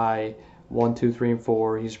 CKY 1, 2, 3, and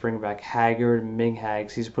 4. He's bringing back Haggard and Ming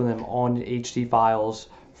Hags. He's putting them on HD files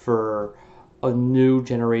for a new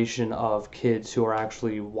generation of kids who are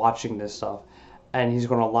actually watching this stuff. And he's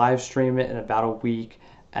going to live stream it in about a week.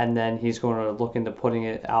 And then he's going to look into putting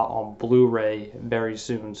it out on Blu-ray very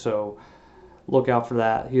soon. So look out for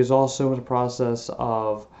that. He is also in the process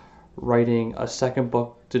of writing a second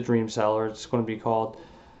book to Dream Seller. It's going to be called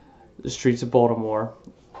The Streets of Baltimore.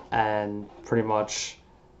 And pretty much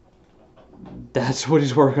that's what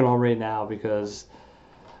he's working on right now, because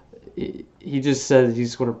he just said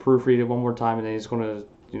he's going to proofread it one more time, and then he's going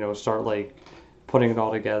to, start like putting it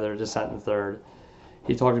all together, this, that, and the third.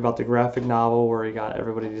 He talked about the graphic novel where he got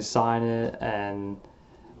everybody to sign it, and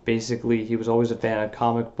basically he was always a fan of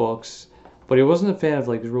comic books, but he wasn't a fan of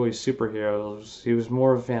like really superheroes. He was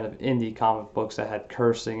more of a fan of indie comic books that had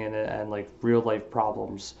cursing in it and like real life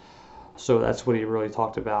problems. So that's what he really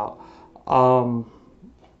talked about.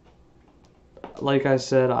 Like I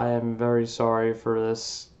said, I am very sorry for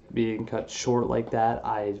this being cut short like that.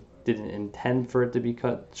 I didn't intend for it to be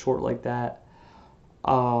cut short like that.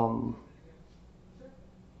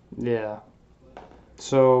 Yeah,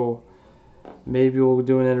 so maybe we'll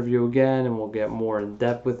do an interview again and we'll get more in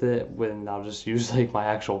depth with it when I'll just use like my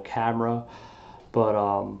actual camera. But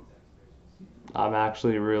I'm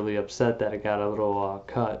actually really upset that it got a little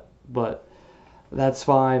cut, but that's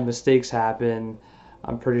fine. Mistakes happen.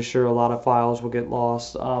 I'm pretty sure a lot of files will get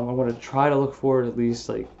lost. I'm going to try to look for it at least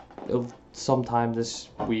like sometime this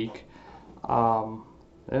week. Yeah,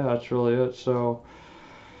 that's really it. So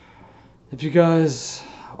if you guys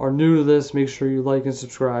are new to this, make sure you like and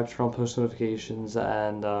subscribe, turn on post notifications,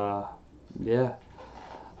 and yeah,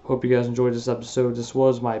 hope you guys enjoyed this episode. This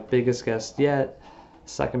was my biggest guest yet,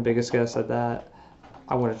 second biggest guest at that.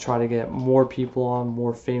 I want to try to get more people on,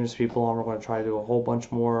 more famous people on. We're going to try to do a whole bunch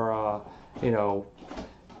more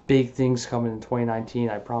big things coming in 2019,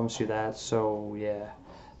 I promise you that. So yeah,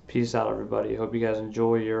 peace out everybody. Hope you guys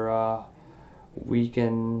enjoy your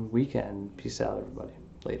weekend. Peace out everybody.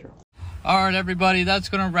 Later. Alright everybody, that's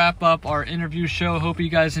going to wrap up our interview show. Hope you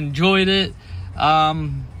guys enjoyed it.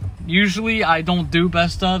 Usually I don't do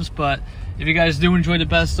best ofs, but if you guys do enjoy the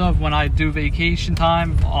best of when I do vacation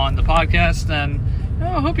time on the podcast, then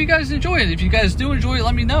I hope you guys enjoy it. If you guys do enjoy it,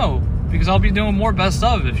 let me know, because I'll be doing more best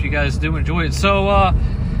of if you guys do enjoy it. So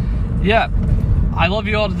yeah, I love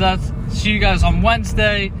you all to death. See you guys on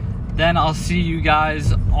Wednesday, then I'll see you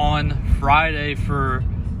guys on Friday for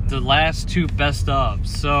the last two best ofs.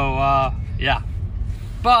 So yeah,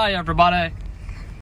 bye everybody.